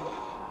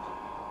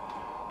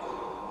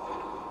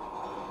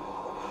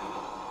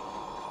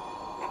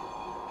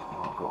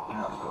 I've got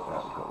that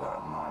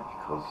now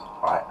because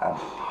I am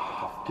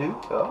have to.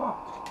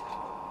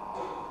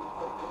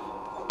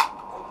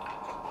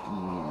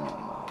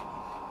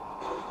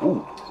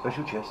 Ooh,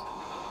 special chest.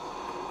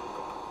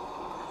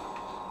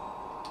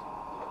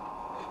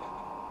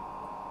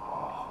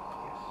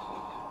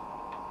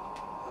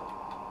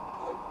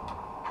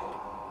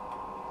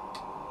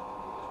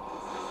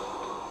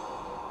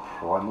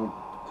 primal.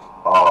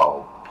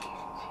 Oh,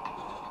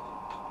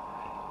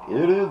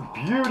 beauty. It is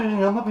Beauty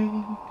and the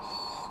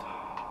Beast.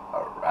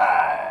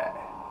 Alright.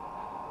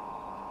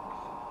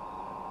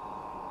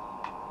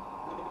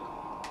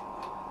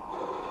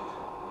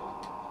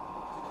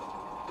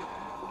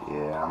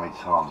 Yeah, how many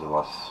times have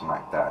I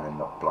smacked that and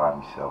ended up blowing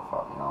myself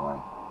up, you know what I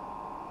mean?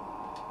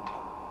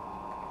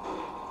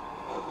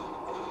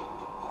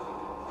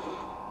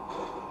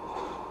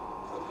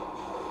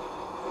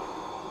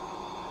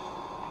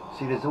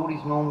 See, there's all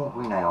these normal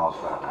green ARs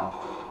right now,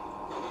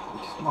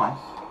 which is nice.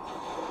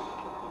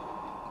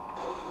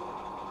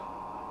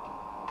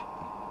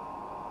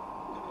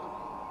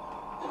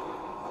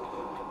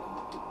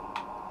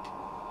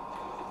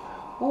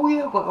 Oh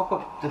yeah, but I've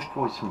got to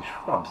destroy some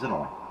shrubs, haven't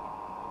I?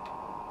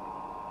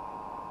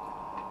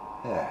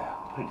 Yeah,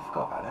 completely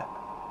forgot about that.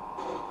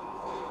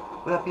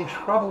 Would that be a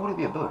shrub or would it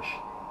be a bush?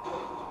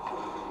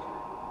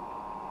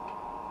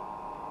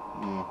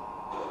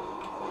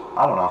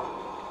 I don't know.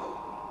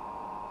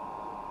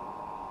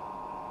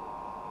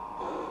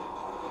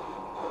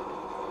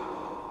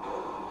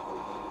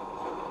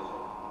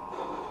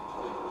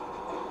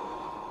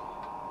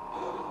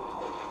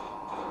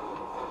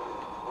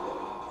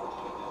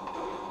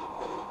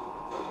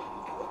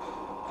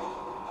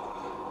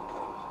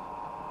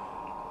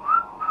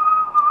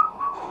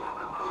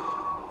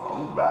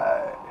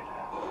 Alright.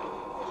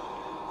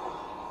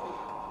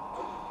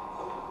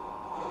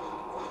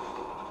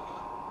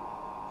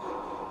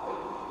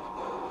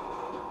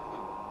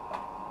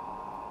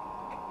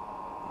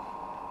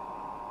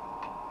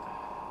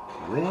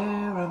 Where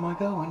am I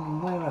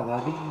going? Where have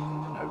I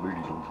been? I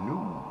really don't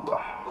know.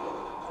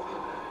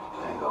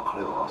 I ain't got a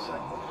clue what I'm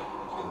saying.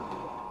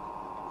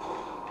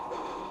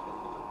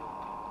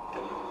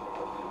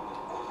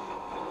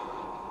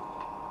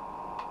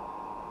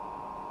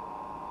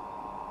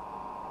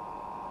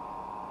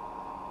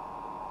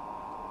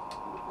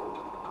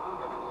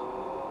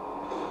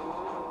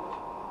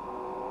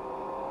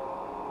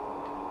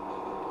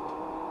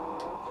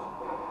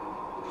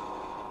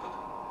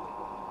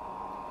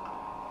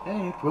 Let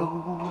it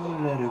roll,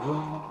 let it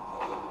roll.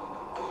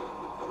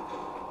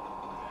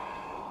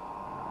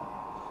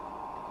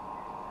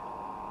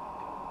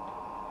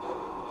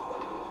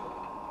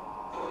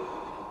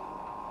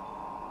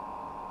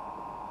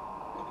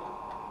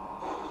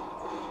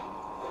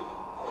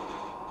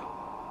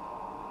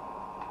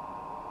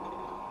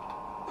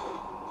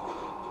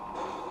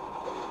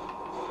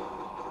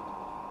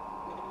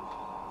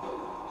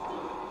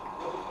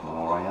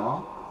 More I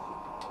am.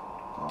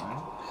 Right.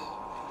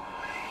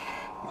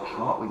 Looks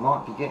like we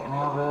might be getting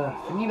our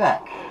thingy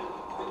back.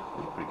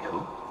 That's pretty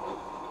cool.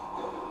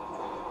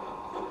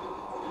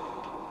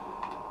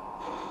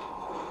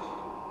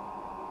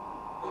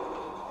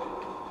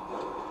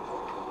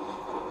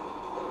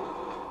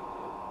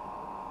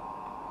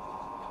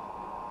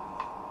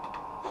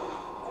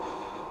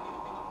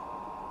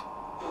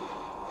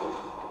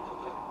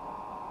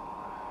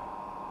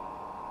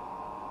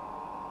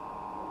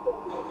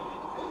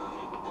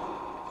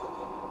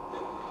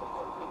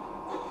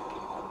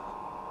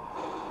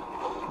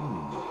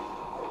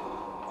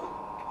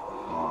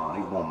 Oh, I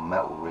need more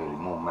metal really,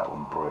 more metal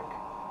and brick.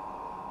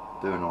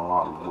 Doing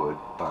alright with wood,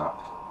 but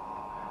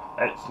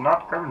It's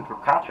not going to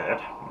cut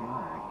it.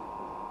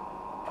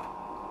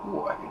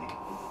 what are you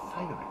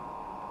firing?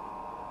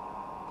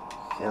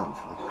 Sounds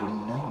like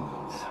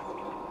grenades.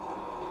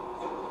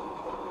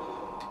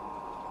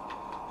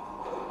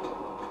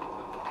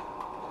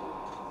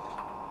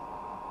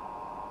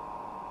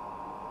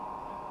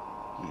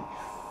 You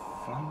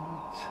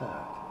flaming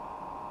turd.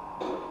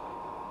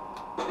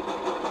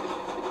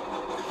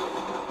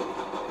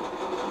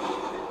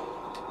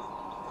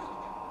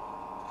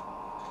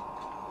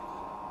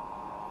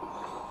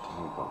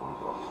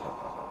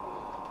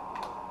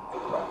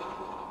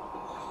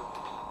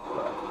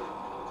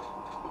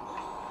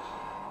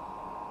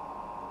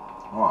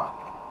 Right,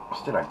 I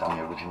still ain't done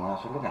the original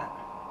house we're looking at.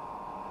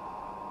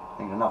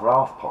 Need another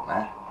half pot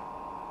now.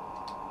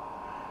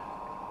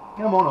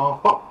 Come on,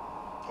 half pot.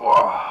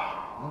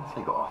 What if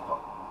they got half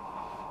pot?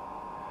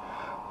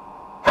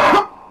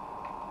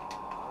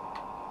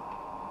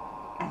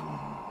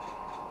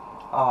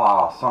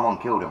 Ah, someone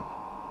killed him.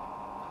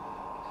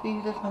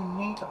 See, there's no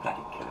need to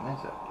bloody kill him,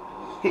 is there?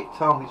 Hit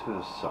targets with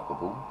a soccer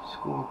ball,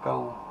 score a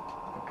goal.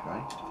 Okay,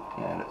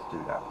 yeah, let's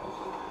do that then.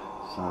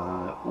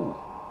 So, ooh.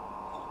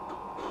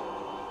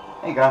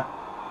 There you go.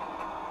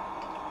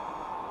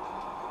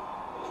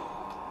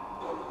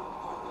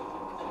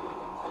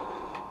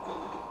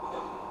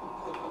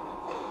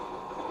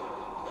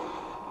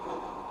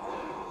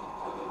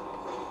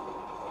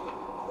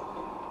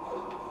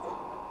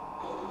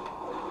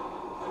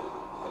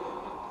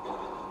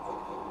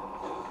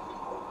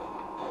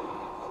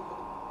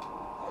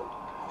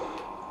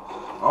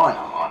 I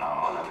know.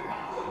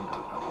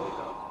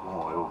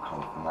 Oh, it all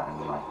comes from that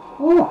anyway.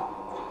 Woo!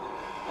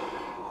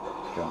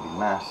 It's going to be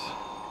mass.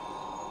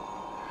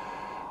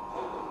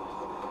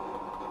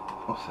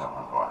 What's that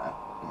one? Right,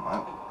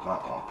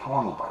 no,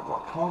 primal bow.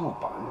 Right, primal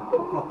bow.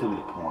 What can I do with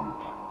a primal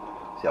bow?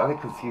 See, I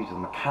get confused with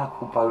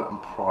mechanical boat and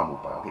primal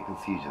boat. I get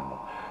confused with them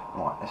all.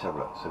 Right, let's have a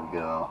look. So we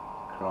got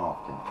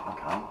crafting.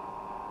 Okay.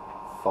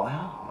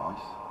 Fire,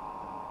 nice.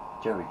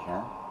 Jerry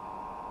can.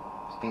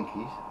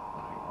 Stinkies.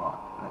 Okay, right.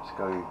 Let's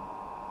go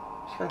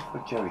for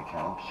a jerry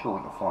can. I'm sure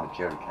we can find a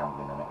jerry can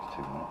within the next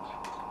 2 minutes.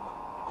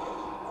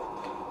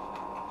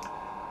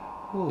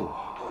 Ooh.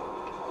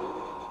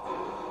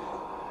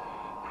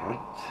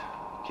 Great.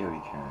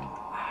 Jerry can.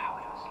 Ah,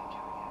 where do I see a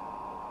jerry can?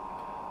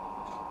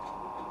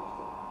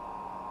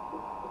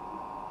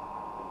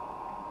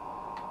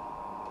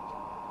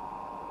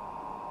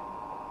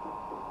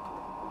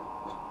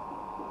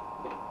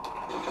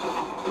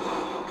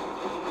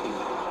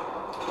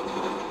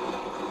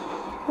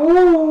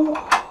 Ooh.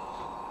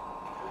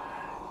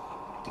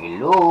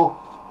 Hello.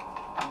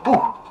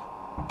 Ooh.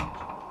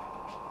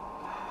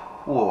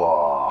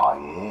 Whoa,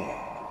 yeah.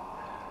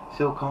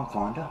 Still can't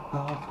find a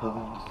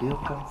still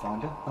can't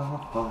find a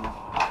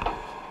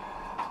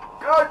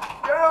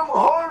goddamn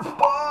hard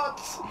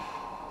spots.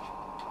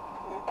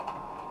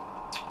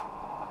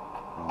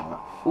 Right.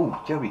 Ooh,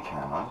 jerry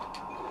can, right?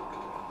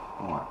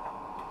 Right.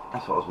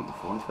 That's what I was looking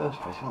for in the first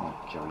place, wasn't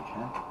it? Jerry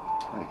can.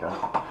 There we go.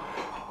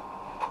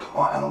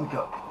 Right, how long we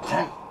got?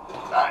 10,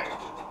 9,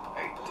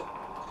 8,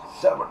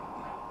 7,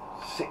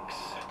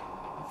 6,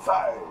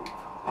 5,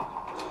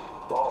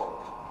 4.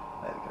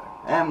 There we go.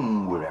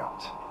 And we're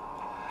out.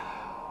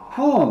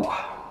 Whew.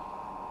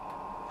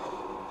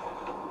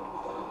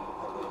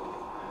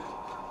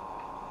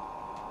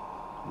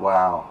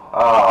 Wow.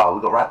 Ah,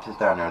 we've got raptors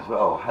down there as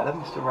well. Hello,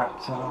 Mr.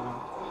 Raptor.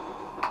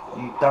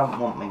 You don't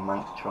want me,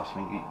 mate. Trust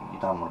me. You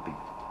don't want to be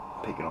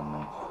picking on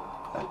me.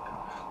 Okay.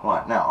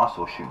 Right, now, I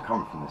saw a shooting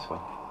coming from this way.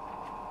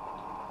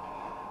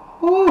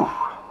 Woo!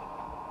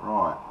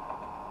 Right.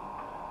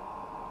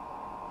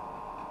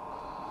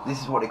 This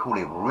is what they call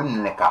it,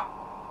 Rimlecker.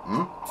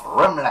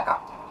 Rimlecker.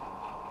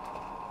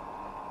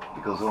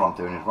 Because all I'm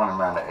doing is running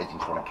around that edge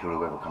and trying to kill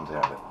whoever comes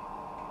out of it.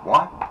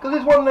 Why? Because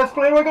it's one less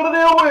player I got to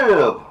deal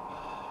with!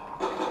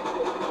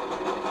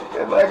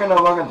 Get back in the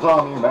fucking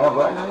zombie, man.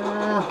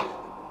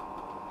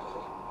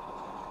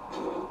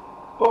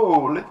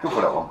 Oh, let's go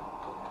for that one.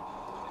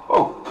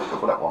 Oh, let's go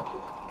for that one.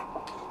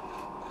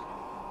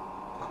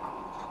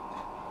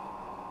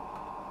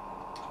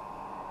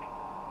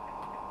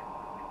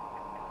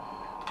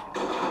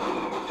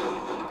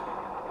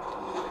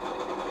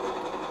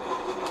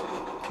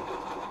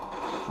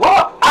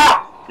 What?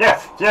 Ah!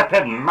 Yes,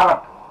 stupid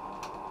mother.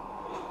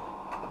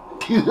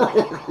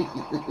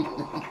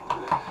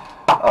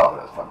 Oh,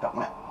 that's fucked up,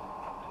 mate.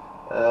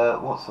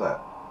 What's that?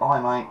 Hi,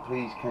 mate.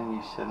 Please, can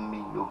you send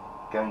me your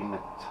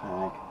gamer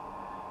tag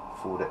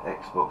for the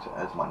Xbox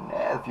as my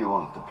nephew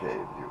wants to play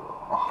with you?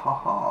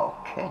 Oh,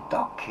 okay,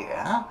 dokie,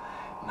 huh?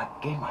 My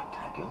gamer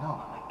tag, you know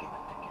what my gamer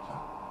tag is,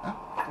 huh?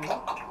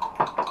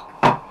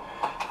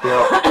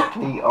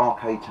 The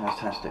arcade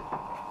tastastic.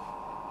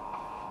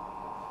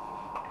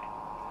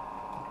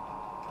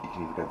 You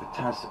can either go for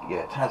Taz,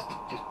 yeah, Taz,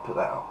 just put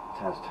that up,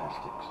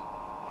 Taz-tastics.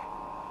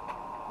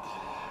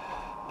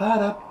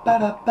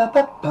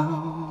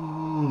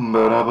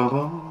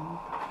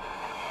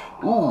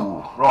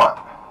 Ooh, right,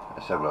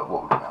 let's have a look,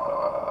 what we got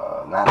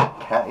now, landed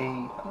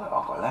catty,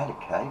 I've got landed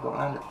catty, got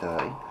landed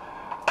 30,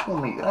 I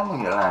want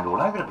me to land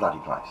all over the bloody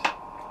place.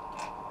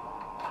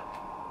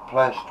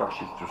 Player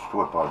structures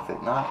destroyed by the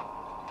thick, no,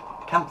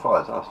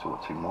 campfires, I've still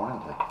got 2 more,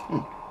 haven't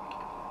they?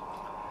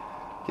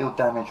 Deal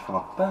damage from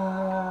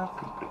above,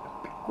 complete a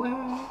big whip.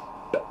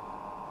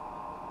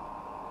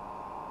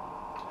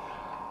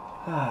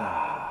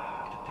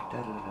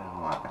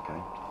 Right,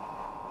 okay.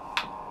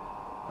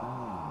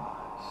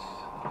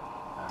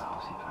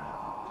 What's he playing?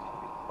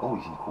 Oh,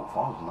 he's in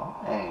quarterfinals,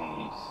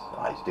 nice.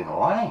 Oh, he's doing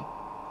alright.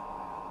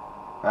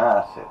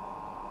 That's it.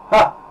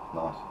 Ha!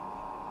 Nice.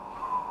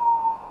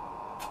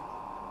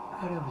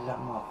 How the hell does that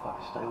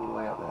motherfucker stay all the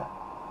way up there?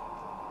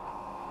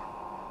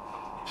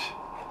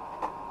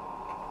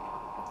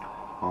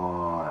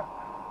 Alright.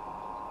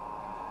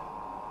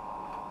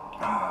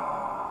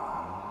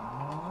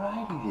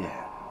 Alrighty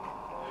there.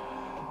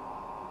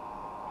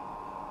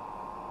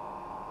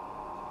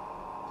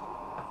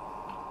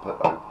 Put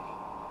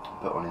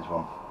on his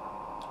one.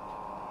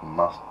 He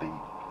must be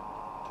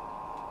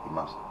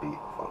a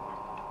follower.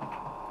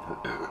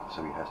 So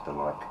he has to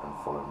like and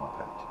follow my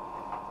page.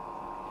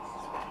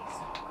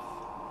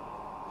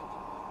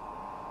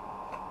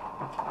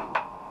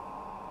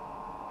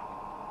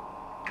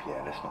 Yeah,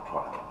 let's not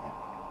try that one, yeah.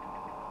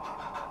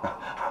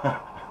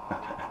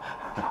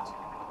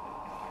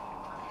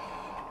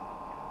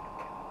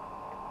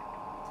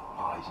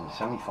 Oh, he's in the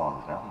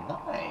semi-finals now.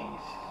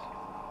 Nice.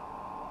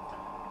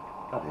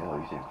 Bloody hell,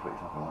 he's doing pretty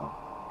fucking well.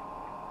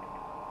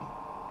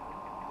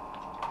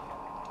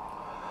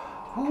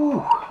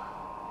 Whew.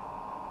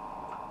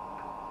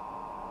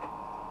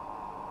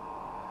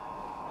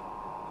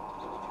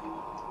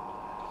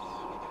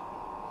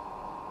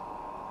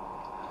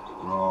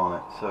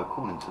 Right, so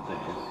according to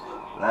this,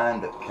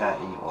 land at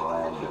Catty or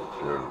land at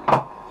Derby?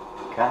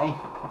 Catty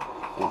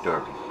or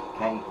Derby?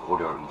 Catty or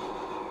Derby?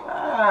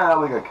 Ah,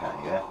 we go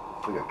Catty, yeah?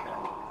 We go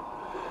Catty.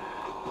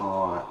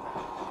 Right.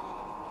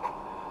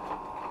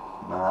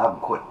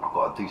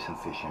 got to do some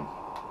fishing.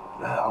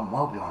 I'm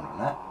well behind on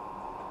that.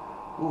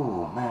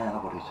 Oh man,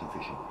 I've got to do some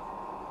fishing.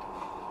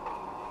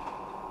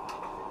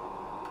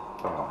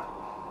 Alright.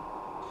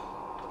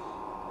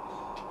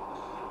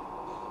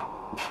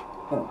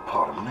 Oh,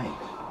 pardon me.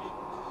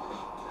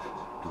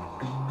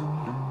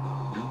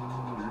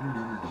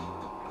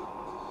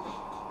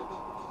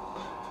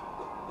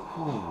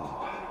 Ooh.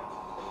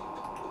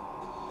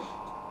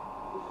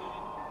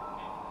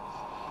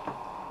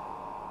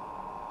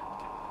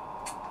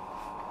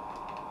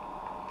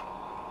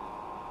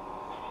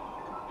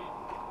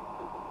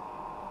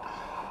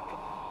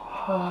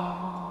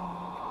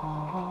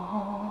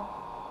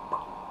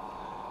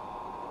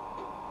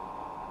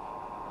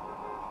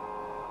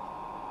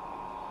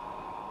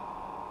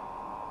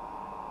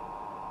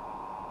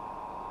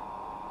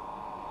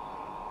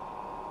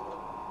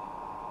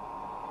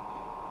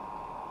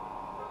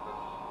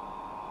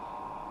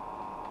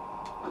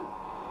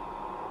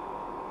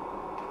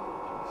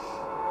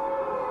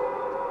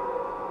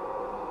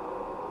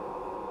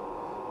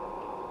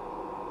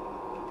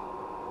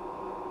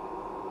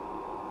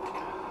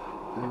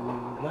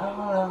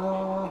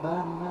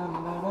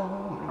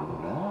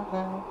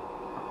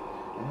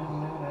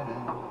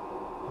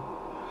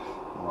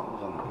 What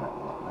was I looking at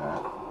like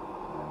that?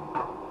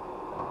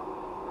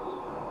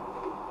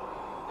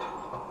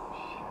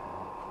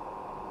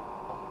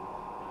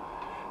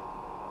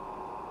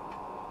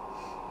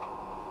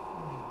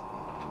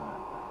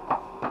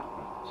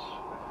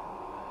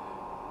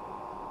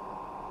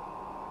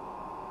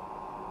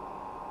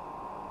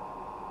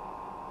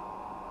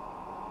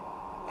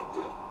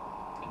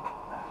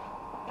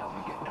 Help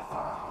me get to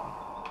 500.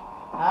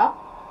 Huh?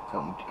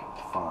 Help me to get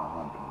to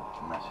 500.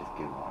 Massive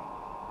giveaway.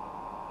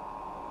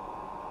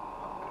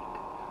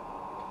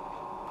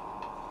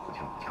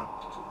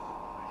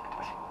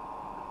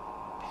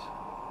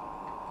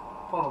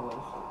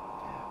 Followers.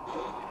 Yeah.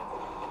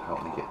 Help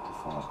me get to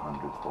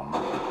 500 for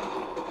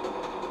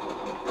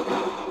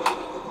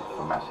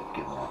massive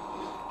giveaway.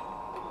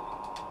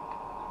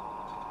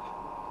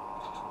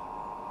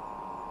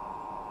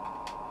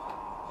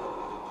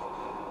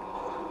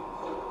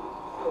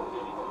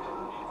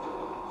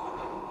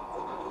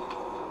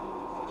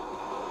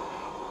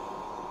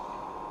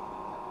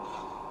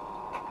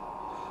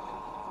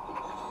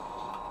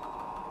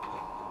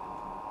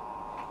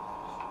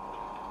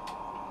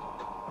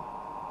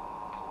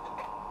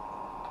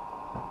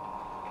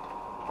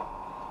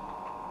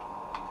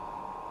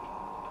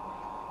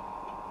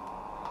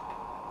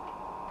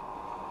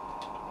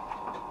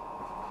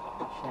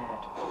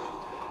 Shared.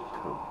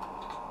 Cool.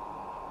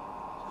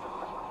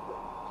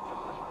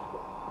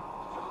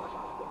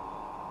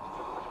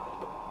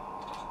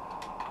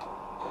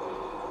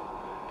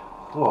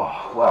 Oh,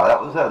 wow, that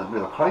was a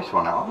bit of a close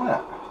one, that wasn't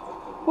it?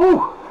 Woo!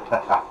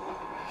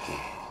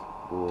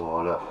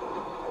 Oh, look.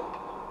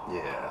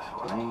 Yeah, that's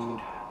what I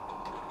need.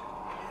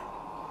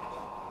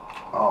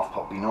 Half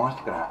pop be nice,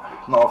 look at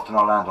that. Not often I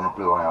land on a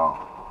blue AR.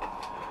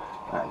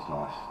 That is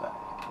nice, that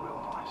is real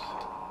nice.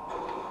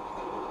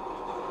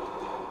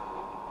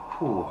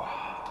 Ooh.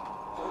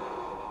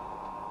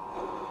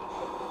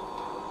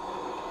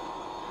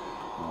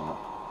 Right.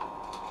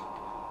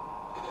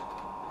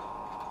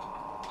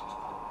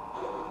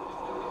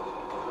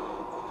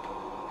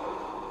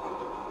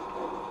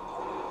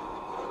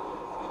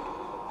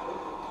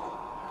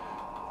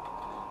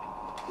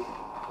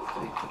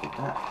 See,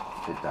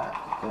 did that.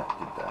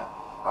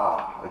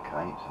 Ah,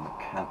 okay, it's a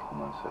mechanical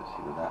one, so let's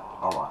see with that.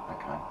 Alright,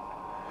 okay.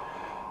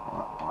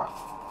 Right.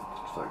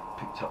 So,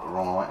 picked up the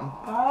wrong item.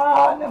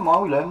 Ah, never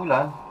mind, we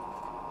learn.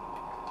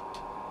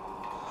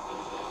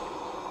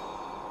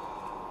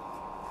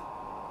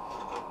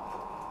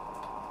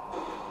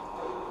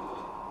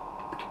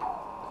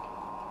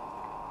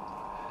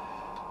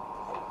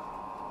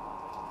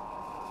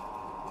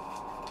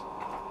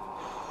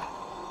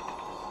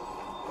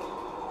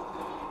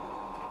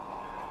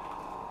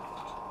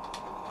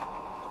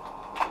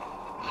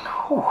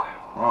 Whew,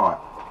 right.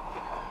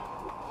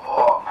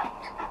 Oh,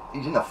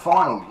 he's in the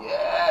final,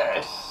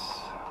 yes!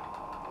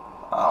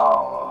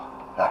 Oh,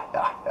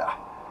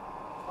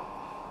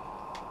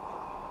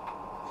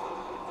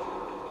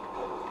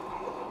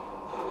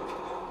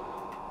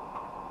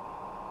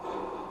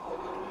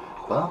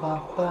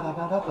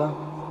 Ba-ba-ba-da-ba-da-bum.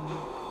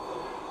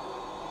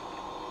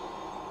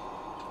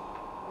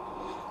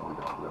 What we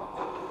got?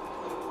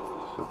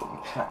 Still got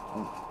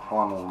my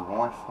primal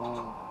rifle.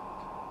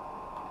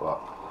 What?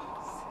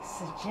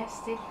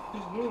 Suggested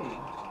for you.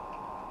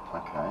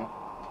 Okay.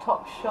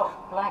 Top shot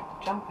black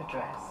jumper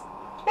dress.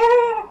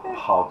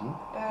 Pardon?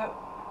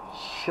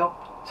 Shop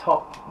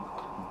top.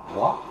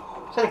 What?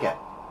 Say it again.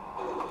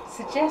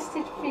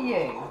 Suggested for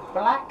you,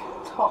 black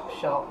top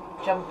shot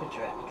jumper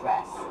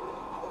dress.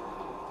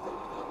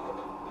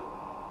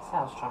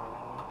 Sal's trying to ring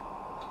you.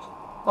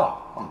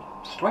 Oh, I'm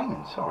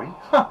streaming, sorry.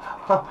 I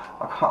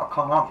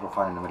can't answer a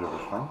phone in the middle of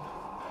a stream.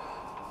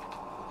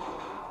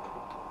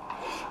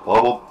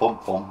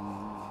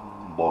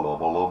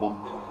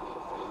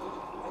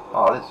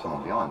 Oh, there's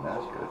someone behind there,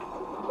 that's good.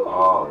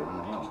 Oh, in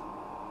the hill.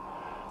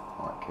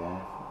 Right,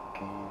 careful.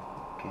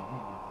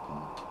 careful.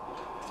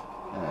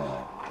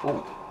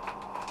 Oh,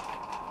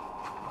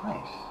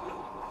 nice.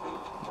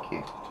 Thank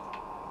you.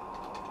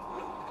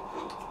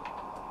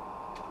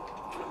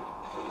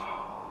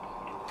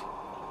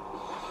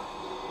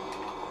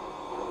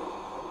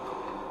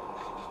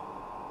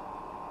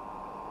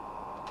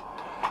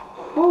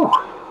 Ooh.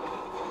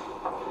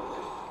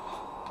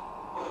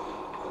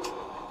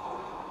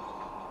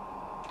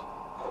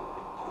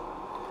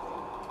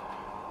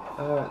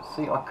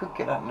 See, I could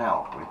get that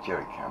now with a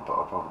jerry can, but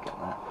I'd rather get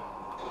that.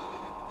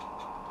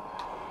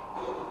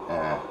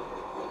 Yeah.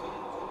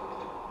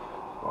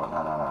 Right, no.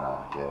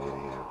 Yeah.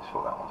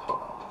 Sort that one.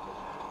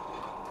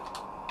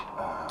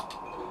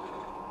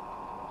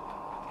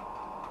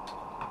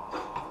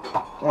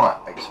 Right,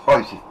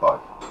 explosive bow.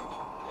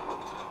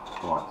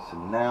 Right, so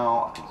now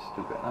I can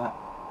still get that.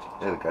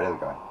 There we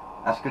go.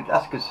 That's good.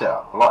 That's a good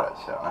setup. I like that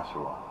setup. That's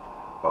all right.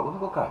 But where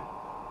did we go?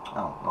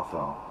 Oh, nothing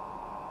on.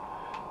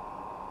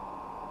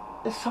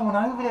 There's someone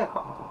over there.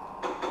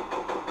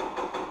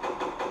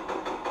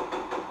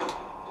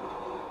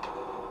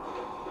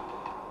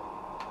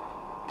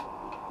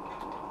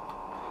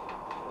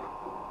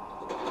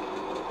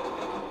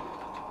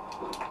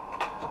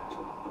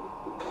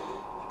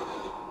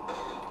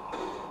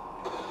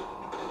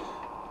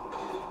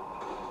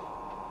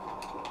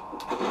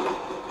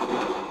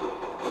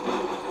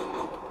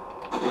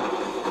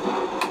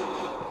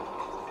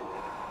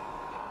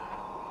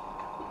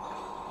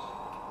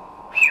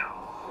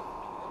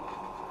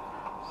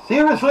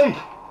 Seriously?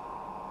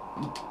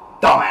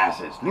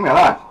 Dumbasses, leave me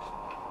alone.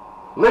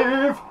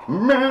 Leave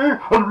me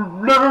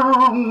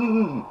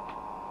alone.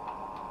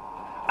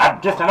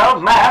 I'm just an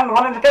old man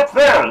wanting to get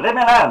through. Leave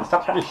me alone.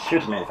 Stop trying to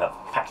shoot me, for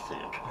fuck's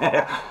sake.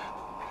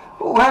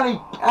 Oh,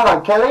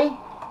 hello, Kelly.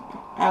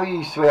 How are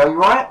you, sweetheart? Are you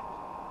right?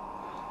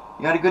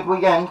 You had a good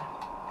weekend?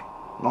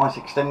 Nice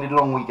extended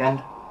long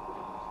weekend.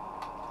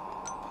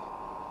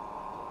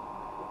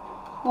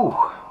 Ooh.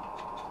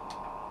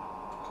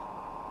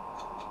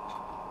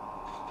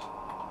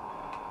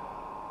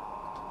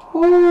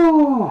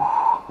 Ooh,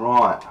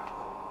 right.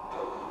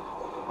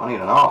 I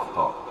need an half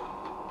pot.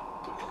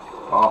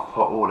 Half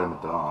pot all them.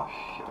 Oh,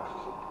 shit.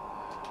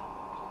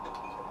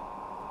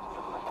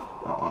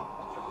 That one.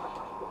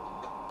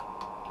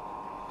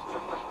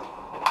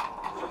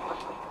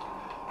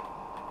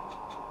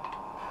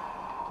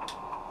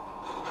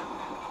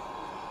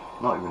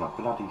 Not even a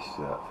bloody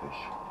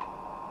surffish.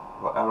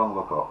 Right, how long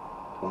have I got?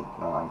 Oh,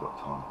 no, I ain't got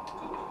time.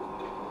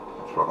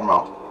 Let's rock and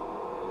roll.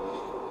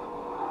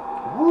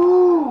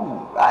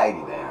 Woo!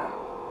 Righty there.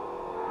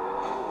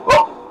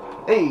 Oh!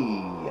 Hey!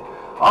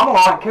 I'm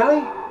alright,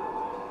 Kelly.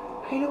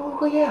 Hey,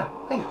 look, yeah.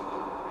 Hey.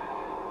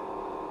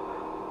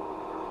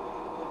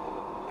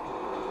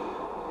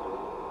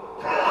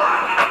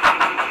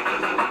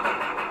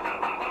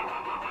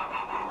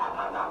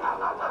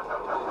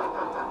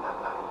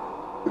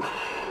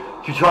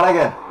 Should we try that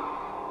again?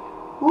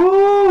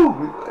 Woo!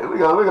 Here we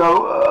go.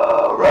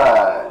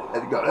 Alright.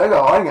 There we go.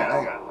 Hang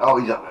on. Oh,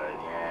 he's up there.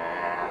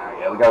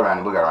 Yeah, we'll go around.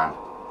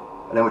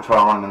 And then we'll try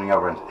and run them on the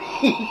other end.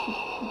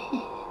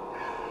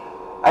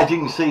 As you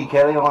can see,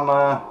 Kelly, I'm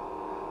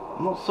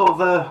not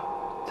sort of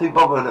too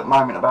bothered at the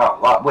moment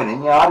about like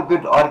winning. Yeah, I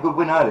had a good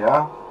win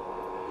earlier.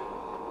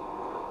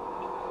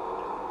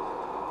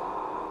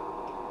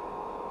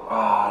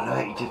 Oh,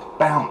 look, he just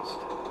bounced.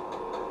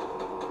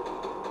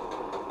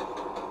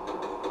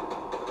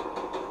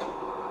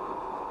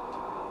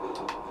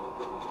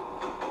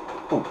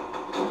 Oh.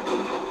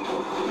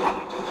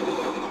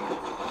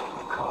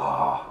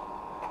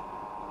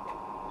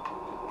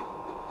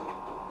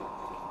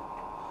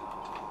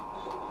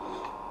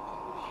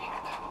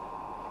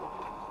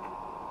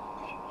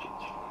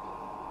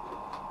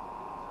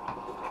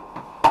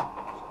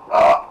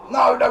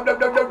 No, go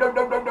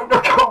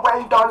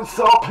away,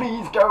 dinosaur,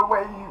 please go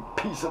away, you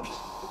piece of...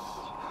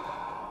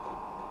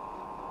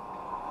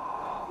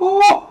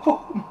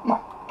 Oh my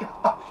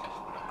god.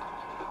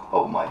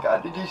 Oh my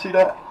god, did you see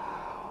that?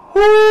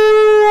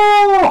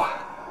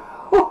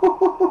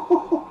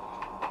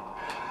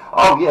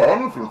 Oh yeah,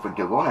 anything for a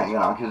giggle, isn't it? You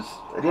know, because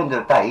at the end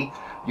of the day,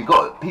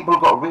 people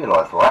have got to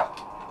realise, right,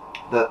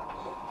 that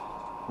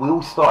we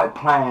all started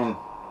playing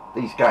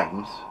these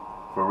games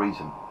for a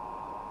reason.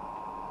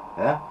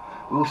 Yeah?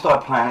 We all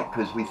started playing it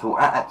because we thought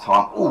at that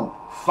time, oh,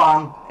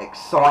 fun,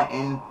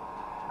 exciting,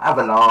 have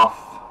a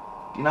laugh,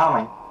 you know what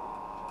I mean?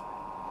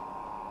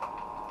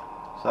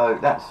 So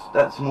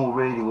that's more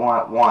really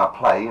why I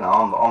play. You know,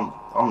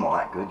 I'm not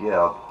that good.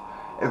 Yeah,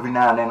 every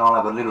now and then I'll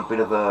have a little bit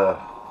of a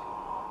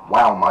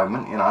wow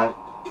moment. You know,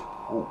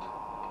 ooh,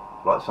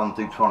 like some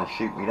dude trying to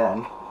shoot me.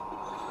 Then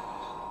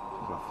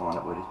I've got to find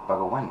out where this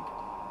bugger went.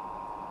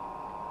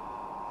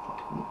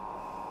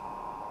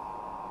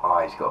 Oh,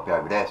 he's got to be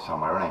over there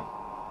somewhere, isn't he?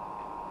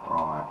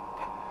 Right.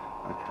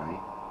 Okay.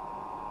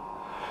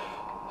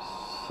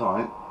 So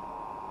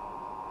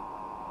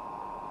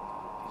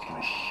he's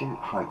going to shoot,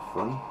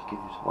 hopefully, give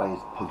us away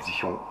his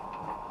position.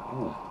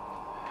 Ooh.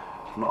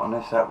 Not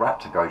unless that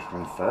raptor goes for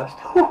him first.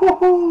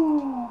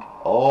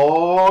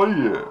 Oh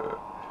yeah.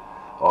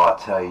 Oh, I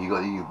tell you,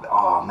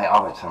 oh mate,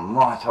 I've had some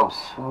right old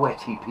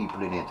sweaty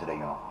people in here today, you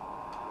know.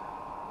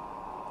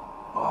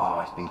 Oh,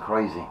 it's been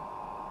crazy.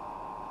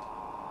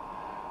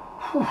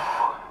 Whew.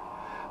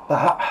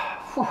 But,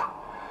 whew.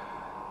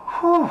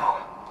 Whew.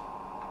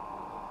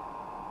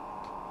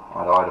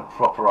 I had a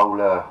proper old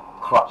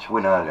clutch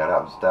win earlier.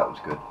 That was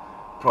good.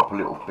 Proper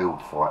little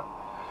build fight.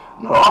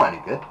 Not I'm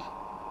any good,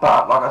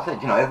 but like I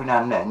said, you know, every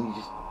now and then you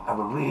just have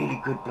a really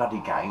good bloody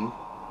game.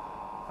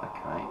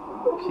 Okay,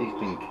 she's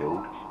been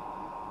killed.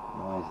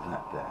 Why is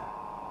that there?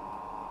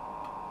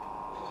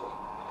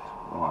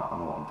 Right, I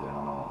know what I'm doing.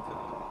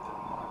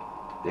 Right,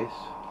 this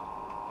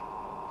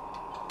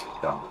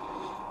done.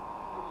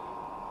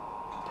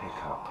 Pick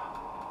up.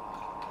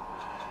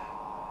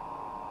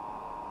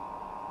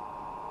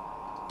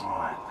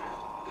 Right.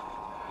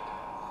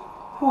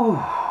 Whew.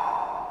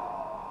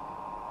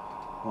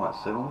 Right,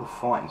 so all the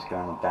fighting's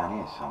going on down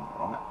here somewhere,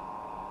 right?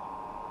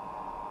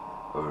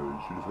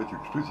 Should have had your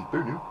explosive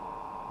bow now.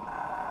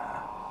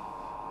 Nah.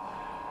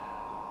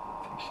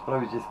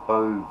 Explosive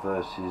bow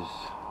versus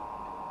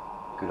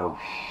good old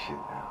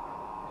shootout.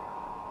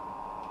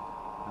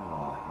 Where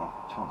are they? Not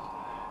chance.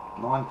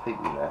 9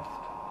 people left.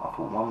 I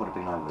thought one would have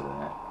been over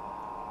there,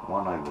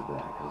 one over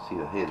there, because I see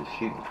hear the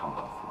shooting comes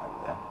off from over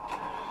there.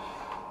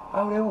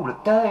 Oh, they're all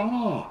at day,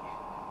 innit?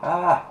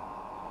 Ah.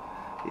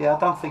 Yeah, I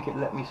don't think it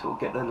let me sort of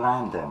get the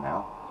land there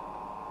now.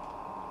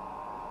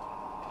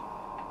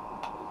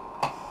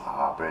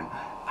 Ah, brilliant.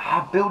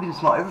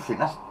 Building's not everything.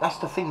 That's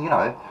the thing, you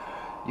know.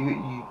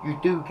 You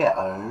do get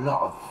a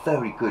lot of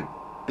very good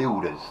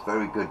builders,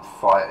 very good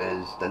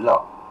fighters, the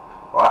lot.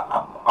 Right?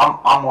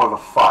 I'm more of a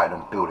fighter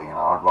than building, and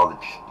I'd rather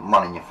just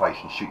run in your face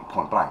and shoot you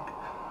point blank.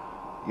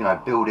 You know,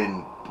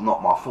 building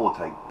not my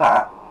forte,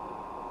 but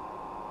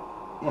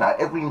you know,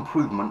 every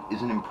improvement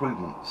is an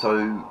improvement.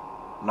 So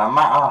no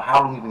matter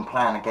how long you've been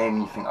playing a game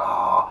and you think,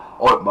 I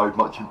haven't made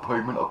much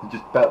improvement, I can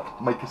just about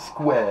make a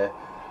square,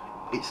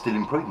 it's still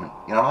improvement,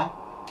 you know what I mean?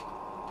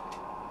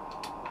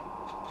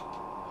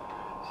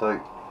 So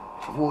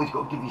you've always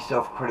got to give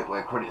yourself credit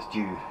where credit's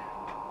due.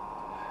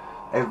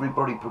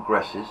 Everybody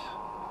progresses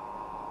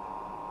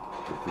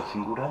every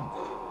single day.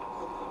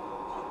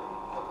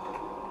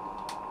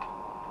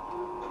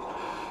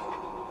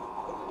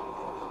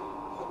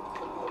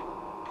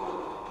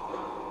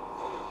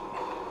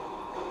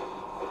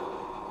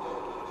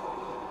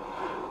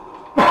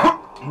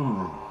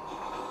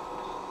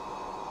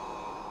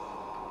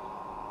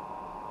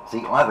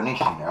 See, I have an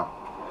issue now.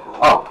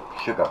 Oh,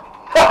 sugar.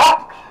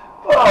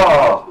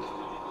 Oh.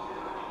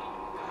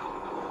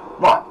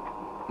 Right,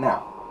 now,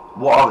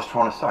 what I was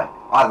trying to say,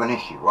 I have an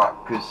issue, right?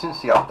 Because since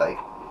the update,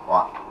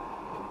 right,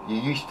 you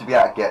used to be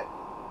able to get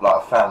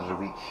like 1,000 of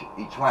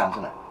each round,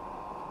 isn't it?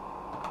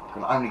 You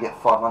can only get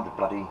 500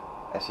 bloody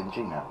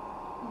SMG now.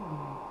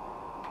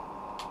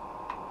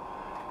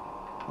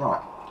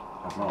 Right,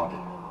 I have no idea.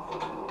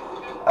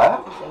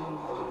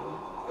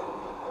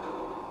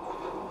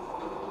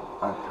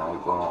 Okay,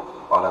 well,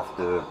 I'll have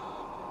to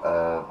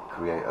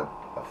create a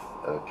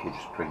kid's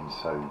stream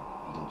so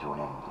he can join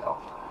in.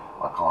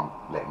 I can't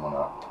let him on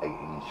a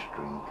 18-inch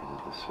stream because of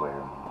the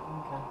swearing.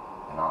 Okay.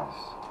 You know,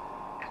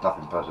 it's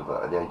nothing personal,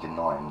 but at the age of 9,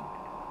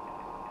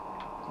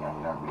 you know,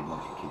 you don't really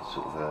want your kids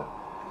sort of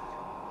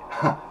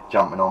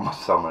jumping on with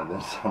someone and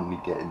then suddenly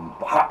getting,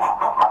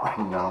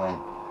 you know what I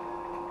mean?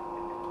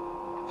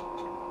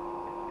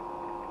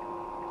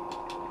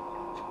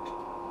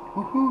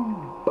 Woohoo!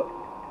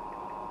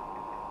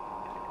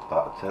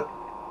 But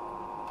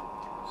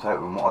so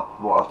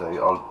what I'll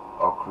do,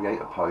 I'll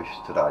create a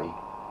post today,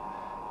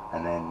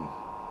 and then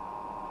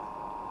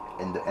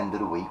in the end of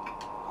the week,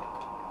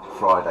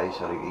 Friday,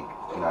 so that you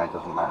know it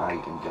doesn't matter.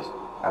 You can just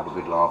have a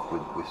good laugh.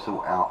 We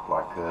sort out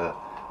like a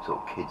sort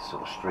of kids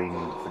sort of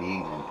streaming for the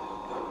evening.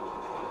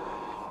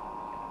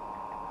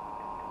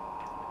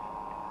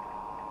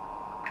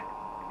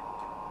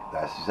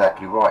 That's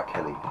exactly right,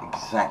 Kelly.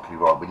 Exactly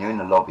right. When you're in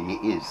the lobby,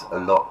 it's a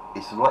lot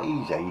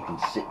easier. You can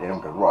sit there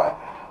and go, right,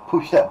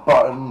 push that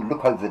button,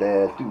 look over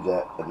there, do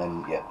that, and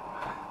then yeah.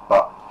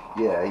 But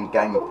yeah, in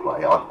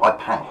gameplay, I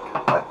panic.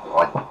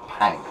 I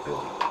panic, Bill.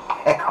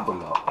 Heck of a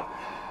lot.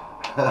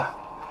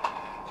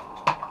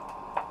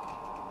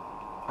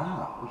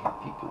 We have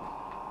people.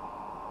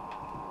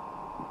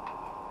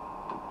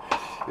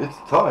 It's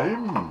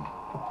time.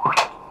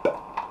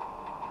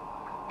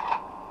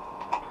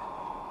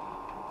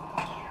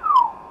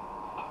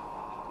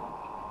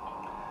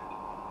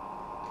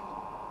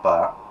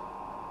 But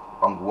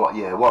what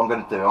I'm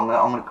going to do, I'm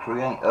going to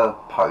create a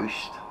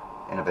post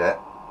in a bit,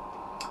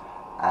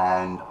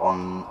 and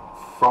on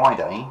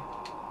Friday,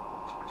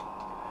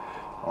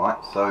 right?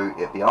 So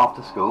it'll be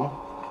after school,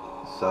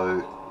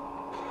 so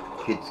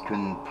kids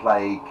can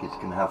play, kids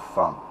can have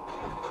fun.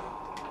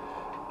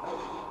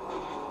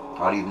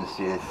 I'll even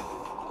see if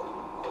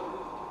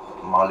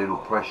my little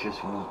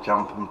precious will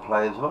jump and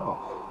play as well.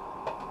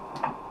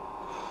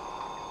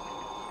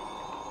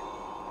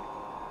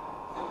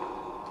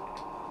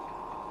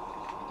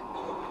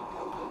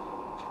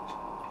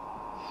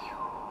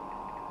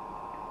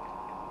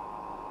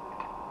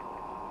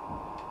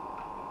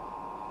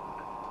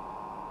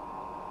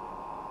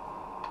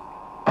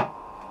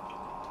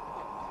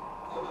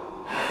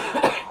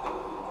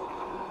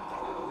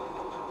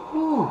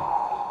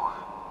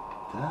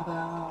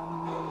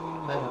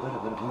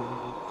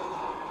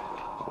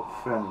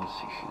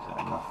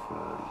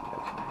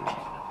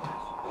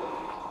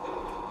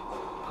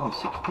 come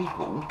 6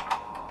 people.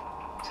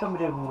 Tell me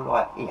they're all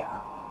like here.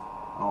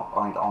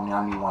 I'm the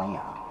only one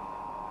here.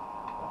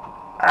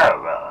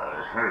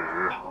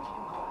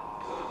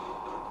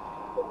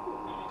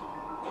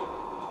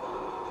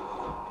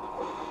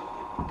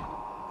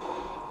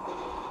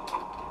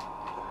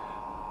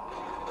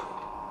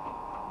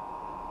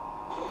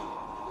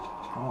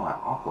 Right,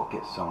 I've got to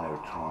get somewhere to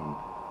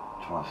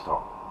try and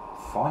start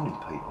finding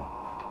people.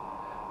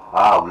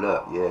 Oh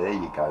look, yeah, there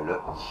you go.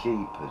 Look,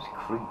 jeepers,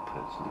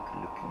 creepers.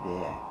 Looky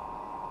there.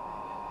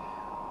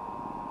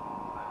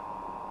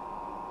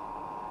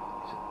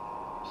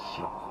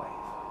 Shockwave.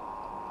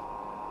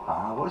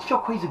 Well, the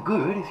shockwaves are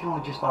good if you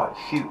want to just like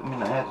shoot them in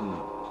the head and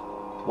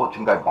watch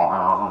them go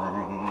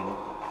bang.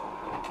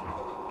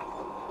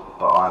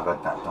 But I've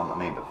had that done to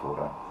me before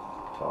though,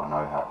 so I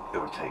know how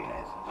irritating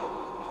it is.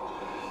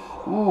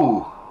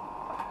 Ooh.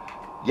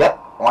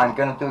 Yep, I'm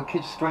going to do a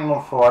kids stream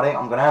on Friday.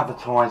 I'm going to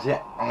advertise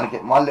it. I'm going to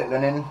get my little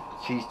one in.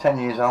 She's 10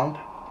 years old.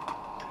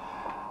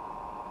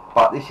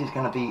 But this is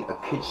going to be a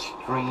kids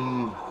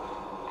stream,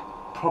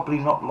 probably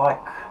not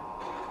like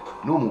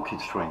normal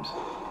kids streams.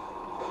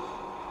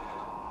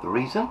 The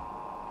reason?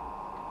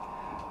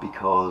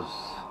 Because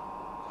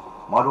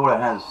my daughter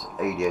has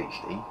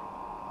ADHD,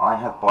 I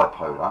have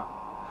bipolar,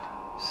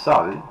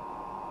 so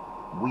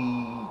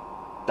we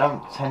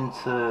don't tend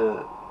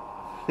to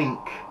think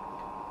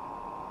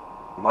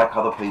like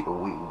other people.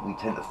 We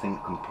tend to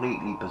think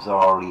completely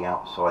bizarrely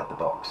outside the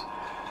box.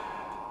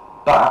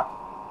 But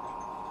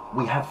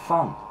we have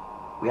fun.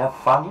 We have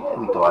fun, yeah,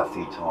 we die a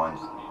few times,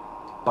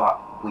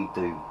 but we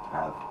do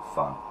have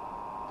fun.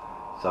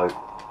 So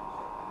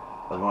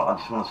I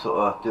just want to sort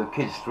of do a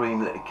kids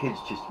stream, let the kids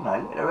just, you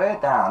know, let their hair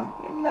down.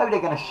 You know they're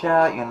going to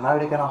shout, you know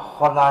they're going to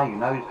holler, you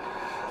know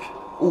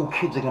all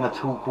kids are going to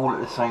talk all at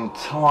the same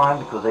time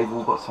because they've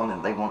all got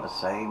something they want to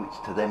say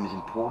which to them is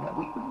important.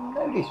 We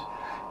know this,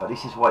 but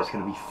this is why it's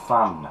going to be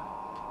fun.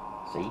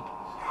 See?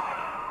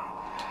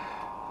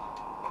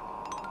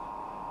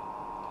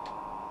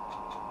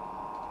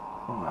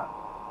 Alright,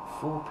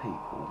 4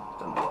 people.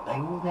 Don't know what, they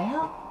all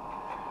there?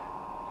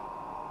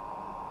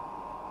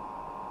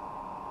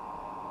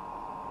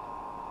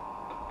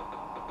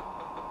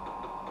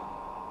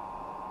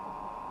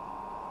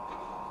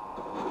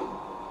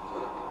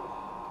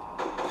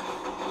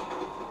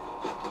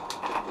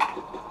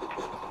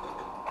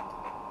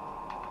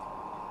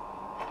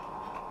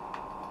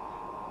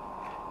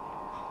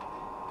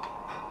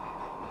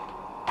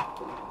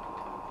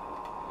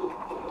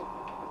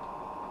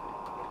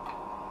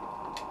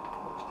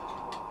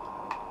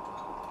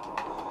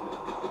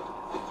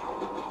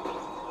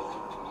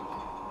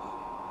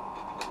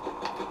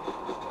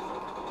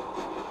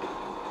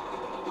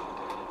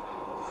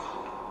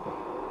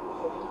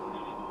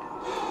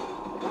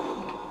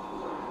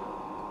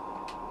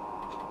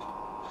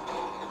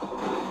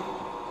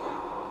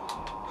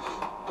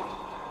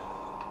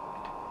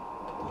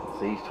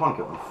 See, he's trying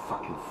to get me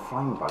fucking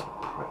framed by the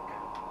prick.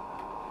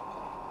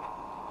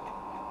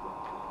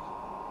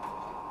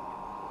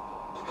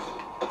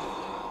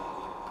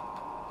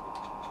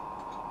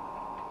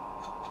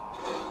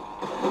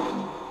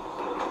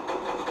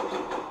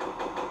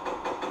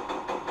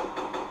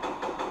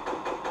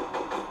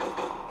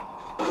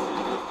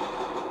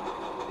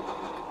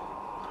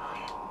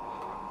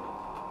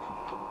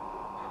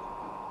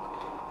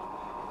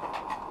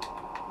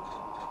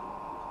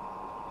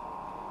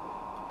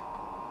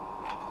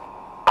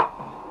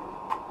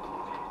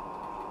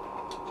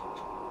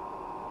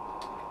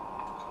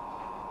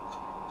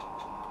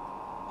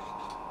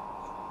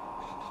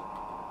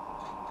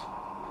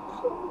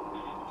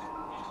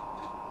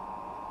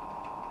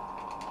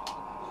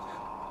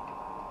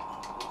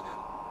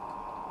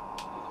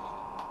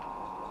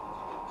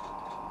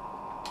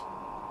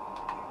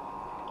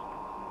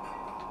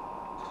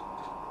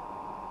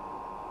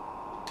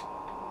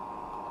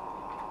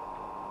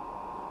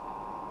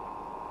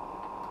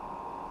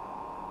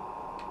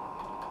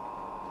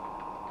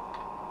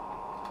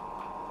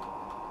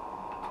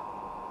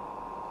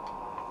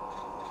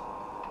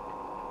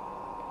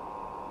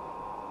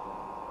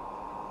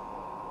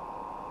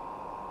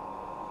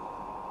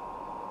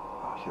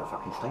 Should I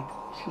fucking stay?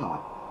 Shouldn't I?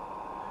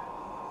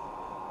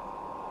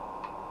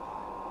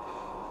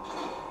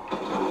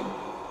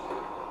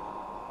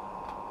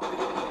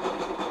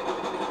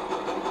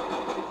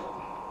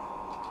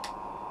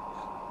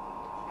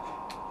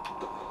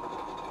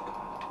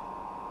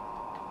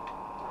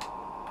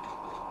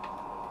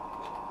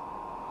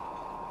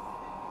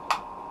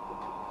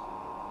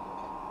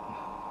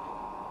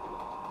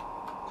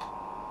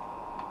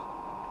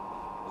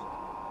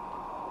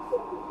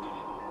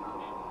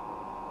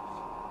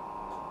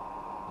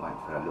 Waiting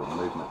for that little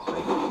movement, see?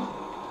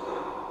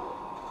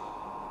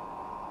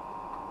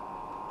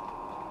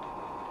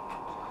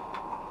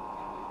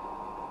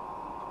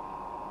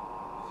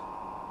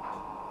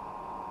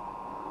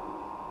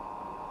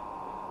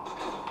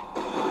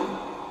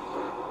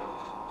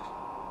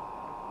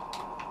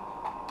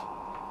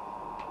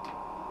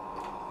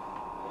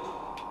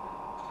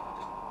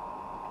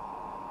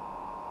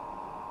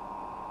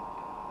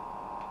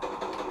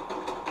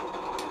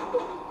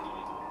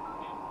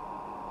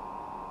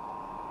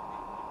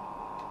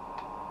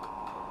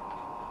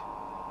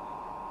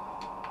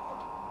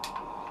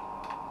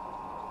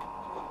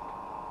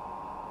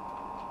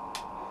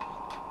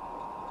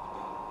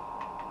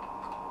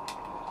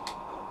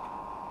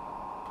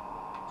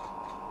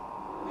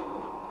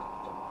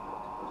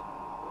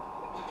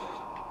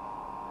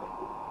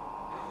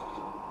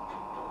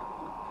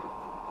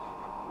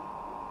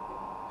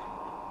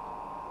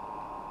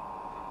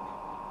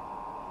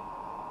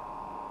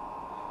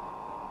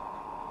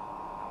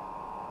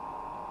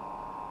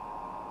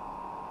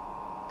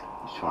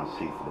 Just trying to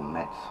see for the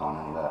Mets sign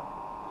any of that.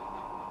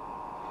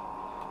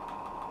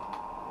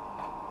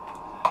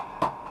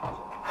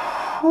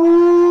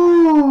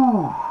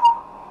 Whew.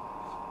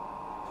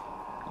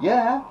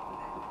 Yeah.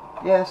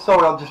 Yeah,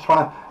 sorry, I'm just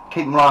trying to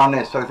keep an eye on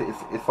this, so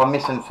if I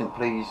miss anything,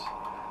 please,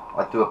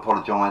 I do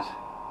apologise.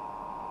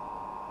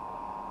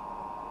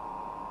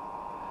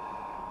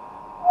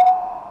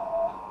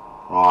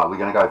 Right, we're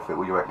going to go for it,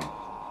 what do you reckon?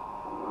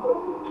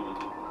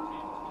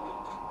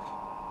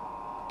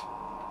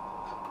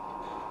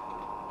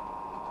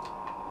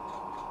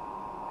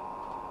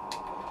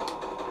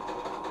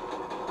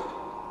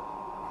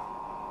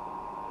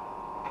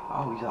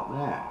 Oh, he's up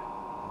there.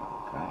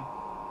 Okay.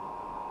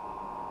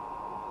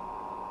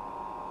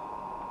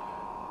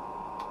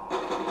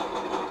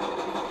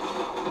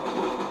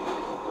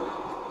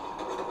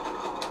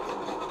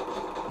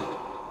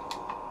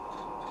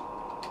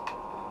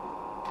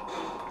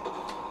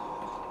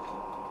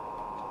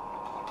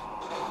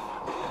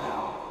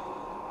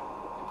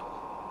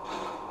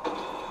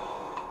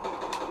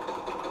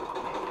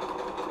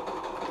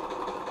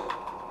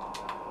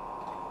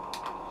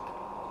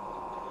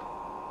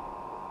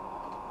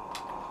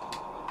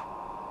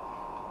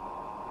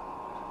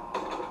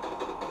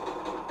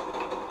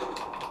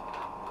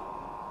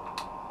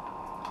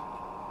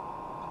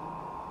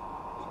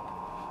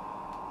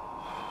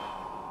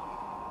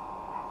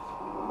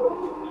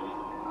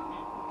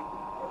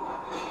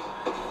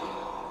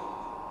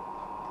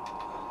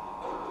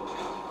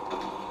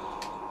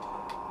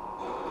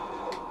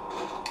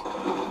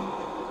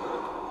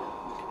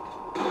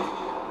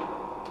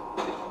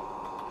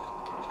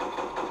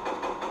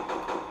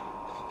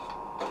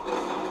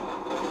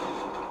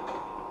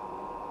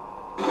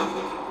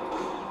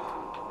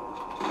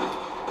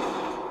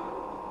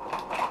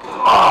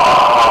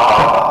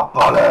 Oh,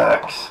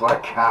 bollocks! What a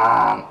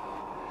can!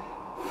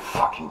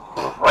 Fucking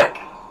prick!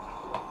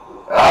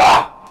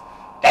 Ah!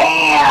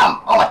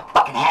 Damn! Oh, I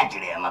fucking had you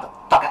there,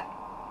 motherfucker!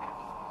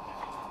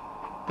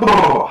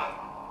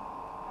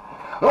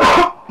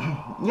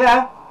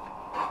 Yeah.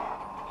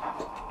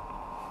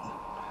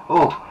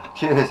 Oh,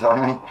 cheers,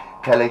 I mean,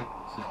 Kelly.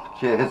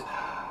 Cheers.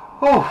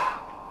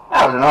 Oh,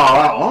 that was an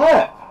alright one,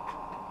 wasn't it?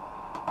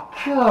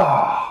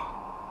 God.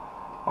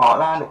 Right,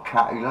 land at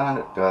catty, land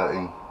at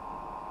dirty.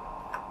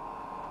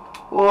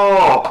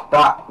 Oh,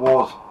 that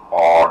was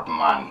hard,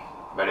 man.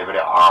 Very, very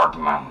hard,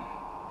 man.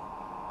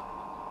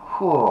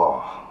 Whew.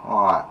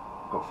 Alright,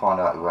 got to find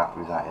out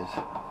who that is.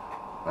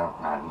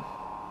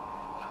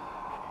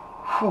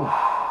 Whew.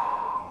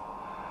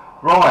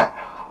 Right.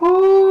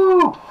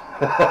 Woo.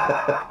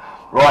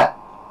 Right,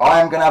 I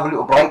am going to have a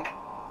little break.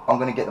 I'm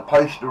going to get the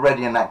poster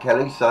ready and that,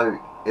 Kelly, so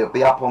it'll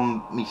be up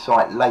on me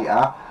site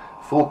later.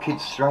 4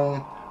 kids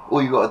stream.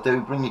 All you got to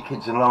do, bring your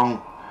kids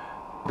along,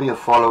 be a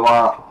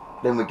follower,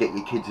 then we get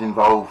your kids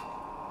involved.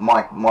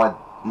 My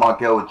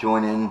girl will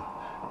join in,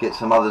 get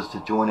some others to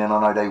join in, I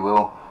know they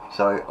will.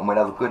 So, and we'll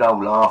have a good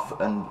old laugh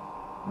and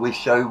we'll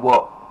show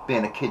what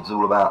being a kid's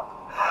all about.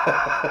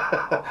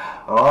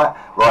 Alright?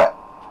 Right.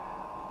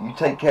 You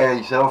take care of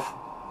yourself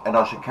and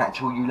I shall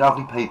catch all you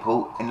lovely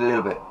people in a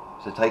little bit.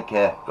 So take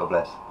care. God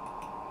bless.